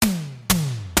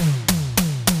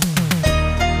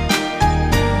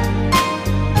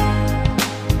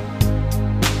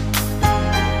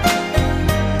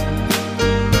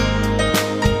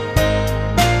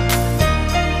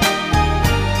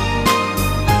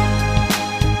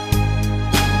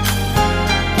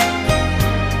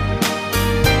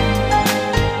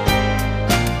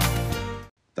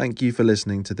 Thank you for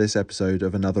listening to this episode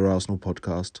of Another Arsenal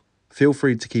Podcast. Feel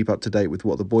free to keep up to date with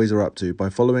what the boys are up to by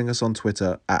following us on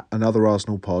Twitter at Another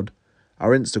Arsenal Pod,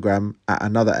 our Instagram at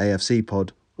Another AFC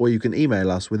Pod, or you can email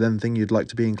us with anything you'd like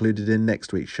to be included in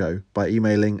next week's show by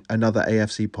emailing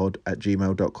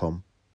anotherafcpod@gmail.com.